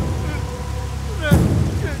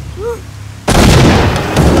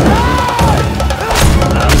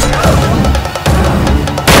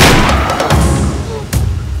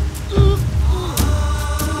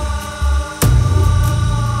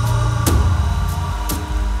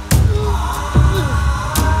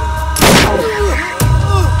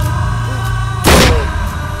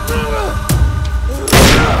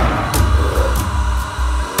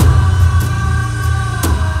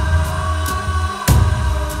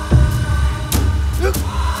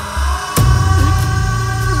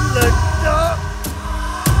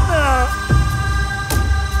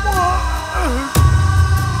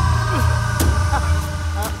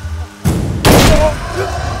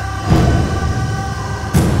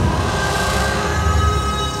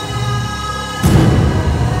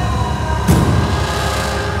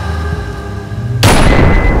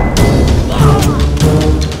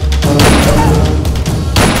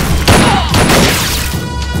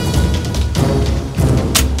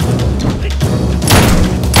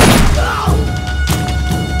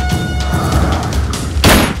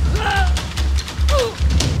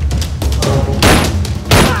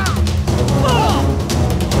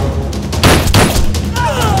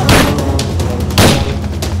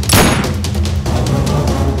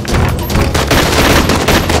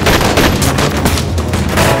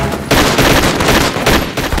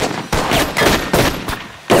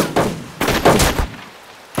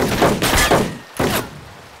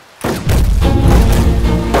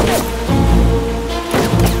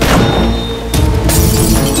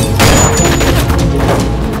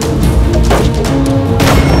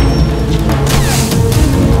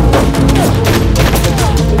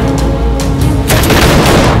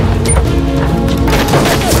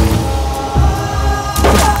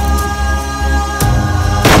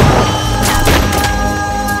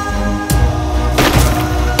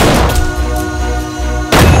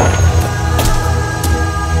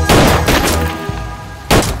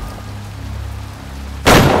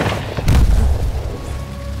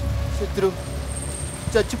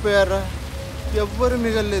 చచ్చిపోయారా? ఎవ్వరు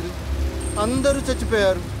మిగల్లేదు, అందరూ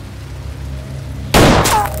చచ్చిపోయారు.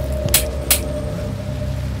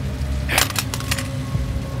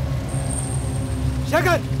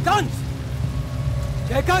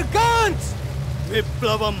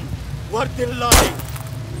 విప్లవం వర్ధిల్లాలి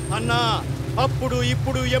అన్నా. అప్పుడు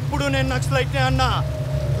ఇప్పుడు ఎప్పుడు నేను నక్సలైట్నే అన్నా.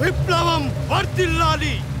 విప్లవం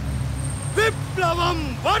వర్ధిల్లాలి, విప్లవం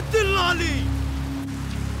వర్ధిల్లాలి.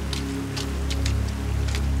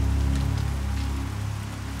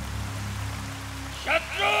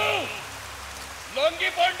 శత్రు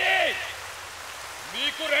లొంగిపోండి.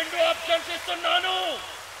 మీకు 2 ఆప్షన్స్ ఇస్తున్నాను.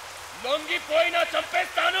 లొంగిపోయినా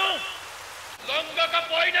చంపేస్తాను,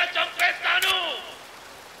 లొంగకపోయినా చంపేస్తాను.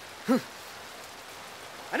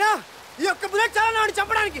 అన్నా ఈ ఒక్క బుల్లెట్ చాలా నాడు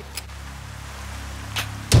చంపడానికి.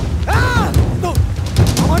 వద్దు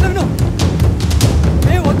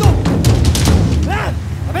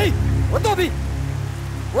అభి,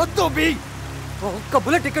 వద్దు అభి. ఒక్క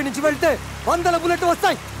బుల్లెట్ ఇక్కడి నుంచి వెళ్తే 100 బుల్లెట్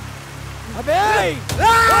వస్తాయి. అబే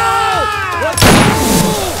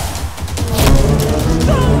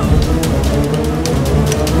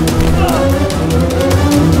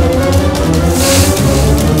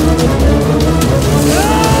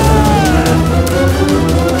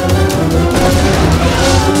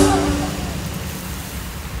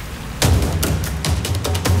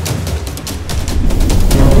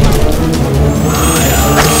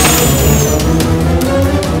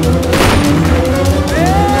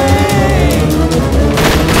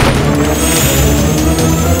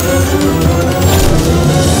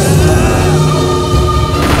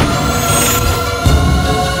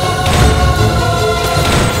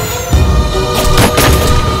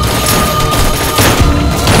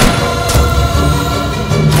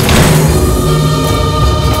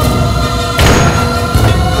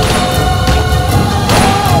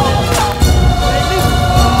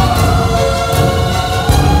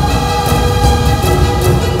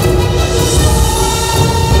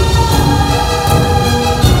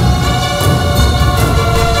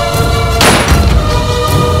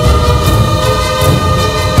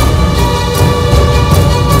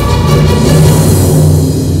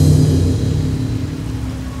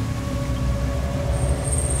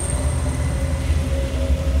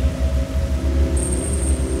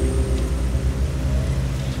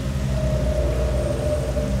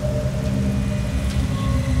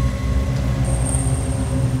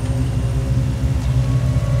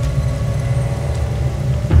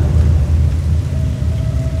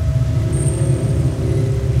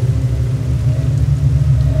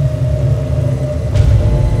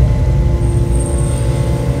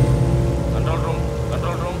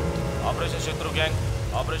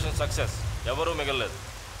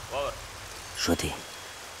శృతి,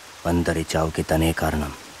 అందరి చావుకి తనే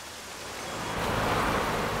కారణం.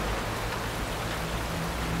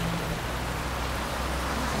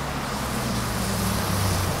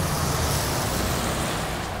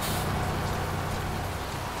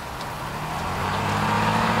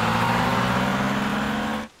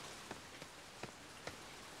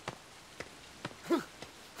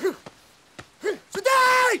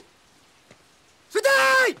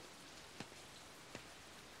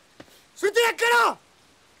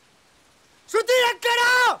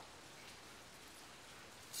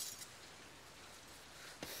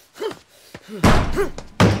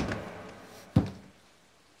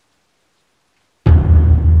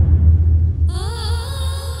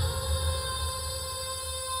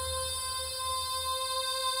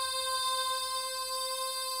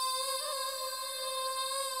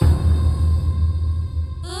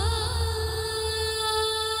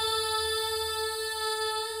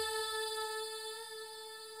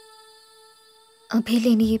 అభి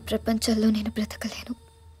లేని ఈ ప్రపంచంలో నేను బ్రతకలేను.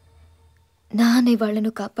 నా అనే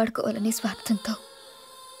వాళ్లను కాపాడుకోవాలని స్వార్థంతో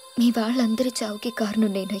మీ వాళ్ళందరి చావుకి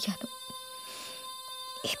కారణం నేనయ్యాను.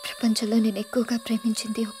 ఈ ప్రపంచంలో నేను ఎక్కువగా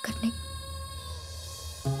ప్రేమించింది ఒక్కరిని.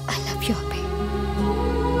 I love you Abhi.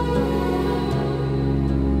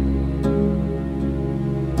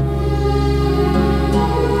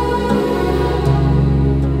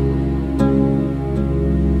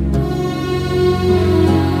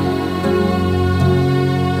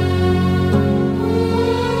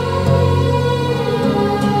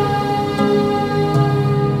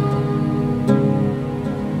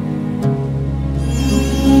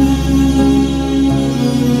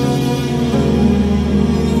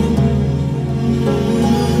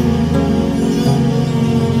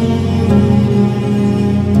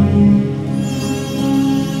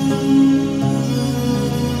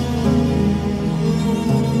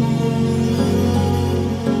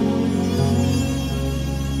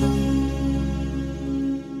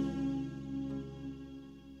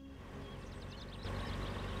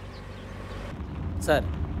 Sir,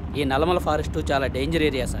 ఈ నల్లమల ఫారెస్ట్ చాలా డేంజర్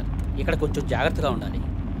ఏరియా సార్. ఇక్కడ కొంచెం జాగ్రత్తగా ఉండాలి.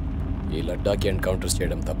 ఈ లడ్డాకి ఎన్కౌంటర్స్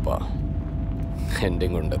చేయడం తప్ప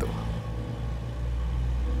ఎండింగ్ ఉండదు.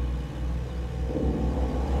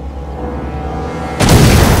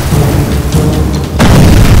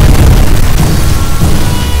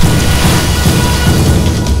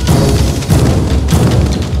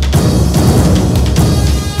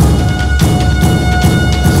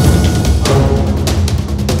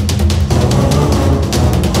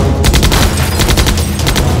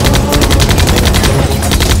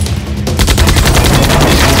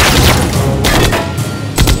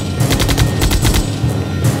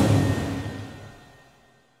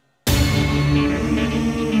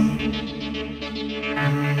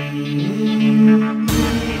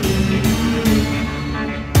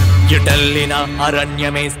 ఎటల్లిన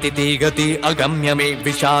అరణ్యమే స్థితిగతి అగమ్యమే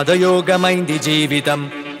విషాదయోగమైంది జీవితం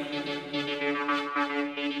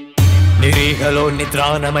నిరీహలో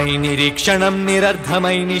నిద్రాణమై నిరీక్షణం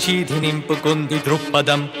నిరర్ధమై నిషీధి నింపుకుంది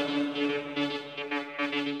దృక్పథం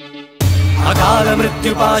అకాల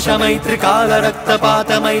మృత్యుపాశమై త్రికాల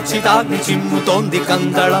రక్తపాతమై చితాగ్ని చిమ్ముతోంది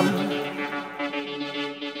కందళం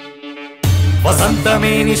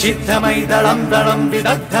వసంతమే నిషిద్ధమై దళం దళం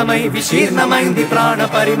విదగ్ధమై విశీర్ణమైంది ప్రాణ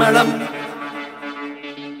పరిమళం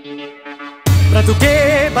బ్రతుకే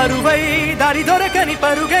బరువై దారి దొరకని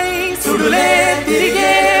పరుగై సుడులే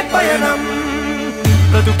తిరిగే పయనం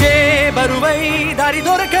బ్రతుకే బరువై దారి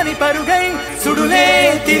దొరకని పరుగై సుడులే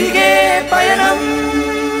తిరిగే పయనం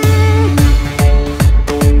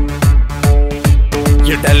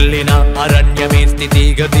ఎటల్లిన అరణ్యమే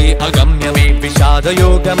స్థితిగతి అగమ్యమే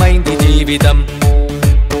విషాదయోగమైంది జీవితం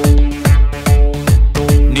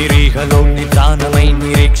నిరీహలో నిదానమై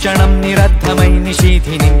నిరీక్షణం నిరర్ధమై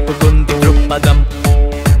నిషీధి నింపుకుంది దృక్పథం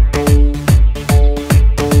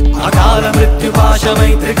అకాల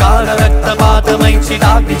మృత్యుపాశమై త్రికాల రక్తపాతమై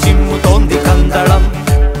చితాగ్ని చిమ్ముతోంది కందళం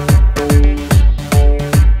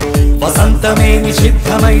వసంతమే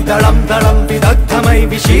నిషిద్ధమై దళం దళం విదగ్ధమై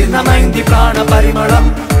విశీర్ణమైంది ప్రాణ పరిమళం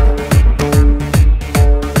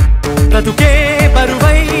బ్రతుకే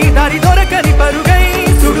బరువై దారి దొరకని పరుగై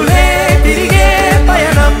సుడులే తిరిగే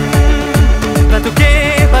పయనం బ్రతుకే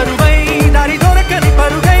బరువై దారి దొరకని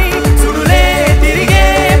పరుగై సుడులే తిరిగే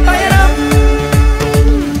పయనం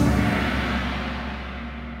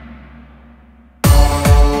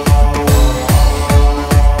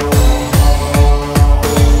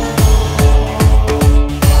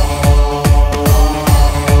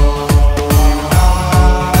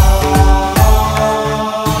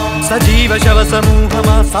సజీవ శవ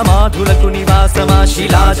సమూహమా సమాధులకు నివాసమా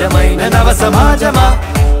శిలాజమైన నవ సమాజమా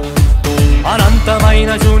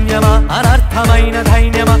అనంతమైన శూన్యమా అనర్థమైన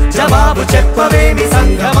ధైన్యమా జవాబు చెప్పవేమి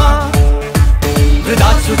సంఘమా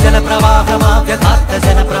వృధాక్షు జల ప్రవాహమా వ్యథార్థ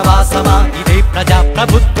జన ప్రవాసమా ఇదే ప్రజా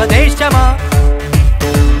ప్రభుత్వ దేశమా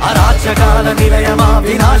అరాచకాల నిలయమా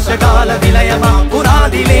వినాశకాల విలయమా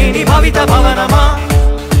పునాది లేని భవిత భవనమా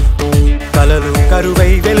కలలు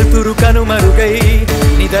కరువై వెలుతురు కనుమరుగై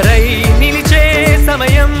నిదరై నిలిచే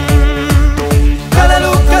సమయం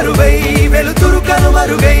కలలు